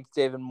Chris Fink,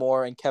 David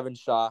Moore, and Kevin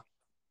Shaw.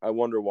 I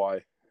wonder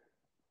why.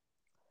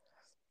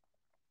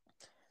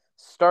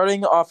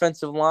 Starting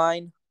offensive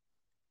line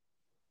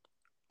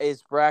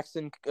is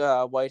Braxton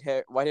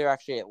Whitehair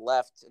actually at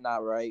left,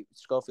 not right.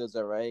 Schofield's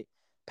at right.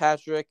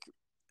 Patrick,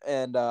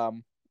 and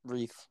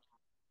Reef.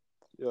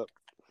 Yep.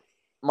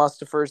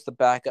 Mustafer's the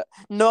backup.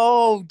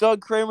 No,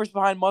 Doug Kramer's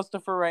behind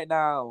Mustafer right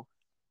now.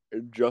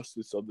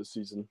 Injustice of the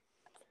season.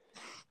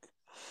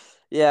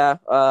 Yeah.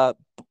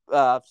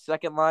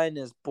 Second line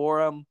is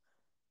Borum.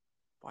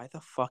 Why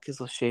the fuck is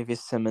Lashavius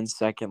Simmons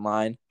second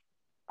line?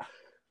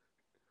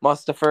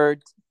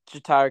 Mustafer,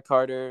 Jatire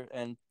Carter,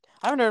 and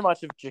I haven't heard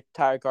much of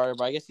Jatire Carter,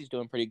 but I guess he's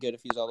doing pretty good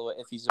if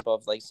he's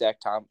above like Zach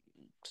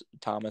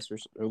Thomas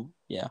or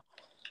yeah.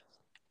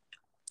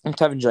 And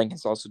Tevin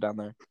Jenkins also down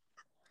there.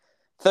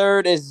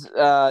 Third is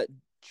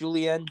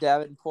Julian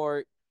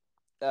Davenport,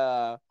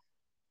 Thomas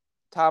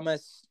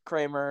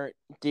Kramer,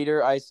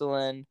 Dieter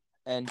Iselin,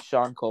 and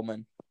Sean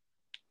Coleman.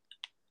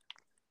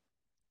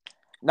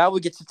 Now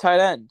we get to tight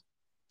end.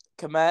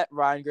 Komet,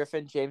 Ryan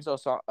Griffin, James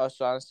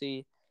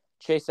O'Shaughnessy,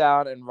 Chase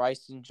Allen, and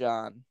Ryson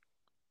John.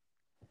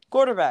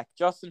 Quarterback,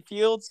 Justin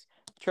Fields,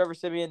 Trevor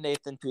Siemian,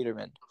 Nathan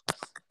Peterman.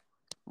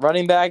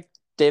 Running back,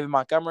 David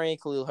Montgomery,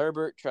 Khalil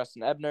Herbert,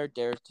 Tristan Ebner,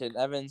 Darrington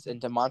Evans, and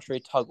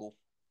DeMontre Tuggle.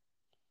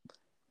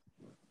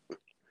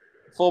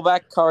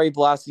 Fullback, Kari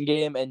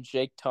Blasingame, and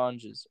Jake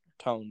Tongs.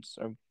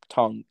 We'll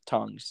call him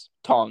Tongs.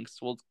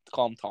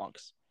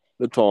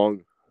 The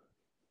Tong.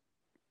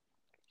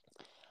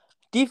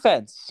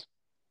 Defense.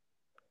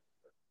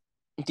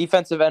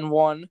 Defensive end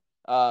 1.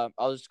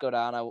 I'll just go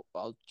down.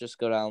 I'll just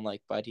go down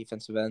like by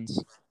defensive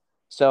ends.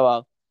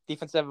 So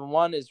defensive end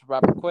 1 is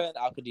Robert Quinn,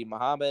 Al-Qadim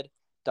Muhammad,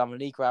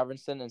 Dominique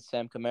Robinson, and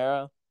Sam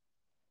Kamara.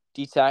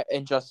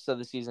 And Justice of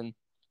the Season.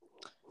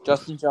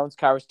 Justin Jones,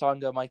 Kyrus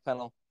Tonga, Mike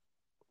Pennell.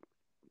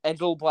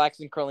 Angelo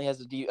Blackson currently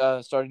has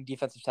a starting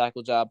defensive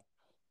tackle job,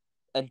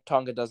 and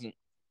Tonga doesn't.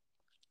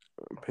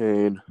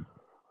 Pain.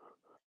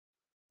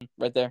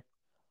 Right there.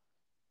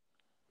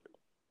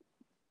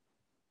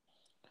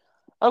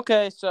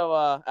 Okay, so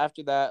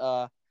after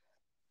that,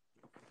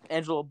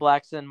 Angelo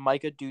Blackson,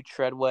 Micah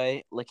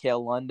Treadway,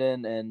 LaCale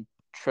London, and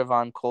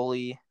Trevon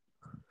Coley.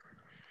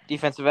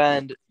 Defensive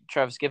end,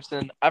 Travis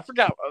Gibson. I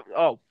forgot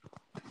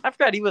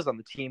he was on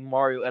the team.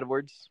 Mario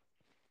Edwards.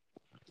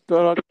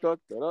 Da, da, da,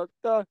 da,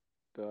 da.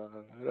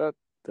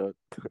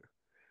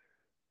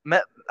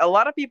 A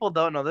lot of people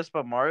don't know this,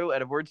 but Mario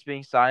Edwards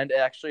being signed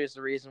actually is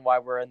the reason why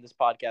we're in this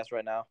podcast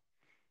right now.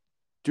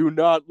 Do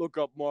not look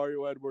up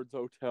Mario Edwards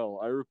Hotel.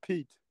 I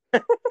repeat,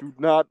 do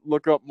not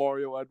look up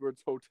Mario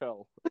Edwards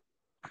Hotel.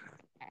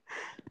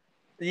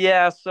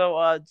 Yeah,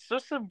 so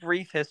just a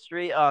brief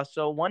history.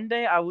 So one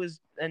day I was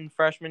in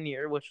freshman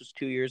year, which was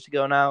 2 years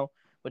ago now,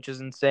 which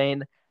is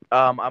insane.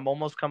 I'm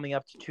almost coming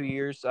up to 2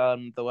 years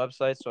on the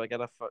website, so I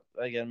gotta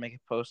make a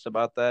post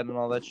about that and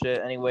all that shit.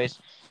 Anyways,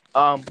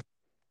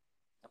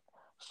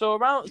 so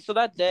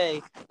that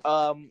day,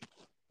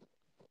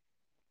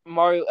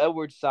 Mario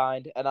Edwards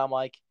signed, and I'm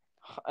like,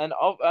 and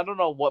I don't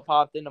know what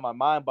popped into my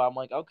mind, but I'm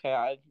like, okay,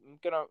 I'm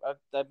gonna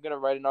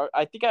write an article.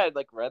 I think I had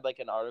read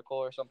an article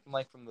or something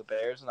from the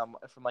Bears, and I'm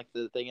from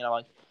the thing, and I'm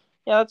like,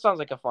 yeah, that sounds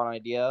like a fun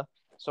idea.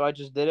 So I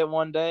just did it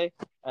one day,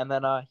 and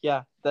then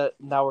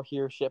now we're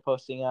here shit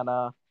posting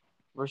on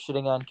we're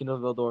shitting on Kindle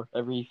Vildor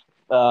every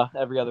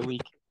other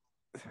week.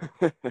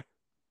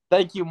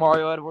 Thank you,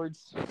 Mario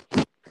Edwards.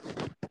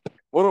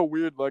 What a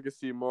weird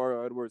legacy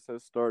Mario Edwards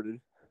has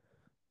started.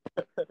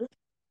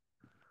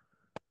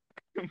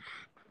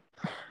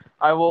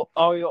 I will.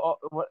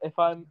 If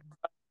I'm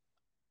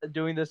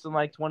doing this in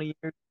 20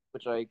 years,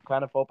 which I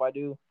kind of hope I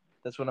do.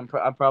 That's when I'm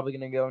probably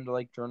gonna go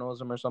into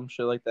journalism or some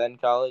shit like that in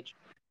college.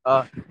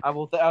 I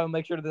will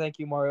make sure to thank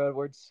you, Mario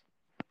Edwards.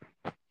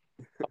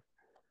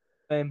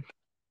 Same.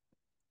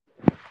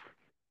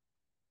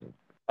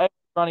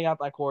 Running out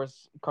that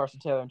course, Carson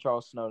Taylor and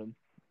Charles Snowden.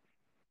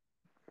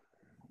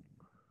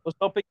 Was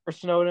hoping for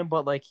Snowden,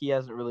 but he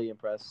hasn't really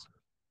impressed.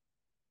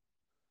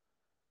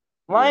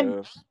 Line.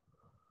 Yeah.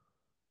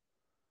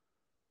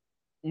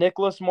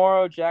 Nicholas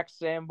Morrow, Jack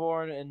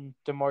Sanborn, and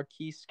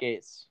DeMarquise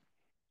Skates.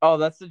 Oh,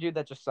 that's the dude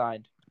that just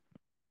signed.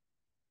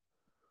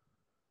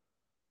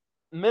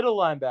 Middle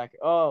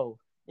linebacker. Oh,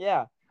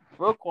 yeah.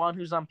 Roquan,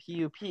 who's on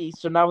PUP.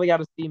 So now we got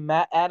to see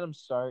Matt Adams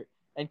start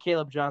and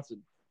Caleb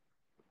Johnson.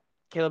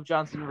 Caleb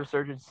Johnson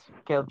resurgence.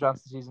 Caleb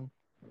Johnson season.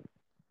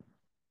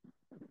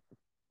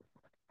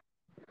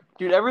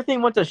 Dude,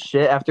 everything went to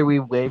shit after we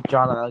waived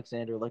John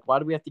Alexander. Why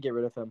do we have to get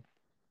rid of him?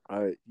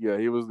 Yeah,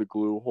 he was the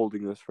glue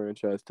holding this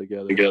franchise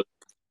together.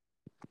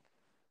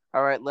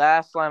 All right,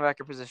 last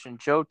linebacker position.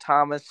 Joe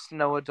Thomas,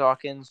 Noah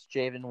Dawkins,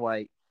 Javen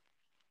White.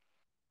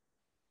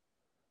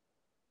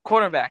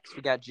 Cornerbacks,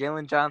 we got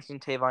Jalen Johnson,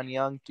 Tavon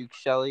Young, Duke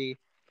Shelley,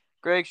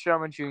 Greg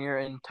Sherman Jr.,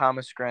 and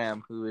Thomas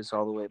Graham, who is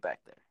all the way back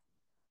there.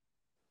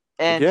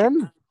 And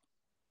again?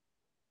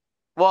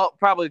 Well,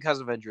 probably because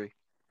of injury.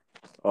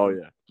 Oh,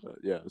 yeah.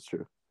 Yeah, that's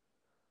true.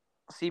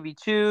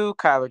 CB2,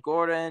 Kyler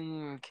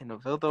Gordon, Kendall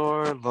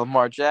Vildor,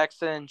 Lamar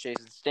Jackson,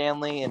 Jason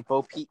Stanley, and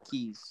Bo Pete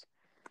Keys.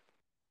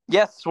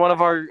 Yes, one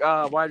of our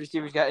wide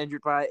receivers got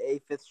injured by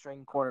a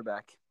fifth-string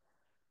cornerback.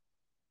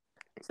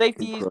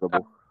 Safeties,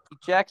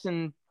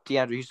 Jackson,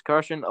 DeAndre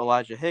Houston-Carson,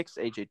 Elijah Hicks,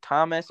 AJ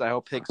Thomas. I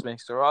hope Hicks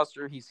makes the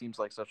roster. He seems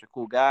like such a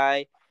cool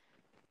guy.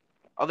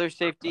 Other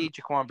safety,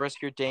 Jaquan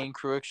Brisker, Dane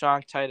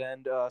Cruikshank, tight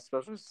end,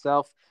 special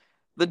self.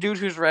 The dude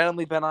who's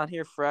randomly been on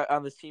here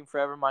on this team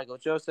forever, Michael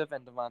Joseph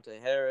and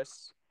Devontae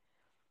Harris.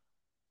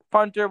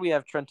 Punter, we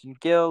have Trenton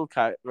Gill,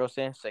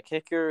 Roseanne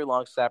kicker,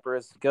 long snapper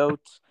is the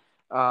GOAT.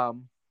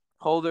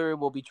 Holder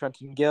will be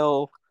Trenton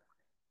Gill.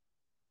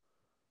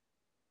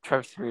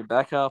 Travis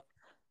backup.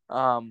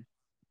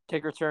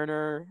 Kick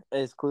returner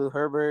is Clue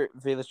Herbert.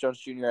 Velus Jones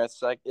Jr.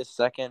 is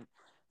second.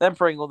 Then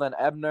Pringle, then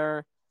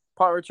Ebner.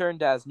 Punt return,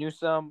 Daz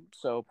Newsome.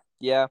 So,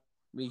 yeah,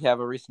 we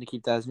have a reason to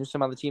keep Daz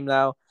Newsome on the team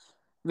now.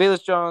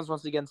 Velus Jones,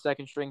 once again,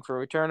 second string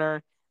for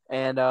returner.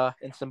 And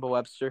Simba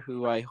Webster,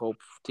 who I hope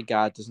to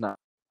God does not.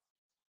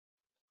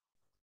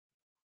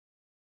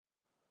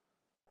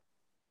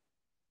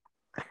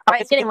 All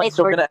right, it's getting late,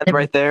 so we're gonna end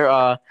right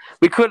there.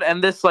 We could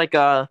end this like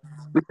any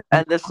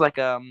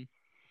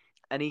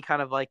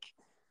kind of like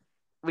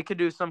we could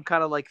do some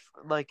kind of like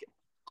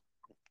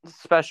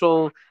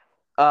special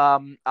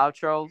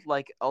outro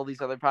like all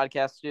these other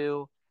podcasts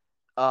do,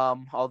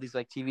 all these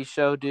like TV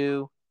show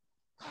do,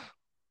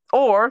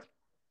 or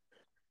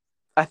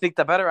I think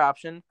the better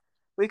option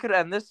we could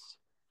end this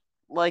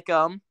like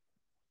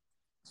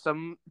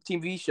some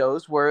TV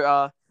shows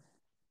where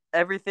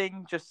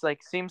everything just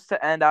like seems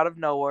to end out of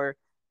nowhere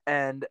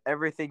and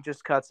everything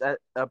just cuts at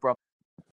abrupt.